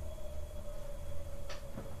opinion.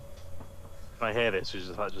 Can I hear this?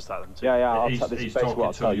 Or just at them too? Yeah. He's This is basically what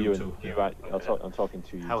I'll tell you. two. And right, I'm talking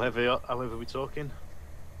to you. How heavy are we talking?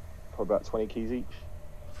 Probably about 20 keys each.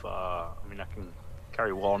 I mean, I can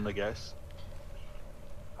carry 1, I guess.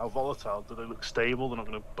 How volatile? Do they look stable? They're not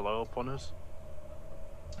going to blow up on us?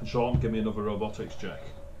 Sean, give me another robotics check.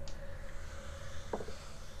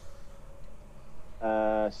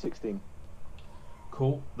 16.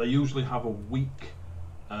 Cool. They usually have a weak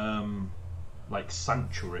like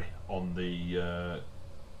sanctuary on the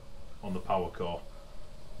power core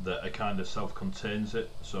that kind of self-contains it.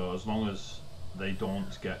 So as long as they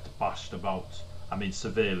don't get bashed about, I mean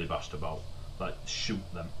severely bashed about, like shoot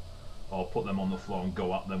them or put them on the floor and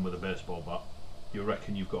go at them with a baseball bat, you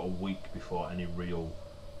reckon you've got a week before any real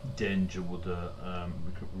danger would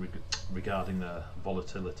regarding their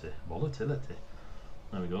volatility.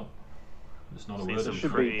 There we go. It's not a word.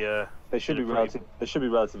 They should be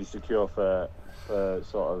relatively secure for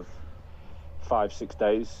sort of 5-6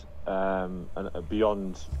 days, and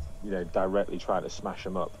beyond, directly trying to smash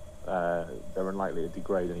them up. They're unlikely to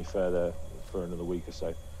degrade any further for another week or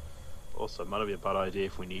so. Also, it might not be a bad idea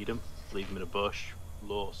if we need them. Leave them in a bush,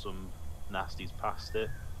 lure some nasties past it,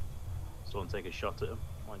 so take a shot at them.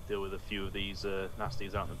 Might deal with a few of these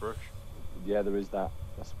nasties out in the brush. Yeah, there is that.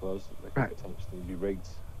 I suppose they could potentially be rigged.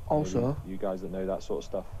 Also, maybe you guys that know that sort of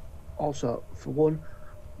stuff. Also, for one,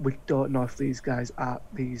 we don't know if these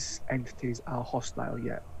entities are hostile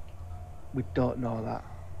yet. We don't know that.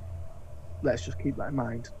 Let's just keep that in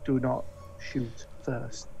mind. Do not shoot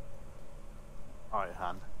first. Alright,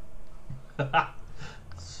 Han.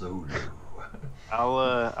 So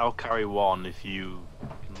I'll carry 1 if you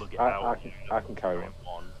can lug it out. I can carry 1.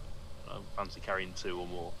 I fancy carrying 2 or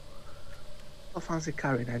more. I fancy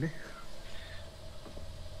carrying any.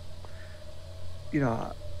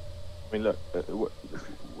 I mean, look,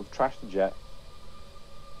 we've trashed the jet.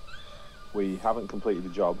 We haven't completed the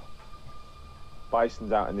job.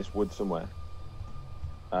 Bison's out in this wood somewhere.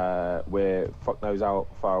 We're fuck knows how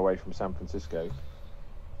far away from San Francisco.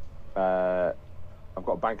 I've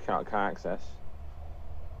got a bank account I can't access.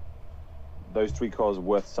 Those 3 cores are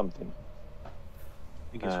worth something. I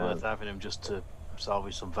think it's worth having them just to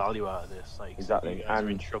salvage some value out of this. Like, Exactly. if you guys are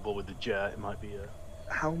in And- trouble with the jet, it might be a...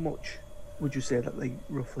 How much would you say that they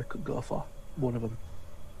roughly could go for? One of them.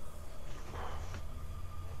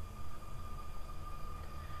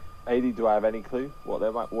 AD, do I have any clue what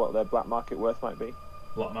their black market worth might be?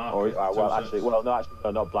 Black market. Or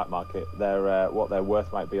no, not black market. Their what their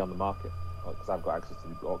worth might be on the market, because I've got access to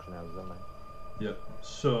the auction houses, haven't I? Yep.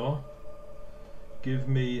 So, give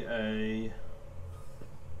me a.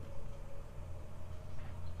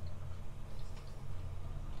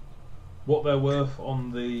 What they're worth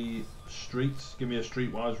on the streets. Give me a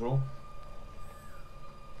streetwise roll.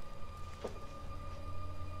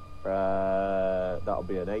 That'll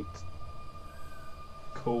be an 8.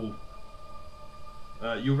 Cool.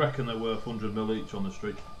 You reckon they're worth 100 mil each on the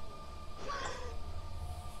street?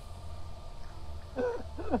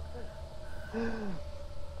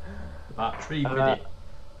 Battery pretty.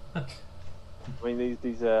 I mean,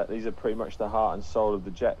 these are pretty much the heart and soul of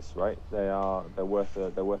the jets, right? They're worth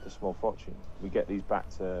a small fortune. We get these back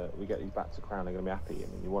to Crown. They're going to be happy. I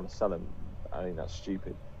mean, you want to sell them? I think that's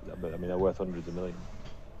stupid. But I mean, they're worth hundreds of millions.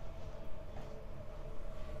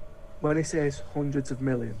 When he says hundreds of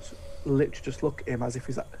millions, literally just look at him as if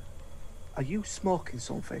he's like, "Are you smoking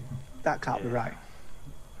something? That can't be right."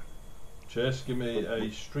 Chase, give me a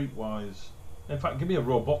streetwise. In fact, give me a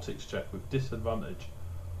robotics check with disadvantage.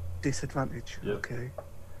 Disadvantage. Yep. Okay.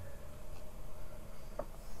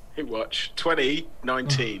 Hey, watch 20,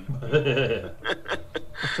 19.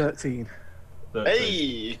 13.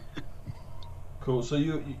 Hey! Cool. So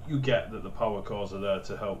you get that the power cores are there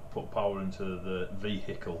to help put power into the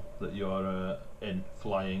vehicle that you're in,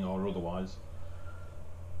 flying or otherwise.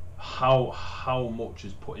 How much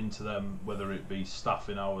is put into them, whether it be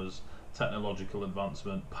staffing hours, technological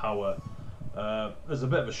advancement, power? There's a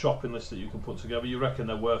bit of a shopping list that you can put together. You reckon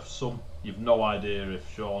they're worth some. You've no idea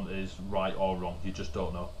if Sean is right or wrong. You just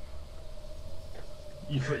don't know.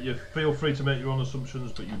 You feel free to make your own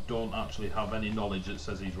assumptions, but you don't actually have any knowledge that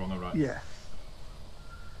says he's wrong or right. Yeah.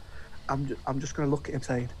 I'm just going to look at him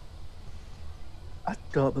saying, "I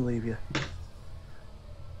don't believe you."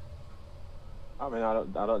 I mean, I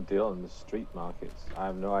don't deal in the street markets. I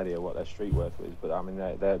have no idea what their street worth is, but I mean,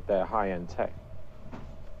 they're high-end tech.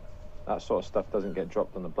 That sort of stuff doesn't get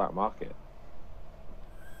dropped on the black market.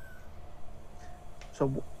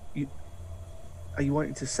 So, are you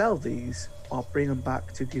wanting to sell these or bring them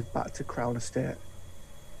back to give back to Crown Estate?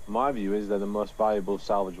 My view is they're the most valuable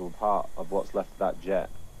salvageable part of what's left of that jet.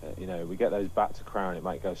 You know, we get those back to Crown, it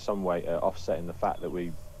might go some way to offsetting the fact that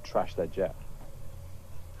we trashed their jet.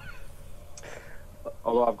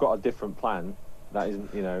 Although I've got a different plan. That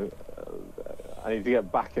isn't, you know, I need to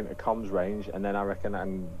get back into comms range, and then I reckon I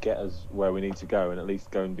can get us where we need to go, and at least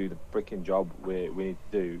go and do the freaking job we need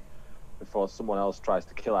to do before someone else tries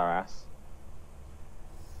to kill our ass.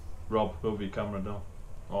 Rob, move your camera down,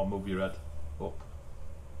 or move your head up.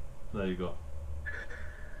 There you go.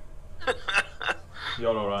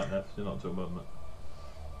 You're all right, Nev. You're not too bad, mate.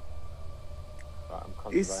 Right, I'm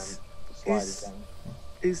conscious I am sliding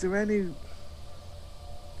down.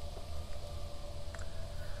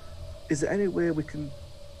 Is there any way we can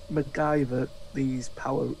MacGyver these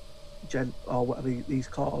power gen or whatever these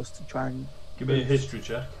cars to try and Give me a history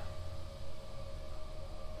check.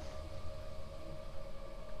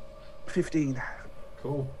 15.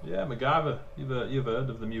 Cool. Yeah, MacGyver. You've heard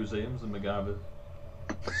of the museums and MacGyver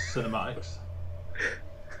cinematics.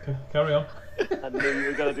 Carry on. I knew you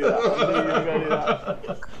were going to do that. I knew you were going to do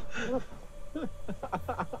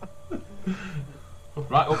that.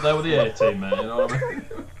 Right up there with the A-team, mate. You know what I mean?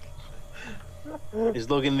 Is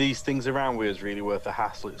lugging these things around with us really worth the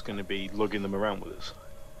hassle it's going to be lugging them around with us?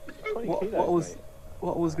 20 What kilos, mate. I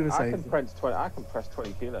was going to say? I can press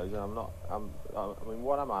 20 kilos, and I mean,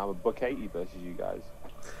 what am I? I'm a $180 versus you guys.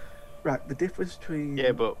 Right, the difference between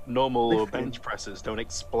Yeah, but normal lifting bench presses don't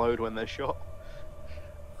explode when they're shot.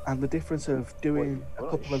 and the difference of doing Well,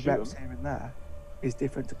 a not couple of shoot reps 'em. here and there is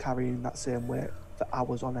different to carrying that same weight for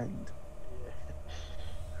hours on end.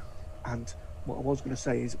 And what I was going to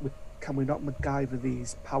say is, can we not MacGyver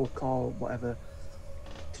these power core, whatever,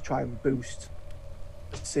 to try and boost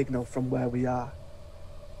the signal from where we are?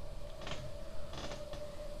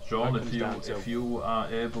 Sean, That comes down if you are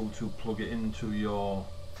able to plug it into your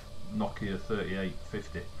Nokia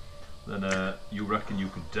 3850, then you reckon you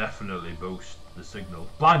could definitely boost the signal.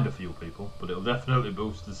 Blind a few people, but it'll definitely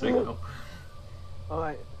boost the signal.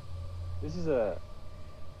 Alright, this is a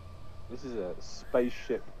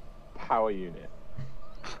spaceship power unit.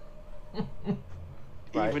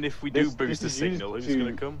 Right. Even if we do This boost the is used signal, who's going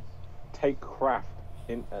to come? Take craft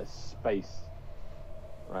into space.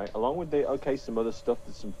 Right, along with some other stuff.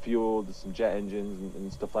 There's some fuel, there's some jet engines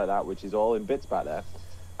and stuff like that, which is all in bits back there.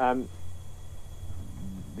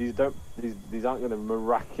 These aren't going to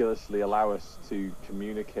miraculously allow us to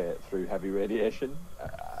communicate through heavy radiation.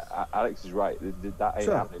 Alex is right. That ain't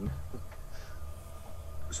happening.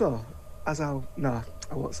 So, I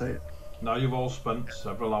won't say it. Now you've all spent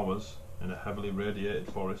several hours in a heavily radiated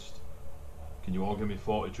forest. Can you all give me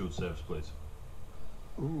fortitude saves, please?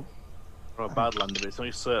 Ooh. For a Badlander, but it's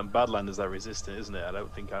only certain Badlanders that are resistant, isn't it? I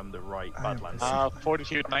don't think I'm the right Badlander.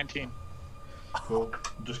 Fortitude 19. Cool.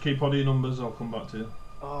 Just keep on your numbers. I'll come back to you.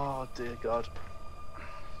 Oh dear God.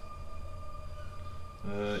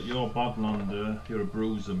 You're Badlander. You're a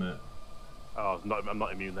bruiser, mate. Oh, I'm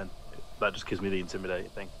not immune then. That just gives me the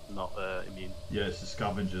intimidate thing, not immune. Yeah, it's the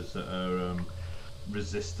scavengers that are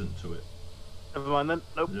resistant to it. Never mind then.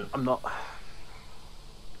 Nope, Yeah. I'm not.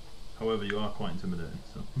 However, you are quite intimidating.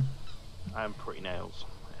 So. I'm pretty nails.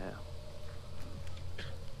 Yeah.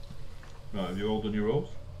 Right, have you all done your rolls?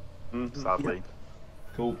 Sadly.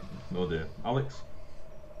 Cool. Oh dear. Alex?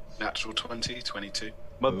 Natural 20, 22.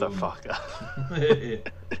 Motherfucker.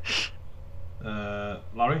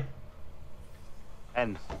 Larry?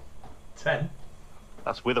 10. 10?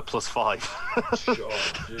 That's with a +5.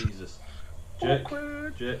 Oh, Jesus. Jake?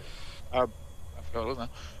 Jake? I forgot, wasn't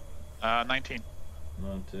it? 19.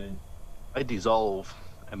 19. I dissolve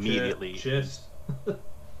immediately. Chase?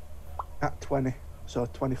 At 20, so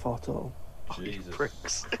 24 total. Jesus.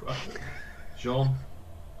 Pricks. John?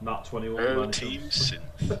 Nat 21. Team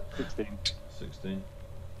synth. 16. 16.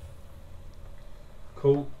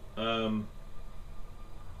 Cool.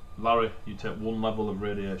 Larry, you take 1 level of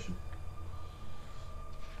radiation.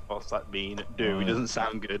 What's that mean? Dude, it doesn't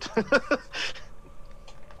sound good.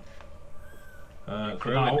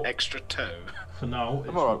 For now, An extra toe. for now,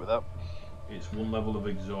 I'm alright with that. it's 1 level of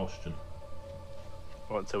exhaustion.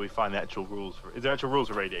 Well, until we find the actual rules for. Is there actual rules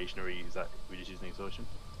for radiation, or is that we just using exhaustion?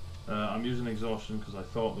 I'm using exhaustion because I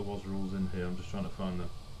thought there was rules in here. I'm just trying to find them.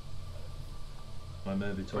 I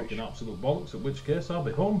may be talking absolute bollocks, in which case I'll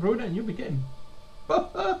be homebrewing it and you'll be getting.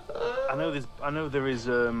 I know there is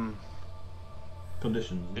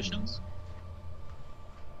Conditions. Conditions?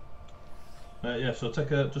 Yeah, so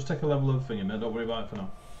just take a level of thingy, mate. Don't worry about it for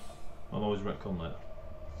now. I'll always retcon later.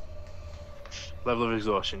 level of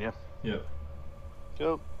exhaustion, yeah. Yeah.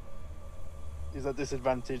 Cool. Is that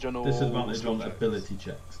disadvantage on all? Disadvantage on checks? ability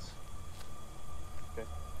checks. Okay.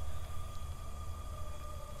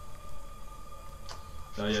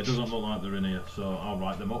 Yeah, it doesn't look like they're in here, so I'll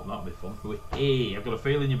write them up. That'll be fun. Hey, I've got a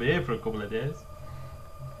feeling you'll be here for a couple of days.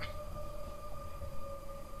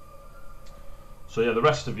 So yeah, the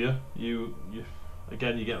rest of you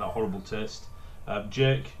again, you get that horrible taste.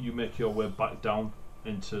 Jake, you make your way back down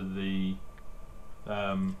into the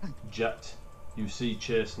jet. You see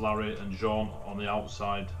Chase, Larry, and Jean on the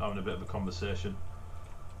outside having a bit of a conversation.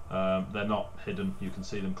 They're not hidden; you can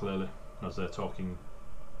see them clearly as they're talking.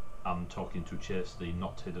 I'm talking to Chase, the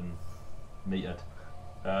not hidden meathead.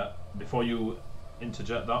 Before you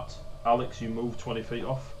interject that, Alex, you moved 20 feet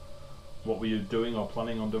off. What were you doing or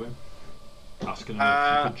planning on doing? Asking them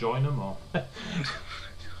if you could join them, or?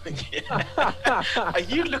 Are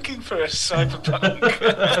you looking for a cyberpunk?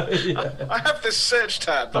 Yeah. I have this search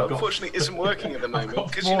tab that unfortunately isn't working at the moment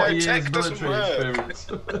because you know tech doesn't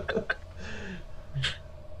work.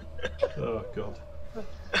 Oh god.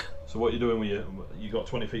 So what are you doing with you got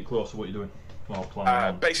 20 feet closer? What are you doing? Well,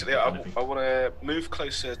 planning basically, I anything. want to move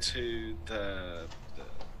closer to the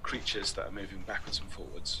creatures that are moving backwards and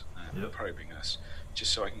forwards, probing us,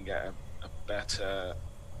 just so I can get a better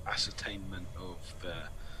ascertainment of the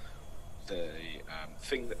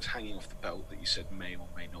thing that's hanging off the belt that you said may or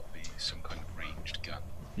may not be some kind of ranged gun.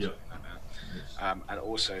 Yep. Like that. And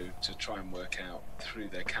also to try and work out through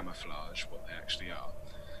their camouflage what they actually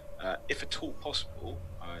are. If at all possible,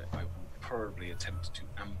 I will probably attempt to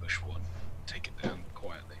ambush one, take it down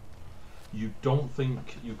quietly. You don't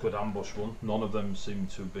think you could ambush one? None of them seem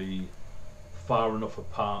to be far enough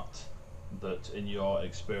apart that in your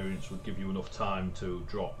experience would give you enough time to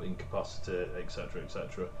drop, incapacitate, etc,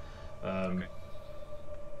 etc. Okay.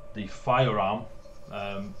 The firearm,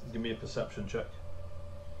 give me a perception check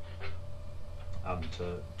and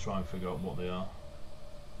try and figure out what they are.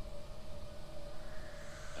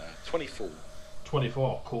 24.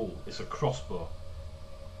 24, cool. It's a crossbow.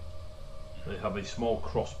 They have a small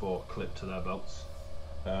crossbow clipped to their belts,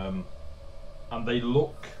 and they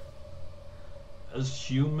look as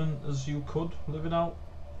human as you could living out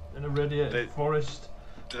in a radiated forest.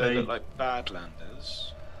 Do they look like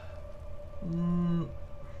Badlanders?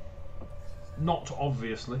 Not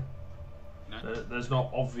obviously. No. There's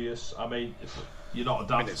not obvious. I mean, if you're not a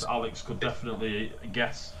daft, Alex could definitely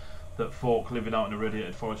guess that folk living out in a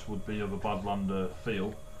radiated forest would be of a Badlander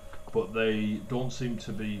feel, but they don't seem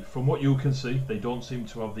to be, from what you can see, they don't seem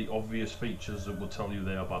to have the obvious features that will tell you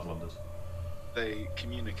they are Badlanders. They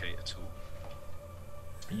communicate at all?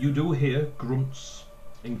 You do hear grunts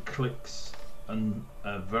and clicks and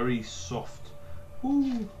a very soft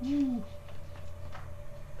ooh, ooh.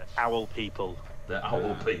 Owl people. They're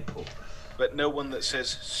owl people. But no one that says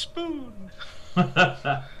spoon.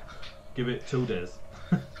 Give it 2 days.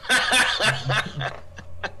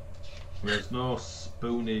 There's no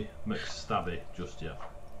Spoony McStabby just yet.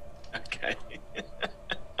 Okay.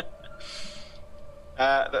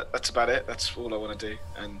 That's about it. That's all I want to do,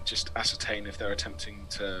 and just ascertain if they're attempting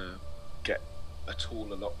to get a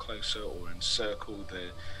tool a lot closer or encircle the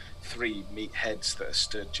 3 meatheads that are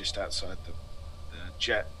stood just outside the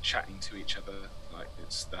jet, chatting to each other like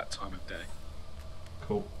it's that time of day.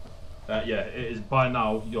 Cool. Yeah, it is. By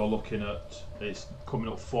now, you're looking at it's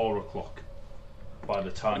coming up 4 o'clock. By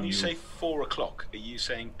the time When you say 4 o'clock, are you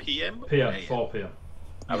saying PM? PM, 4 PM.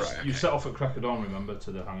 Oh, right, okay. You set off at crack of dawn, remember,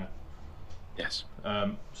 to the hangar. Yes.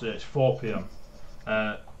 So yeah, it's 4 PM.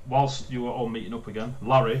 Whilst you were all meeting up again,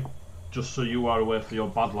 Larry, just so you are aware for your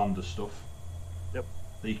Badlander stuff. Yep.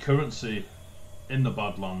 The currency in the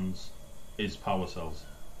Badlands is power cells.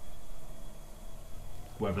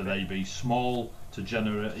 Whether they be small to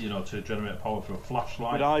generate, to generate power for a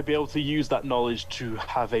flashlight. Would I be able to use that knowledge to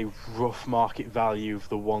have a rough market value of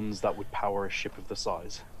the ones that would power a ship of the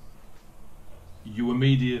size? You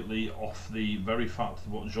immediately, off the very fact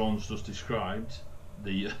of what Jean's just described,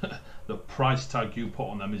 the the price tag you put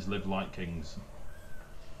on them is live like kings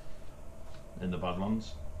in the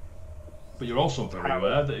Badlands. But you're also very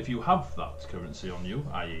aware that if you have that currency on you,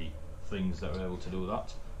 i.e. things that are able to do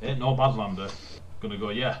that, ain't no Badlander gonna go,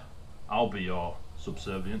 yeah, I'll be your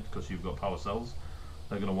subservient because you've got power cells.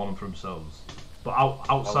 They're gonna want them for themselves. But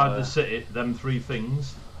outside the city, them 3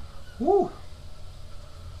 things, woo!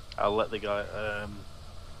 I'll let the guy. Are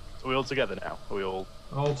we all together now? Are we all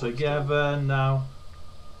together now?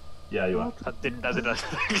 Yeah, you are. That didn't answer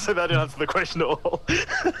the question at all.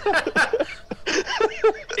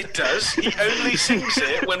 It does. He only sings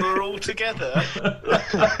it when we're all together.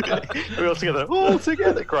 We're all together. All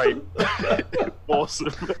together. Great.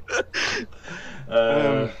 Awesome.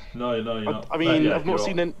 No, you're not. I mean, yeah, I've not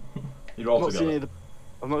seen any. You're all I've together.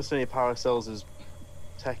 not seen any power cells as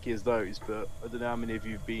techy as those, but I don't know how many of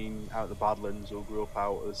you have been out of the Badlands or grew up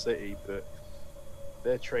out of the city, but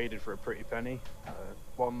they're traded for a pretty penny.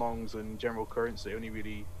 1 longs and general currency only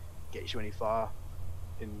really gets you any far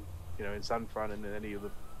in San Fran and in any of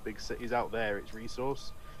the big cities out there. It's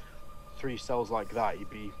resource. 3 cells like that,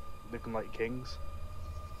 you'd be looking like kings.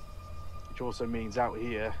 Which also means out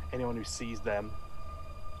here, anyone who sees them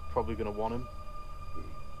probably going to want them.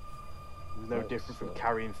 It's no different from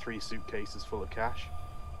carrying 3 suitcases full of cash.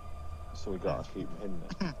 So we gotta keep them in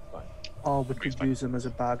there. Right. Or we could use them as a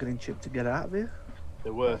bargaining chip to get out of here.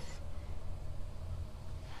 They're worth.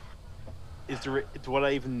 Do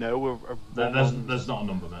I even know There's not a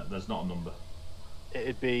number, mate. There's not a number.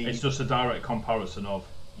 It'd be. It's just a direct comparison of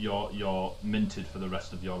you're minted for the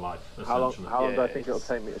rest of your life. How long Essentially. do I think it'll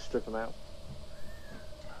take me to strip them out?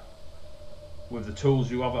 With the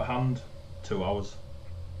tools you have at hand, 2 hours.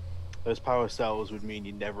 Those power cells would mean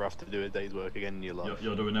you never have to do a day's work again in your life.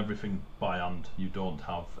 You're doing everything by hand. You don't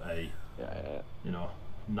have a Yeah.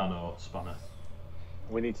 nano spanner.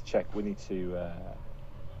 We need to check. We need to.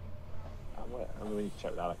 We need to check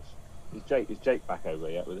with Alex. Is Jake back over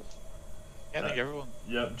yet with us? Yeah, I think everyone.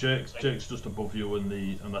 Yeah, Jake's just above you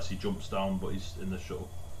unless he jumps down, but he's in the shuttle.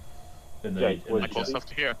 Jake, Am I close enough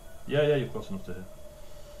to hear? Yeah, you're close enough to hear.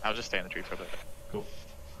 I'll just stay in the tree for a bit. Cool.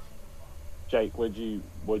 Jake, what'd you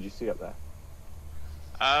see up there?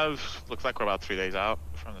 Looks like we're about 3 days out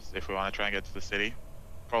from this, if we want to try and get to the city.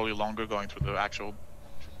 Probably longer going through the actual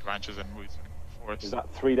ranches and woods and forests. Is that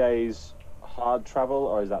 3 days hard travel,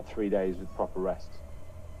 or is that 3 days with proper rest?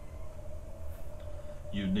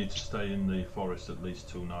 You need to stay in the forest at least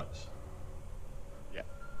 2 nights. Yeah.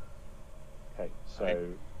 Okay,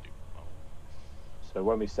 so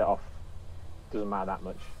when we set off, doesn't matter that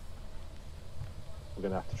much. We're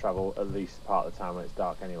going to have to travel at least part of the time when it's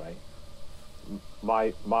dark anyway.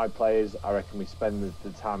 My players, I reckon we spend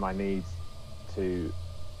the time I need to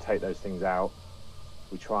take those things out.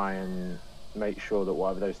 We try and make sure that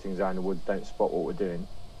whatever those things are in the woods don't spot what we're doing.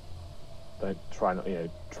 Don't try not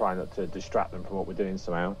to distract them from what we're doing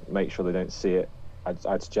somehow. Make sure they don't see it.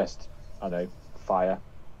 I'd suggest, I don't know, fire.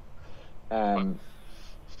 And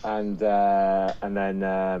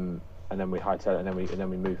then and then we hightail it, and then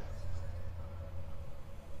we move.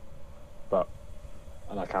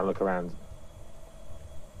 And I kind of look around.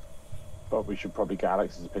 But we should probably get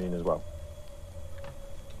Alex's opinion as well.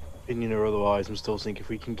 Opinion or otherwise, I'm still thinking if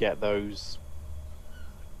we can get those,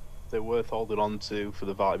 they're worth holding on to for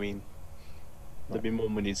the value. I mean, there'd be more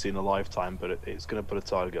money to see in a lifetime, but it's going to put a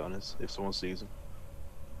target on us if someone sees them.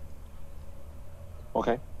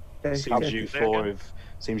 Okay. Seems you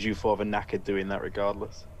four have a knack at doing that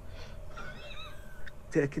regardless.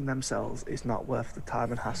 Taking themselves is not worth the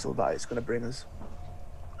time and hassle that it's going to bring us.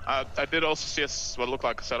 I did also see what looked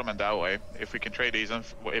like a settlement that way. If we can trade these,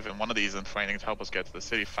 even one of these, and for anything to help us get to the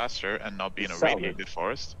city faster and not be in a radiated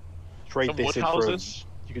forest. Trade this in for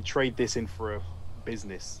you could trade this in for a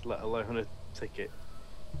business, let alone a ticket.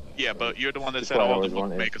 Yeah, but you're the one that said all of them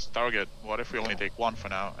would make us a target. What if we only take one for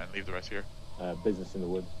now and leave the rest here? Business in the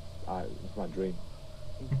woods. It's my dream.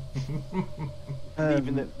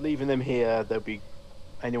 Leaving them here, there'll be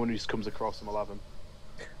anyone who just comes across them will have them.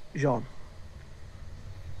 Jean,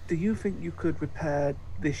 do you think you could repair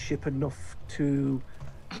this ship enough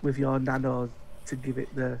with your nano to give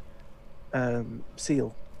it the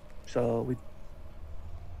seal, so we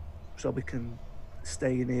can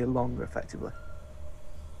stay in here longer effectively?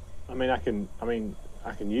 I mean, I can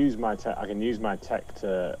use my tech. I can use my tech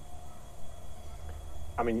to.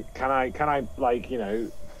 I mean, can I like, you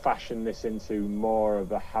know, fashion this into more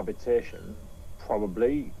of a habitation?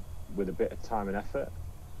 Probably, with a bit of time and effort.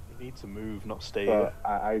 You need to move, not stay but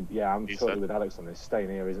here. I'm totally with Alex on this. Staying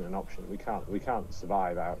here isn't an option. We can't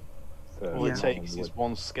survive out. All it takes is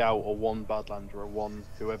one scout or one badlander or one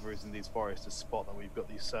whoever is in these forests to spot that we've got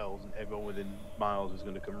these cells, and everyone within miles is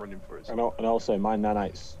going to come running for us. And also, my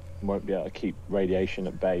nanites won't be able to keep radiation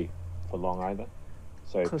at bay for long either.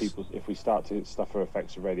 So if we start to suffer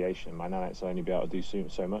effects of radiation, my nanites will only be able to do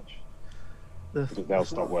so much. Because they'll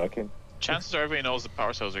stop working. Chances are everybody knows the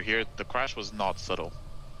power cells are here. The crash was not subtle.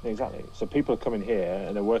 Exactly. So people are coming here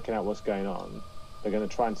and they're working out what's going on. They're going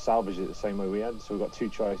to try and salvage it the same way we had. So we've got two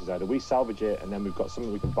choices. Either we salvage it and then we've got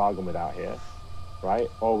something we can bargain with out here, right?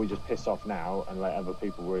 Or we just piss off now and let other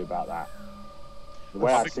people worry about that. The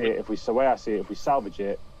way I see it, if we salvage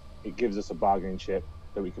it, it gives us a bargaining chip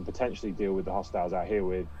that we can potentially deal with the hostiles out here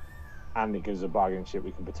with, and it gives us a bargaining chip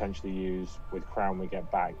we can potentially use with Crown when we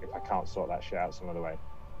get back if I can't sort that shit out some other way.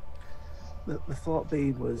 The thought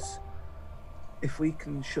being was, if we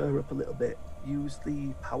can shore up a little bit, use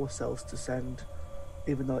the power cells to send,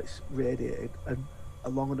 even though it's radiated, a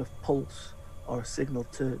long enough pulse or a signal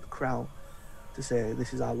to the Crown to say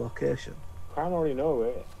this is our location. Crown already know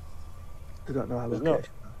it. They don't know our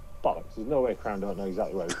location. Bollocks! There's no way Crown don't know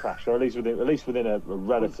exactly where we crashed, or at least within a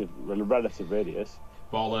relative radius.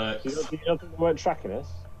 Bollocks! Do you not think they weren't tracking us?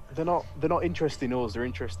 They're not interested in us. They're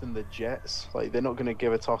interested in the jets. Like, they're not going to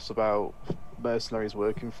give a toss about mercenaries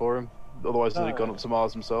working for them. Otherwise, they'd have gone up to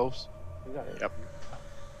Mars themselves. Exactly. Yep.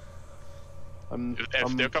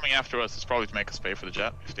 If they're coming after us, it's probably to make us pay for the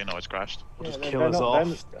jet if they know it's crashed. We'll just kill us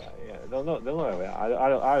off. They'll know.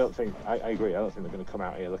 I don't think. I agree. I don't think they're going to come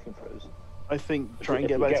out here looking for us. I think If we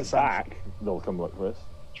get back, they'll come look for us.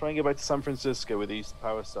 Try and get back to San Francisco with these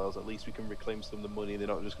power cells. At least we can reclaim some of the money. They're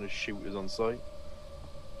not just going to shoot us on sight.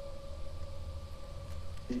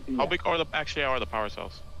 How big are the power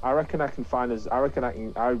cells? I reckon I can find us.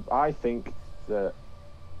 I think that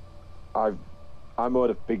I'm owed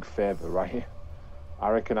a big favour, right? I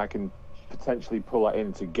reckon I can potentially pull that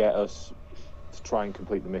in to get us to try and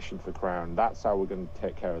complete the mission for Crown. That's how we're going to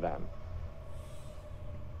take care of them.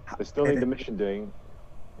 They still need the mission doing,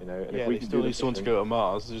 you know. And if we still need someone to go to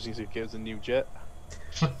Mars. They just need to give us a new jet.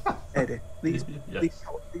 Eddie, these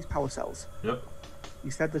power cells. Yep.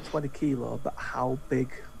 You said they're 20 kilo, but how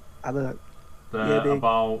big are they? They're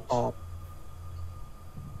about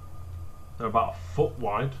a foot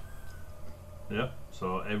wide. Yep.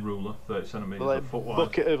 So a ruler, 30 centimeters, like a foot wide.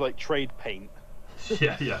 Bucket of like trade paint.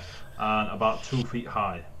 yeah, and about 2 feet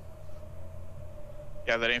high.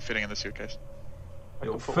 Yeah, that ain't fitting in the suitcase.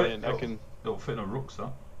 It'll fit in a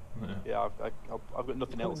rucksack. Yeah, I've got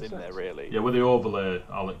nothing else in there really. Yeah, with the overlay,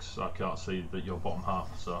 Alex, I can't see that your bottom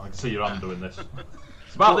half, so I can see your hand doing this.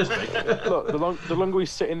 It's about this big. Look, the longer we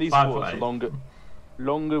sit in these woods,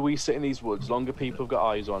 longer we sit in these woods, longer people have got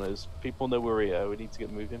eyes on us. People know we're here. We need to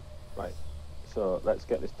get moving. Right. So let's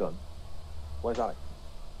get this done. Where's Alex?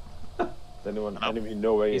 Does anyone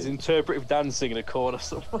know where he is? He's interpretive dancing in a corner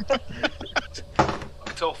somewhere.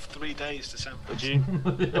 It's off 3 days to San Do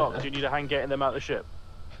Francisco. you need a hand getting them out of the ship?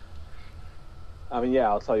 I mean, yeah,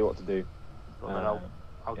 I'll tell you what to do. Well, then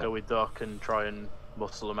I'll go with Doc and try and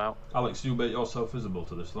muscle them out. Alex, you make yourself visible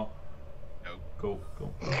to this lot? No. Cool.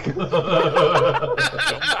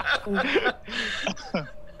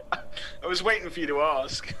 I was waiting for you to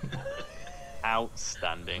ask.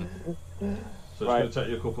 Outstanding. So it's Right. going to take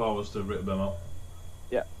you a couple hours to rip them up.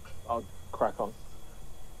 Yeah, I'll crack on.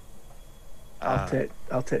 I'll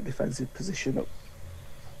take defensive position up.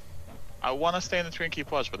 I want to stay in the tree and keep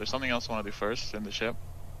watch, but there's something else I want to do first in the ship.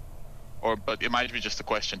 But it might be just a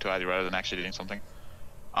question to Addy rather than actually doing something.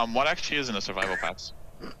 What actually is in the survival packs?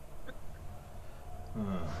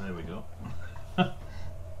 There we go.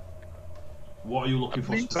 What are you looking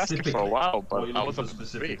for I've been asking specifically? for a while, but what are you I looking was for up to the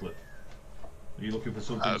specifically? Are you looking for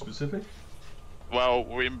something specific? Well,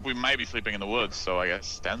 we might be sleeping in the woods, so I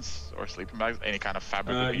guess tents or sleeping bags, any kind of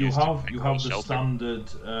fabric. would be You used to have make the a shelter. standard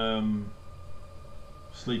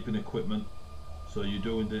sleeping equipment. So you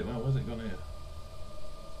do indeed. Well, where's it gone here?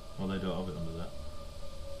 Well, they don't have it under there.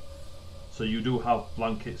 So you do have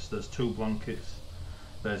blankets. There's 2 blankets.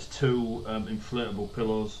 There's 2 inflatable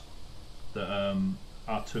pillows that are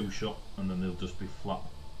 2-shot, and then they'll just be flat.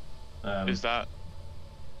 Is that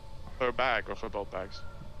per bag or for both bags?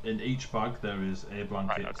 In each bag there is a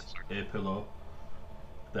blanket, Right, okay, a pillow.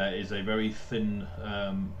 There is a very thin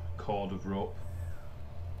cord of rope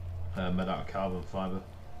made out of carbon fibre.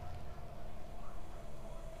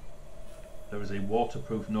 There is a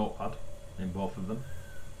waterproof notepad in both of them.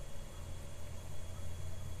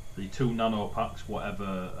 The 2 nano packs,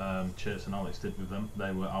 whatever Chase and Alex did with them,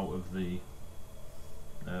 they were out of the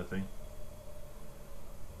thing.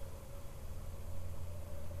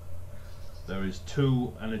 There is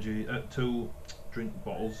 2 drink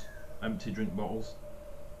bottles, empty drink bottles,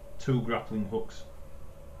 2 grappling hooks,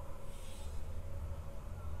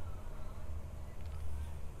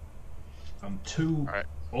 and 2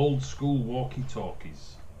 old school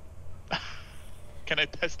walkie-talkies. Can I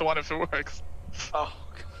test the one if it works? Oh.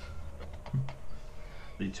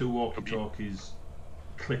 The 2 walkie-talkies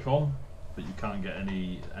click on, but you can't get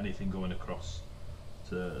anything going across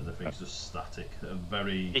to the thing. It's just static.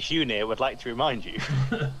 This unit would like to remind you.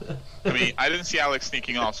 I mean, I didn't see Alex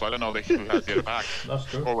sneaking off, so I don't know who has the other bag. That's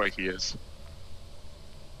true. Or where he is.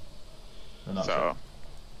 And that's So,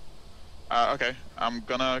 okay, I'm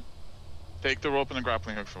gonna take the rope and the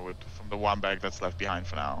grappling hook from the one bag that's left behind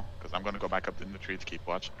for now, because I'm gonna go back up in the tree to keep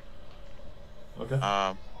watch. Okay.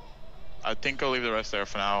 I think I'll leave the rest there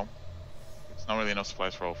for now. It's not really enough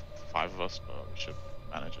supplies for all 5 of us, but we should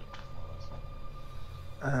manage it.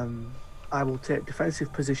 I will take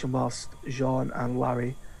defensive position whilst Jean and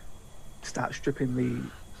Larry start stripping the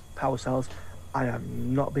power cells. I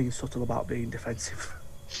am not being subtle about being defensive.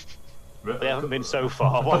 They haven't been so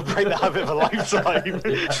far. What a that a bit of a lifetime.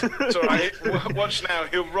 It's alright. Watch now.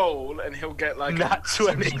 He'll roll and he'll get like Nat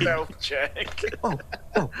 20. stealth check. Oh,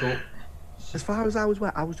 Cool. as far as I was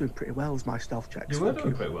aware, I was doing pretty well as my stealth checks. You were Thank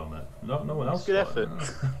doing pretty well, mate. No one else. Good got effort.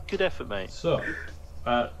 it. Good effort, mate. So,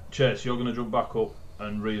 Chase, you're going to jump back up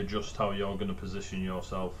and readjust how you're going to position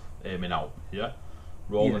yourself aiming out, yeah?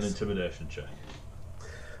 Roll an Yes. intimidation check.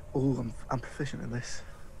 Oh, I'm proficient in this.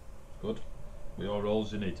 Good. With your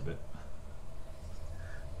rolls, you need to be.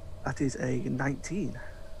 That is a 19.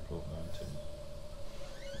 Good,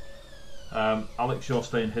 19. Alex, you're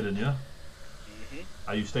staying hidden, yeah?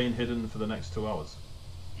 Are you staying hidden for the next 2 hours?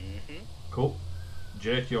 Cool.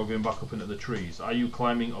 Jake, you're going back up into the trees. Are you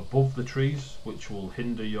climbing above the trees, which will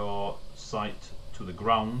hinder your sight to the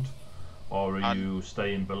ground, or are you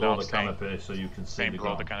staying below the canopy so you can see Staying the below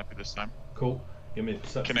ground? the canopy this time. Cool. Give me a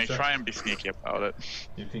perception Can I check. try and be sneaky about it?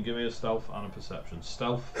 You can give me a stealth and a perception.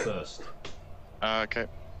 Stealth first. Okay.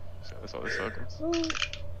 So that's all the circles.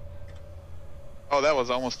 Oh, that was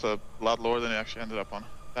almost a lot lower than it actually ended up on.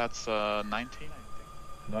 That's 19, I think.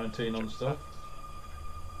 19 on stealth.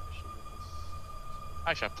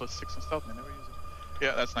 Actually, I have +6 on stealth. I never use it.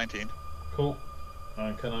 Yeah, that's 19. Cool.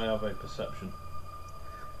 And can I have a perception?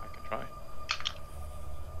 I can try.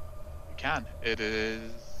 You can. It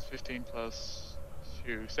is 15 plus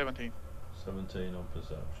 2, 17. 17 on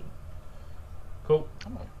perception. Cool. Oh,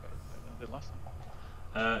 better than I did last time.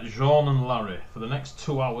 Jean and Larry, for the next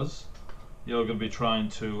 2 hours, you're going to be trying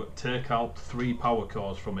to take out 3 power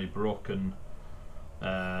cores from a broken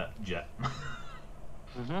jet.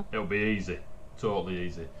 It'll be easy. Totally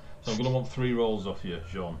easy. So I'm going to want 3 rolls off you,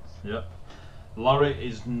 Jean. Yep. Larry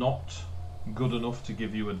is not good enough to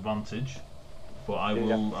give you advantage, but I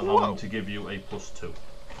will allow him to give you a +2.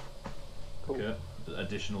 Cool. Okay.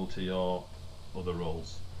 Additional to your other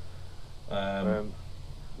rolls.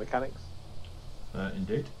 Mechanics.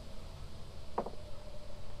 Indeed.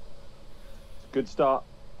 Good start.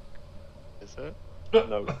 Is it?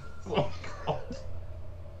 No. Oh, God.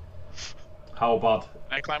 How bad?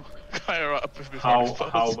 I climb higher up before How it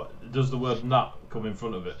explodes. does the word "nat" come in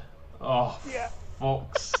front of it? Oh,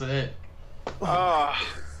 fuck's sake!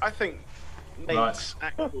 I think Nate's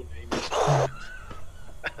actual name is Nat,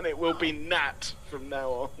 and it will be Nat from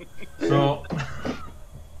now on. So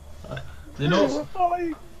the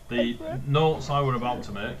notes I were about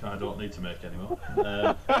to make, I don't need to make anymore,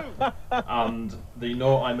 and the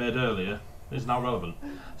note I made earlier is now relevant.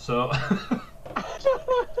 So,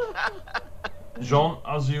 Jean,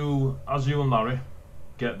 as you and Larry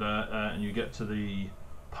get there and you get to the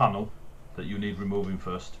panel that you need removing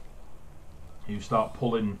first, you start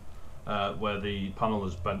pulling where the panel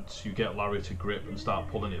is bent. You get Larry to grip and start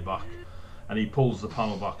pulling it back, and he pulls the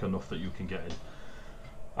panel back enough that you can get in.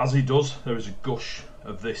 As he does, there is a gush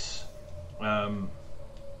of this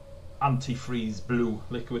antifreeze blue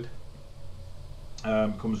liquid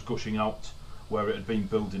comes gushing out where it had been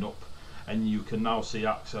building up, and you can now see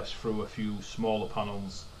access through a few smaller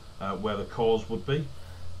panels where the cores would be.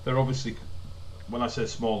 They're obviously, when I say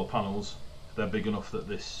smaller panels, they're big enough that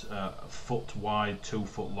this foot wide, 2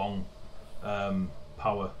 foot long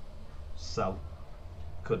power cell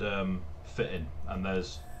could fit in, and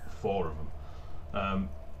there's 4 of them.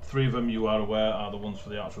 3 of them, you are aware, are the ones for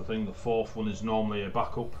the actual thing. The 4th one is normally a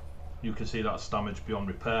backup. You can see that's damaged beyond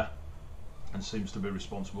repair and seems to be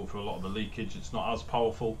responsible for a lot of the leakage. It's not as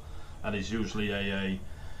powerful and is usually a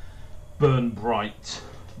burn bright,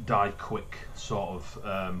 die quick sort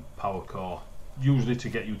of power core, usually to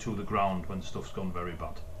get you to the ground when stuff's gone very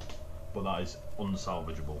bad, but that is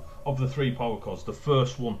unsalvageable. Of the 3 power cores, the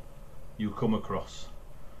first one you come across,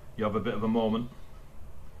 you have a bit of a moment.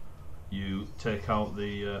 You take out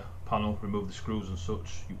the panel, remove the screws and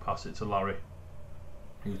such, you pass it to Larry,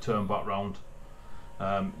 you turn back round,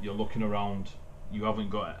 you're looking around, you haven't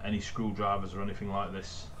got any screwdrivers or anything like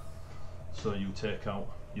this, so you take out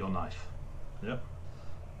your knife. Yep.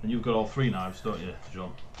 And you've got all 3 knives, don't you,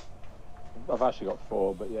 John? I've actually got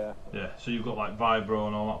 4, but yeah. Yeah, so you've got like vibro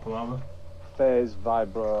and all that palaver? Phase,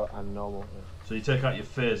 vibro and normal. Yeah. So you take out your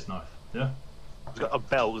phase knife, yeah? It's got a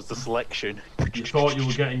belt as the selection. You thought you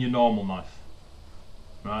were getting your normal knife,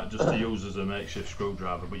 right, just to use as a makeshift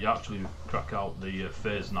screwdriver, but you actually crack out the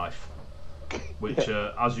phase knife, which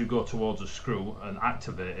as you go towards a screw and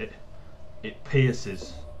activate it, it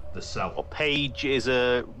pierces the cell. What page is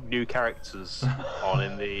new characters on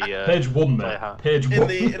in the page 1, mate. Page 1.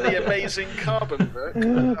 In the amazing carbon book.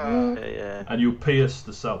 Yeah. And you pierce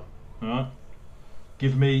the cell. Alright?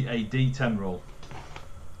 Give me a D10 roll.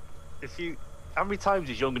 How many times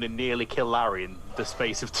is Young going to nearly kill Larry in the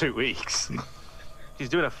space of 2 weeks? He's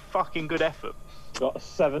doing a fucking good effort. Got a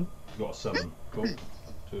 7. Got a 7. Cool.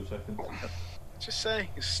 2 seconds. Just saying,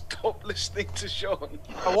 stop listening to Sean.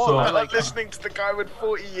 I'm like listening to the guy with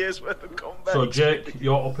 40 years worth of combat. So Jake,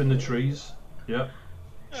 you're up in the trees. Yep.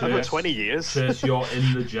 I've got 20 years. Chase, you're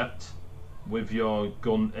in the jet with your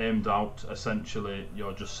gun aimed out. Essentially,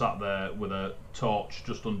 you're just sat there with a torch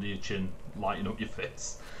just under your chin, lighting up your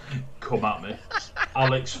face. Come at me.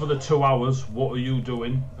 Alex, for the 2 hours, what are you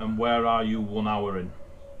doing and where are you 1 hour in?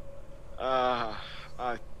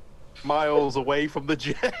 Miles away from the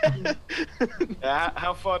jet.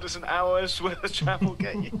 How far does an hour's worth of travel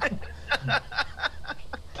get you?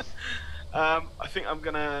 I think I'm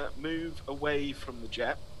going to move away from the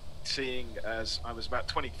jet, seeing as I was about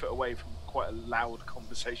 20 foot away from quite a loud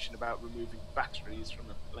conversation about removing batteries from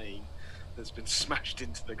a plane that's been smashed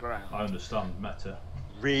into the ground. I understand, meta.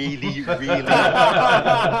 Really?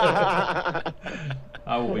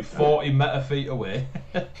 I will be 40 meta feet away.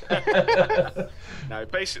 No,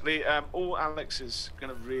 basically, all Alex is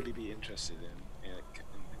going to really be interested in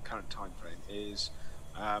the current time frame is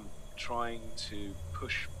trying to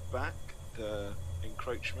push back the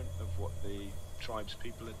encroachment of what the tribes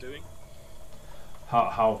people are doing.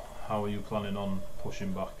 How are you planning on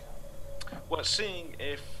pushing back? Well, seeing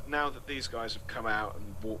if now that these guys have come out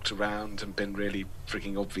and walked around and been really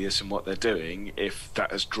freaking obvious in what they're doing, if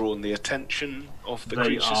that has drawn the attention of the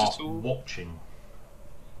creatures at all. Watching.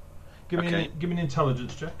 Give me an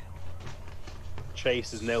intelligence check.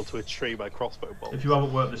 Chase is nailed to a tree by crossbow bolts. If you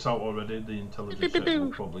haven't worked this out already, the intelligence check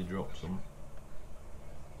will probably drop some.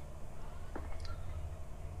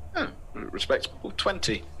 Respectable.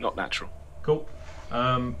 20, not natural. Cool.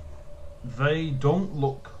 They don't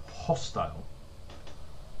look hostile.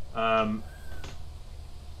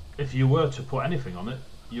 If you were to put anything on it,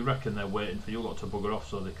 you reckon they're waiting for you lot to bugger off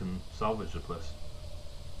so they can salvage the place.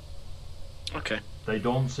 Okay. They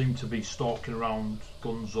don't seem to be stalking around,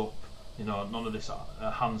 guns up, you know, none of this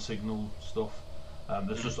hand signal stuff.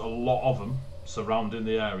 There's just a lot of them surrounding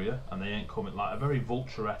the area, and they ain't coming, like a very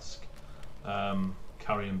vulture-esque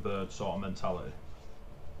carrion bird sort of mentality.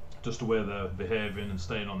 Just the way they're behaving and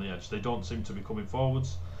staying on the edge. They don't seem to be coming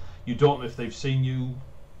forwards. You don't know if they've seen you.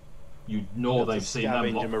 You know they've seen them lot.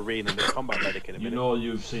 Scavenger Marine and the combat medic in a minute. You know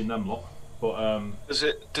you've seen them lot. But does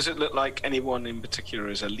it look like anyone in particular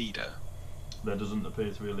is a leader? there doesn't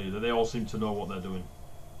appear to be a leader. They all seem to know what they're doing.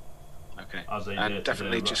 Okay. As a And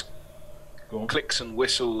definitely just Go on. clicks and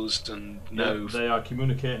whistles and no. They are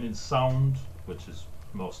communicating in sound, which is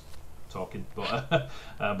most talking, but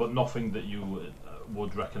nothing that you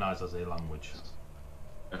would recognise as a language.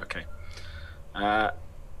 Okay.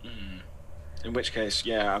 In which case,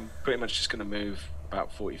 yeah, I'm pretty much just going to move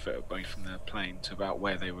about 40 foot away from the plane to about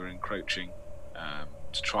where they were encroaching,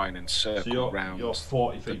 to try and encircle round. You're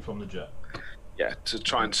 40 feet from the jet. Yeah, to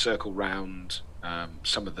try and circle round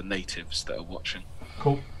some of the natives that are watching.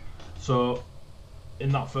 Cool. So,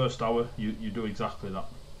 in that first hour, you do exactly that,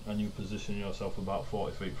 and you position yourself about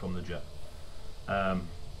 40 feet from the jet.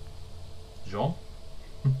 Jean?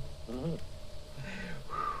 I'm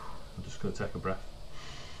just going to take a breath.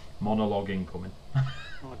 Monologue incoming.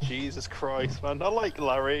 Oh, Jesus Christ, man. I like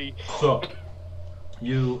Larry. So,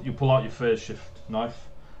 you pull out your phase shift knife,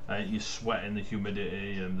 you're sweating the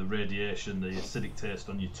humidity and the radiation, the acidic taste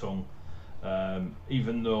on your tongue.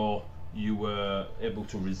 Even though you were able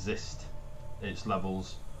to resist its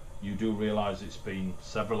levels, you do realise it's been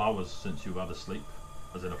several hours since you've had a sleep,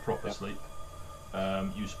 as in a proper sleep.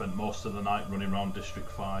 You spent most of the night running around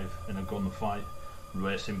District 5 in a gunfight,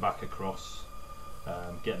 racing back across,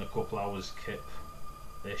 getting a couple hours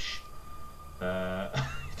kip-ish. You're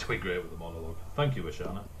doing great with the monologue. Thank you,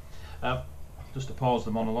 Ashana. Just to pause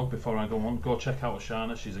the monologue before I go on, go check out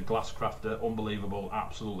Ashana. She's a glass crafter, unbelievable,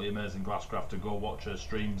 absolutely amazing glass crafter. Go watch her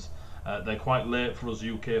streams. They're quite late for us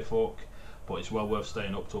UK folk, but it's well worth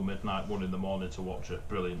staying up till midnight, 1 in the morning to watch her.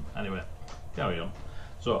 Brilliant. Anyway, carry on.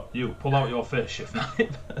 So, you pull out your face shift knife.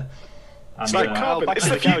 It's like carbon, it's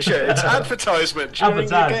the future, it's advertisement during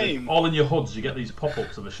the game. All in your hoods, you get these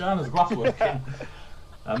pop-ups of Ashana's glassworking.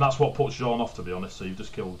 And that's what puts Jean off, to be honest, so you've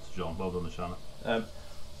just killed Jean. Well done, Ashana.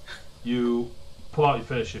 You pull out your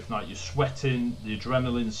face shift knife, you're sweating, the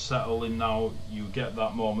adrenaline's settling now, you get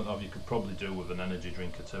that moment of you could probably do with an energy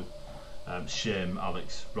drink or two. Shame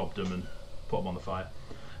Alex robbed them and put them on the fire.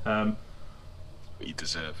 What you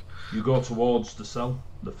deserve. You go towards the cell,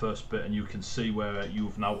 the first bit, and you can see where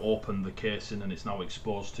you've now opened the casing and it's now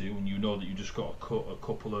exposed to you, and you know that you just got a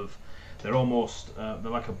couple of, they're almost, they're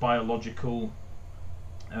like a biological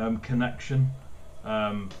connection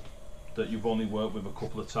that you've only worked with a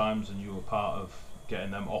couple of times, and you were part of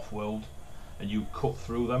getting them off-world, and you cut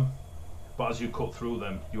through them. But as you cut through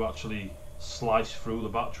them, you actually slice through the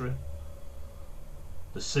battery.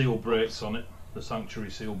 The seal breaks on it, the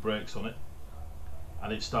sanctuary seal breaks on it,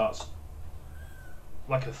 and it starts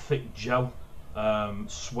like a thick gel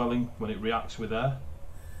swelling when it reacts with air,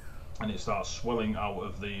 and it starts swelling out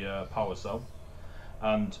of the power cell.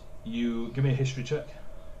 And you give me a history check.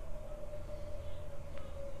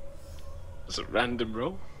 It's a random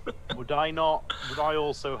roll. Would I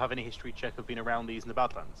also have any history check of being around these in the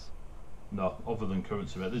Badlands? No, other than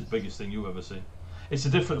currency rate. This is the biggest thing you ever see. It's the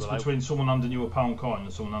difference between someone handing you a £1 coin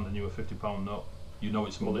and someone handing you a £50 note. You know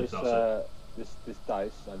it's money. This, that's it. This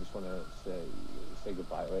dice, I just want to say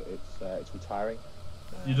goodbye to it. It's retiring.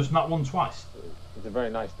 You just nat one twice. It's a very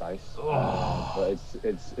nice dice, Oh. but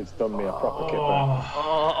it's done me a proper kipper.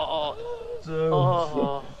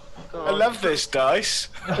 I love this dice.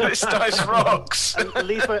 This dice rocks. At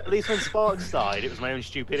least when Sparks died, it was my own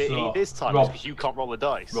stupidity. So, This time, Rob, it's because you can't roll the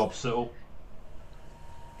dice. Rob, sit up.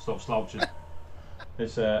 Stop slouching.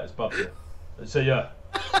 It's bad here. So yeah,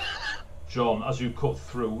 John, as you cut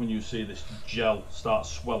through and you see this gel start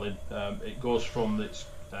swelling, it goes from its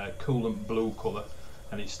coolant blue colour,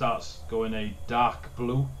 and it starts going a dark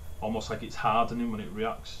blue, almost like it's hardening when it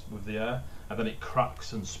reacts with the air, and then it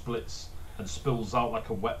cracks and splits and spills out like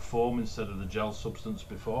a wet foam instead of the gel substance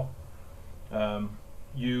before.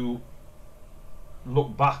 You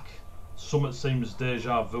look back, something seems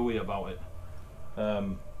deja vu-y about it,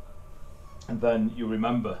 and then you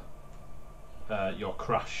remember your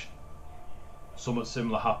crash. Something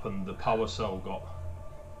similar happened. The power cell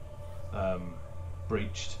got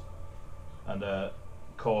breached and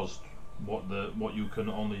caused what you can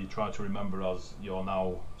only try to remember as your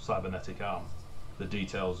now cybernetic arm. The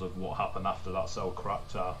details of what happened after that cell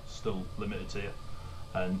cracked are still limited to you,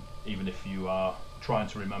 and even if you are trying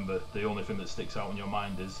to remember, the only thing that sticks out in your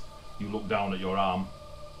mind is you look down at your arm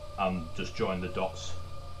and just join the dots.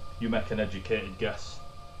 You make an educated guess.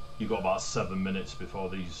 You got about 7 minutes before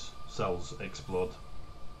these cells explode.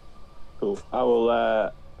 Cool. I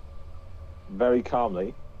will very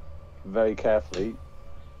calmly, very carefully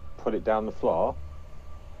put it down the floor.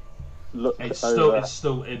 Look It's over.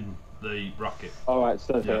 still in the bracket. All right,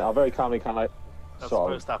 still in. Yeah. I'll very calmly kind of like That's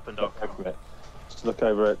sort first happened. of look over it. Just look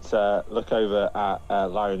over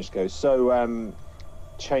at Larry and just go. So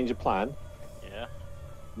change of plan. Yeah.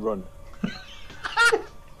 Run.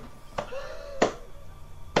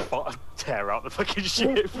 Tear out the fucking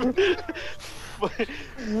ship.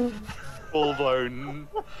 Full blown.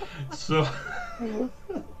 So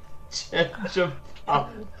change of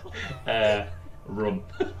plan. Run.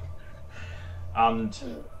 And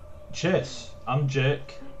Chase and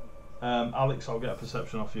Jake. Alex, I'll get a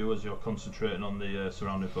perception off you as you're concentrating on the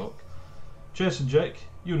surrounding folk. Chase and Jake,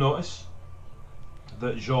 you notice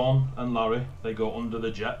that Jean and Larry, they go under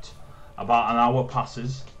the jet. About an hour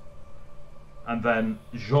passes, and then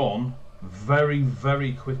Jean, very,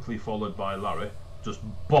 very quickly followed by Larry, just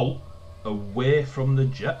bolt away from the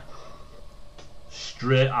jet,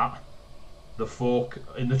 straight at the folk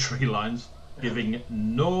in the tree lines, giving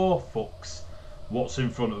no fucks what's in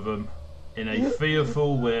front of them, in a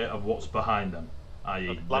fearful way of what's behind them,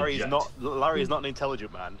 i.e. Larry's the jet. not an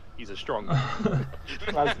intelligent man. He's a strong man.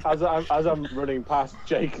 as I'm running past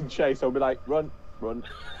Jake and Chase, I'll be like, run.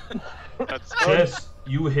 Chase,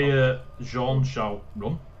 you hear Jean shout,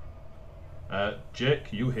 run.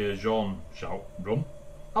 Jake, you hear Jean shout, run.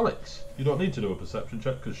 Alex, you don't need to do a perception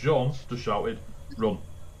check because Jean just shouted, run.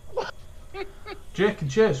 Jake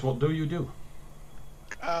and Chase, what do you do?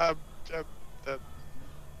 How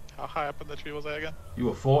high up in the tree was I again? You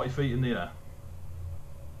were 40 feet in the air.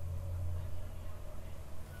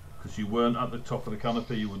 Because you weren't at the top of the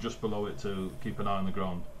canopy, you were just below it to keep an eye on the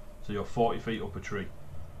ground. So you're 40 feet up a tree.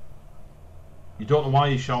 You don't know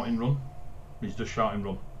why he's shouting run. He's just shouting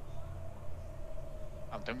run.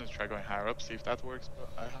 I'm tempted to try going higher up, see if that works, but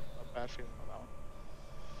I have a bad feeling about that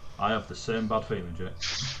one. I have the same bad feeling, Jake.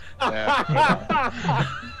 Yeah.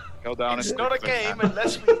 Go down. It's not a game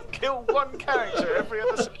unless we kill one character every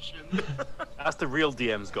other session. That's the real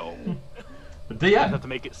DM's goal. The You DM? have to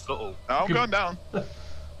make it subtle. No, I'm going down.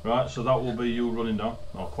 Right, so that will be you running down,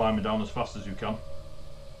 or climbing down as fast as you can.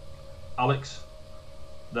 Alex,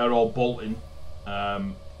 they're all bolting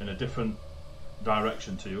in a different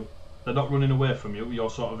direction to you. They're not running away from you, you're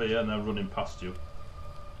sort of here and they're running past you.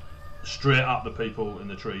 Straight at the people in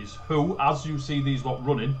the trees, who, as you see these lot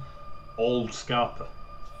running, all Scarpa.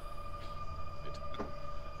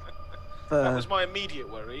 That was my immediate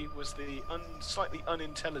worry, was the slightly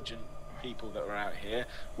unintelligent people that were out here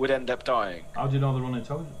would end up dying. How do you know they're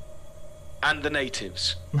unintelligent? And the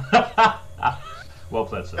natives. Well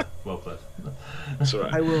played, sir. Well played. That's all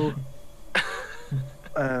right.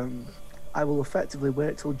 I will effectively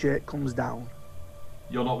wait till Jake comes down.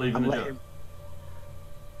 You're not leaving and the let jet? him.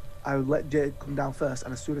 I will let Jake come down first,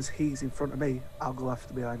 and as soon as he's in front of me, I'll go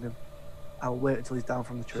after behind him. I'll wait until he's down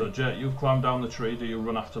from the tree. So, Jake, you've climbed down the tree. Do you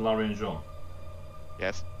run after Larry and Jean?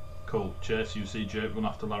 Yes. Cool. Chase, you see Jake run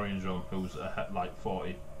after Larry and Jean, who's like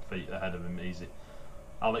 40 feet ahead of him, easy.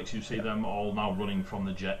 Alex, you see them all now running from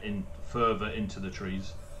the jet in further into the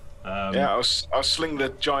trees. Yeah, I'll sling the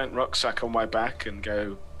giant rucksack on my back and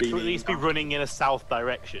go beaming. So at least be running in a south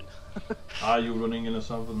direction. Are you running in a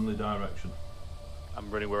southerly direction? I'm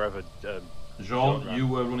running wherever. Jean, you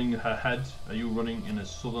were running ahead. Are you running in a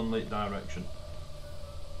southerly direction?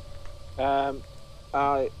 I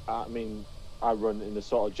mean, I run in the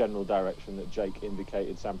sort of general direction that Jake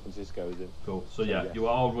indicated San Francisco is in. Cool. So yeah, you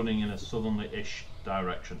are all running in a southerly-ish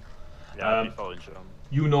direction. Yeah, I'll be following Sean.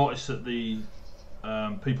 You notice that the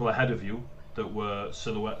people ahead of you that were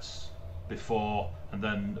silhouettes before and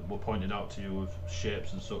then were pointed out to you with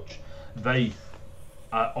shapes and such, they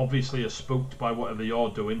obviously are spooked by whatever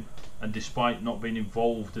you're doing, and despite not being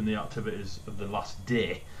involved in the activities of the last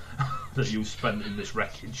day that you spent in this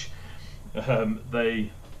wreckage,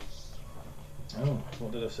 they... Oh,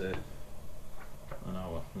 what did I say? An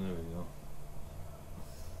hour. There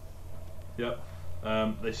we go.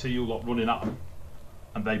 Yep. They see you lot running at them,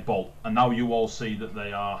 and they bolt. And now you all see that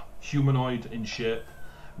they are humanoid in shape,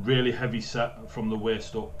 really heavy set from the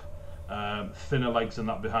waist up, thinner legs and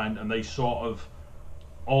that behind, and they sort of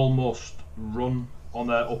almost run on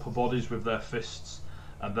their upper bodies with their fists,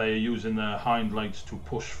 and they are using their hind legs to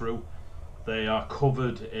push through. They are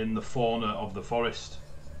covered in the fauna of the forest.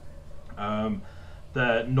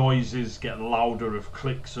 Their noises get louder of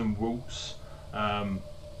clicks and whoops.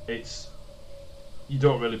 You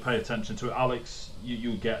don't really pay attention to it. Alex,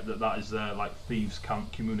 you get that is their like thieves'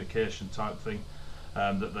 camp communication type thing,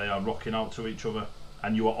 that they are rocking out to each other,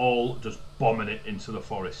 and you are all just bombing it into the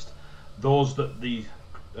forest. Those that the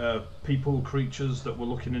creatures that were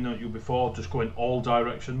looking in at you before just go in all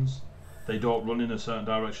directions. They don't run in a certain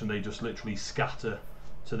direction, they just literally scatter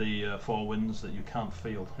to the four winds that you can't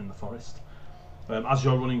feel in the forest. As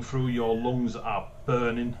you're running through, your lungs are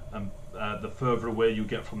burning, and the further away you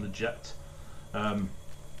get from the jet,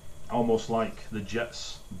 almost like the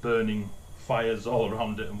jet's burning fires all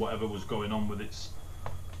around it, and whatever was going on with its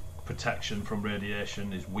protection from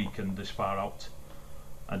radiation is weakened this far out,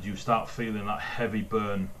 and you start feeling that heavy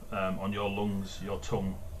burn on your lungs, your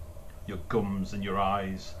tongue, your gums and your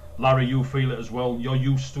eyes. Larry, you feel it as well. You're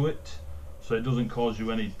used to it, so it doesn't cause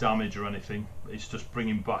you any damage or anything. It's just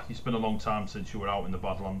bringing back, it's been a long time since you were out in the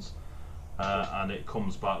Badlands, and it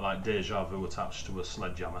comes back like deja vu attached to a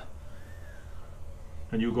sledgehammer.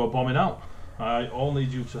 And you go bombing out. I all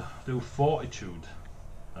need you to do fortitude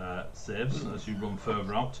saves as you run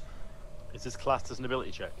further out. Is this classed as an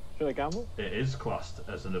ability check? Should I gamble? It is classed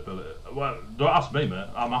as an ability. Well, don't ask me, mate.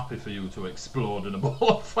 I'm happy for you to explode in a ball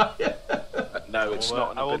of fire. No, it's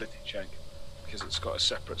not an ability check because it's got a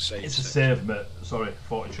separate save. It's a save, mate. Sorry,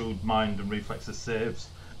 fortitude, mind, and reflexes saves.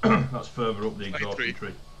 That's further up the exhaustion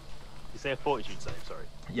tree. You say a fortitude save, sorry?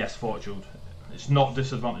 Yes, fortitude. It's not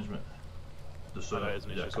disadvantage, mate. Just, I know it is,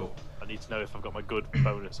 yeah, cool. I need to know if I've got my good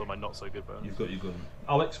bonus or my not so good bonus. You've got your good.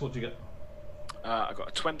 Alex, what do you get? I got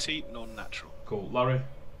a 20 non-natural. Cool. Larry?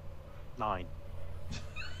 9.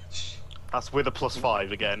 That's with a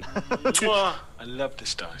 +5 again. I love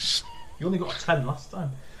this dice. You only got a 10 last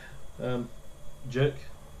time. Jake?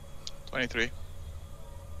 23.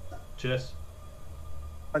 Chase?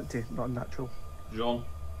 20, not natural. John?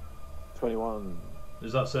 21.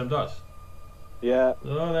 Is that same dice? Yeah.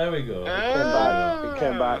 Oh, there we go. It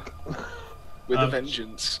came back. With a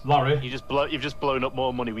vengeance. Larry? You've just blown up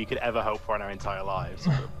more money we could ever hope for in our entire lives.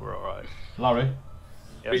 But we're alright. Larry?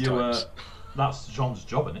 Yeah, You, that's John's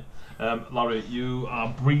job, isn't it? Larry, you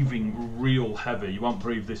are breathing real heavy. You haven't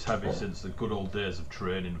breathed this heavy since the good old days of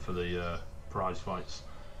training for the prize fights.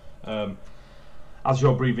 As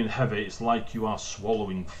you're breathing heavy, it's like you are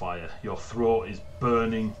swallowing fire. Your throat is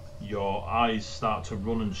burning, your eyes start to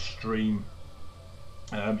run and stream.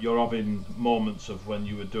 You're having moments of when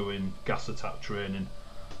you were doing gas attack training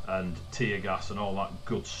and tear gas and all that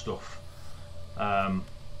good stuff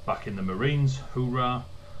back in the Marines, hoorah,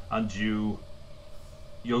 and you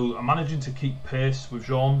are managing to keep pace with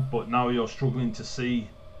Jean, but now you're struggling to see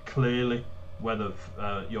clearly whether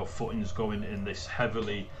your footing's going in this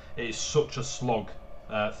heavily. It's such a slog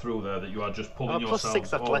through there that you are just pulling yourself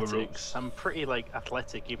 +6 over athletics. roots. I'm pretty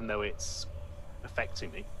athletic, even though it's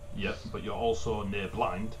affecting me. Yeah, but you're also near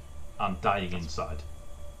blind and dying inside.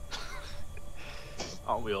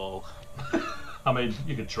 Aren't we all? I mean,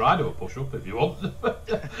 you could try to a push-up if you want.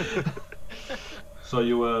 So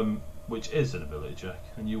you, which is an ability check,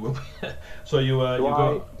 and you will be. So you,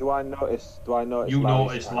 Do I notice? You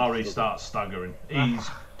notice Larry starts staggering. He's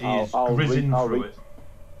risen through it.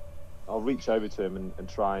 I'll reach over to him and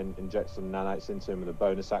try and inject some nanites into him with a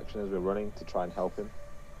bonus action as we're running to try and help him.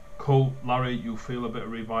 Cool, Larry. You feel a bit of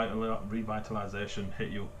revitalization hit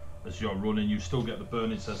you as you're running. You still get the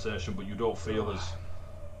burning sensation, but you don't feel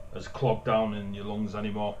as clogged down in your lungs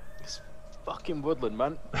anymore. It's fucking woodland,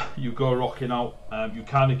 man. You go rocking out. You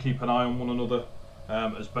kind of keep an eye on one another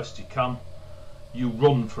as best you can. You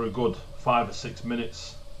run for a good 5 or 6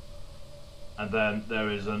 minutes, and then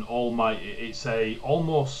there is an almighty. It's a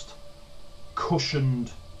almost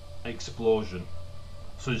cushioned explosion.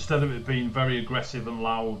 So instead of it being very aggressive and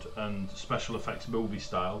loud and special effects movie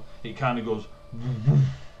style, it kind of goes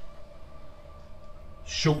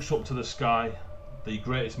shoots up to the sky. The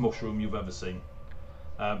greatest mushroom you've ever seen.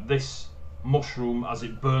 This mushroom, as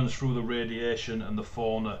it burns through the radiation and the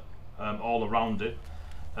fauna all around it,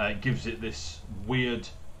 gives it this weird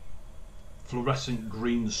fluorescent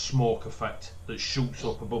green smoke effect that shoots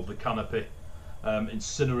up above the canopy,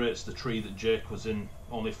 incinerates the tree that Jake was in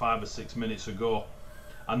only 5 or 6 minutes ago,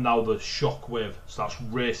 and now the shockwave starts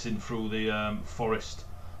racing through the forest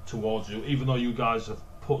towards you. Even though you guys have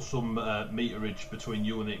put some meterage between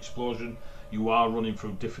you and the explosion, you are running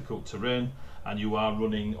through difficult terrain, and you are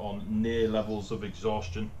running on near levels of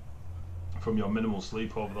exhaustion from your minimal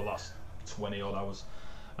sleep over the last 20 odd hours.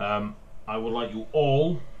 I would like you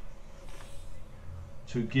all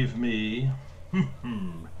to give me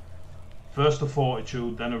first a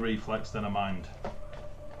fortitude, then a reflex, then a mind.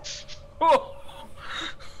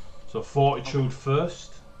 So fortitude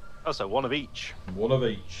first. Oh, so one of each. One of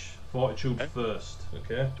each. Fortitude first, okay?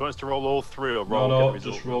 Do you want us to roll all three or roll No, the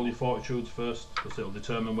result? just roll your fortitudes first, because it'll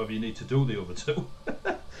determine whether you need to do the other two.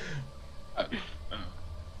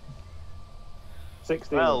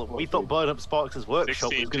 16. Well, we thought blowing up Sparks'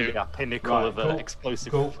 workshop was 16 going to be our pinnacle Right, of cool.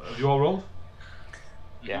 explosive. Cool. Have you all rolled?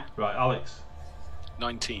 Yeah. Right, Alex.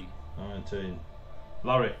 19. 19.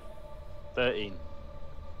 Larry. 13.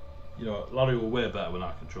 you know, Larry will way better when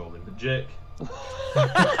I control him. But Jake,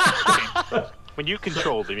 When you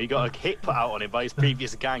controlled him, he got a hit put out on him by his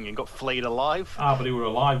previous gang and got flayed alive. but he were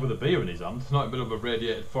alive with a beer in his hand. It's not a bit of a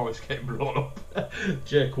radiated forest getting blown up.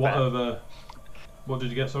 Jake, what did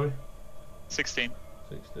you get? Sorry. 16.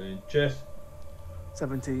 16. Chase.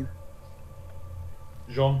 17.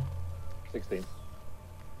 Jean. 16.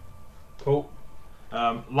 Cool.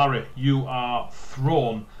 Larry, you are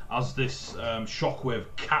thrown as this shockwave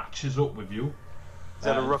catches up with you. He's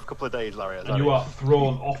had a rough couple of days, Larry. And you are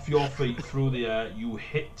thrown off your feet through the air. You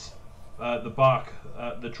hit the bark,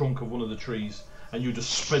 the trunk of one of the trees, and you just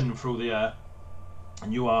spin through the air.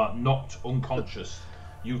 And you are knocked unconscious.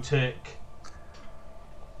 You take...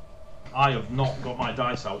 I have not got my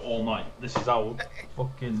dice out all night. This is how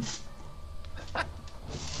fucking...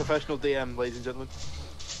 Professional DM, ladies and gentlemen.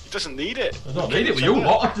 He doesn't need it. I don't need it with you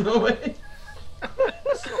lot, do you know what I mean?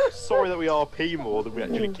 Sorry that we RP more than we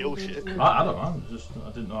actually kill shit. I don't know. I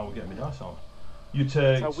didn't know I would get my dice out. You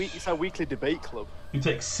take. It's our weekly debate club. You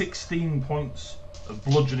take 16 points of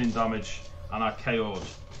bludgeoning damage, and are KO'd.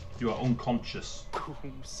 You are unconscious.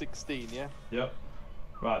 16, yeah. Yep.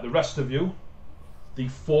 Right. The rest of you, the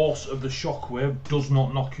force of the shockwave does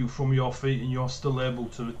not knock you from your feet, and you're still able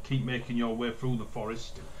to keep making your way through the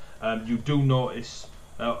forest. You do notice.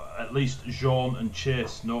 At least Jean and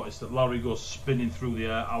Chase notice that Larry goes spinning through the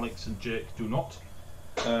air. Alex and Jake do not.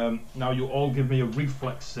 Now you all give me a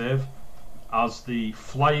reflex save as the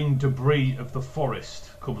flying debris of the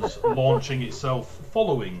forest comes launching itself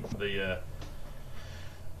following the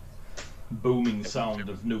booming sound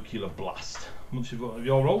of nuclear blast. Have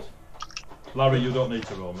you all rolled? Larry, you don't need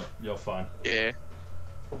to roll, mate. You're fine. Yeah.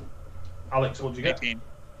 Alex, what did you get? 18.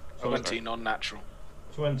 20 non-natural.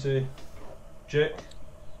 20. Jake?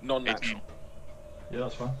 Non-natural. 18. Yeah,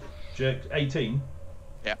 that's fine. Jake, 18?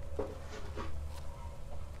 Yeah.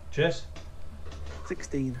 Chase?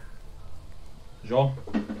 16. Jean?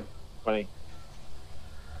 20.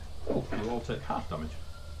 Oh, you all take half damage.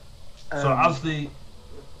 Um, So as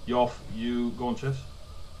you go on, Chase?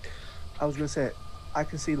 I was going to say, I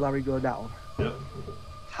can see Larry go down. Yep.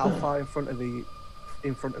 How far in front of me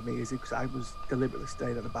is he? Because I was deliberately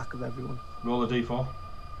staying at the back of everyone. Roll a d4.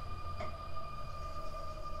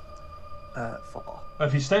 4.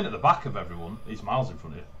 If he's staying at the back of everyone, he's miles in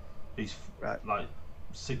front of you. He's Right. like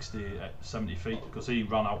 60, 70 feet because he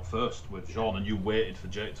ran out first with Jean and you waited for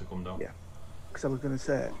Jake to come down. Yeah. Because I was going to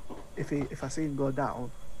say, if I see him go down,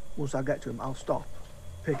 once I get to him, I'll stop,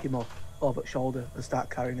 pick him up over the shoulder and start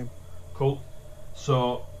carrying him. Cool.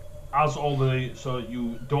 So so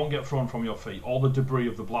you don't get thrown from your feet. All the debris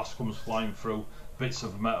of the blast comes flying through, bits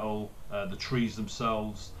of metal, the trees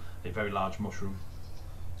themselves, a very large mushroom.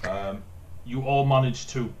 You all manage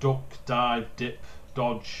to duck, dive, dip,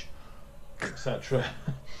 dodge, etc.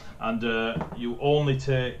 And you only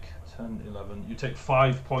take 10, 11. You take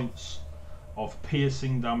 5 points of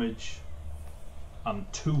piercing damage and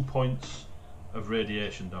 2 points of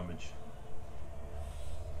radiation damage.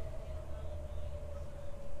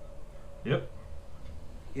 Yep.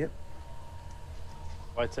 Yep.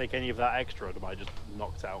 Do I take any of that extra, or am I just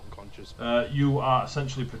knocked out unconscious? You are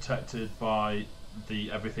essentially protected by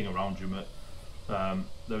everything around you, mate.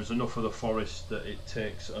 There's enough of the forest that it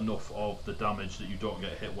takes enough of the damage that you don't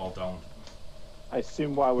get hit while downed. I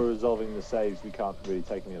assume while we're resolving the saves, we can't really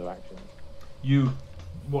take any other action.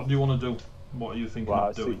 What do you want to do? What are you thinking Well,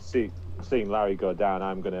 of doing? seeing Larry go down,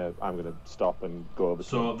 I'm gonna stop and go over.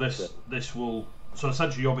 So to him. this will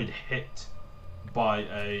essentially you're being hit by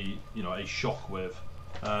a shockwave.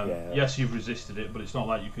 Yeah. Yes, you've resisted it, but it's not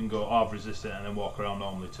like you can go, I've resisted it and then walk around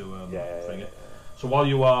normally to thing it. So while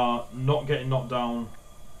you are not getting knocked down,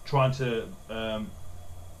 trying to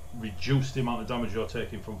reduce the amount of damage you're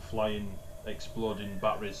taking from flying, exploding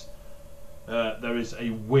batteries, there is a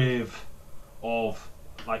wave of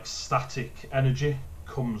like static energy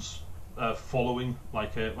comes following,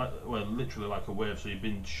 literally like a wave. So you've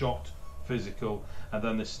been shocked, physical, and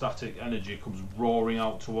then this static energy comes roaring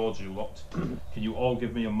out towards you lot. Can you all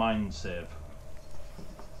give me a mind save?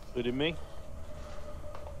 Including me?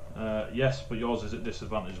 Yes, but yours is at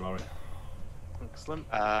disadvantage, Larry. Excellent.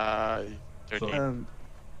 13.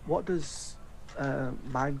 What does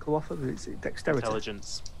mind go off of? Is it dexterity?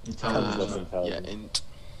 Intelligence. Intelligence. Yeah, int.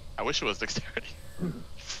 I wish it was dexterity.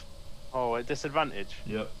 Oh, at disadvantage?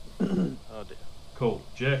 Yep. Oh dear. Cool.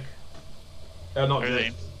 Jake? Not 13.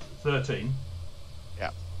 Jake. 13.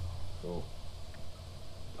 Yeah. Cool.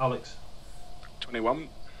 Alex? 21.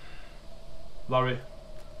 Larry?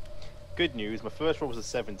 Good news, my first roll was a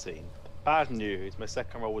 17. Bad news, my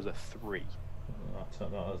second roll was a 3. That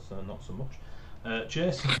is not so much.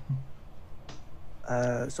 Chase?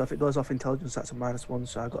 So if it goes off intelligence, that's a -1.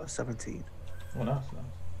 So I got a 17. Oh, nice.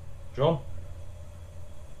 John?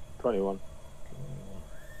 21.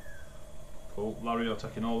 Cool. Larry, you're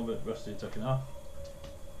taking all of it. Rest of you taking half.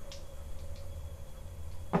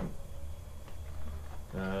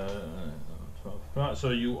 Uh, 12. Right, so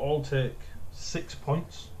you all take 6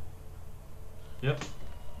 points. Yep.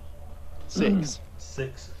 6.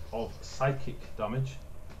 6 of psychic damage.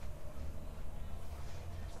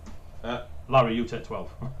 Larry, you take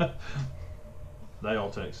 12. They all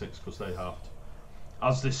take 6 because they halved.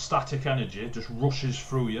 As this static energy just rushes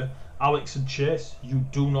through you, Alex and Chase, you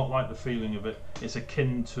do not like the feeling of it. It's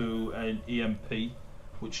akin to an EMP,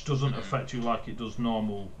 which doesn't affect you like it does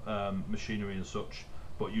normal machinery and such,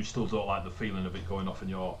 but you still don't like the feeling of it going off in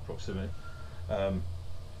your proximity.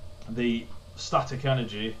 The static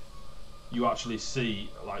energy you actually see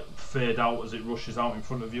like fade out as it rushes out in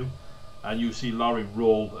front of you, and you see Larry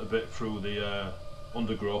roll a bit through the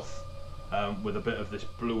undergrowth with a bit of this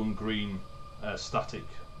blue and green static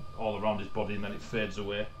all around his body, and then it fades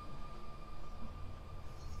away.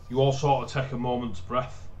 You all sort of take a moment's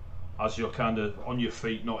breath as you're kind of on your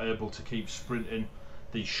feet, not able to keep sprinting.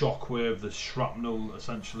 The shockwave, the shrapnel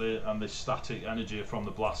essentially, and the static energy from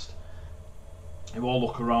the blast. You all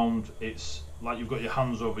look around, it's like you've got your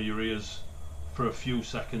hands over your ears for a few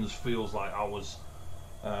seconds, feels like hours.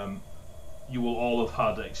 You will all have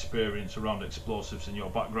had experience around explosives in your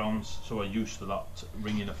backgrounds, so are used to that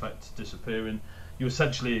ringing effect disappearing. You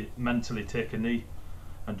essentially mentally take a knee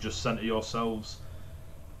and just centre yourselves.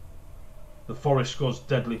 The forest goes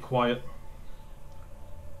deadly quiet.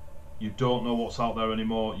 You don't know what's out there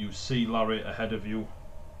anymore. You see Larry ahead of you,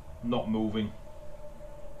 not moving.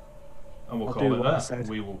 And we'll call it there.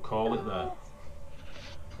 We will call it there.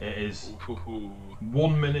 It is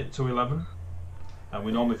 1 minute to 11. And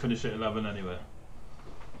we normally finish at 11 anyway.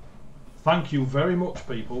 Thank you very much,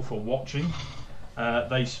 people, for watching.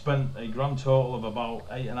 They spent a grand total of about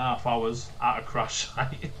 8.5 hours at a crash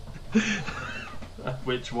site,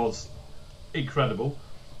 which was incredible.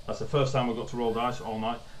 That's the first time we got to roll dice all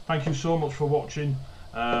night. Thank you so much for watching.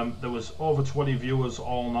 There was over 20 viewers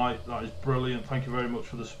all night. That is brilliant. Thank you very much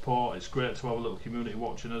for the support. It's great to have a little community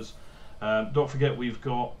watching us. Don't forget, we've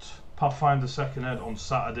got Pathfinder 2nd Ed on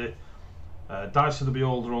Saturday. Dice of the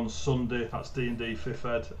Beholder on Sunday, that's D&D 5th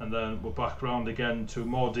Ed, and then we're back round again to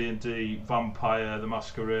more D&D, Vampire, the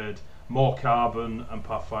Masquerade, more Carbon and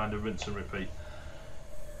Pathfinder, rinse and repeat.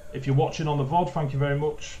 If you're watching on the VOD, thank you very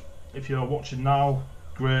much. If you're watching now,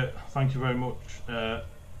 great, thank you very much.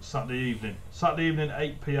 Saturday evening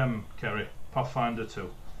 8 PM, Kerry, Pathfinder 2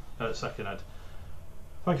 at 2nd Ed.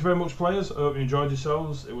 Thank you very much, players. I hope you enjoyed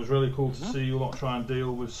yourselves. It was really cool to see you lot try and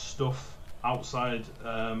deal with stuff outside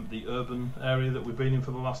the urban area that we've been in for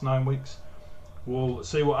the last 9 weeks. We'll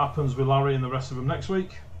see what happens with Larry and the rest of them next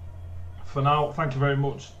week. For now, thank you very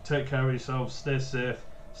much. Take care of yourselves. Stay safe.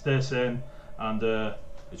 Stay sane. And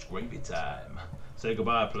it's gravy time. Say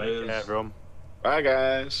goodbye, players. Yeah, everyone. Bye,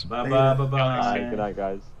 guys. Bye. Good night,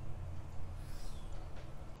 guys.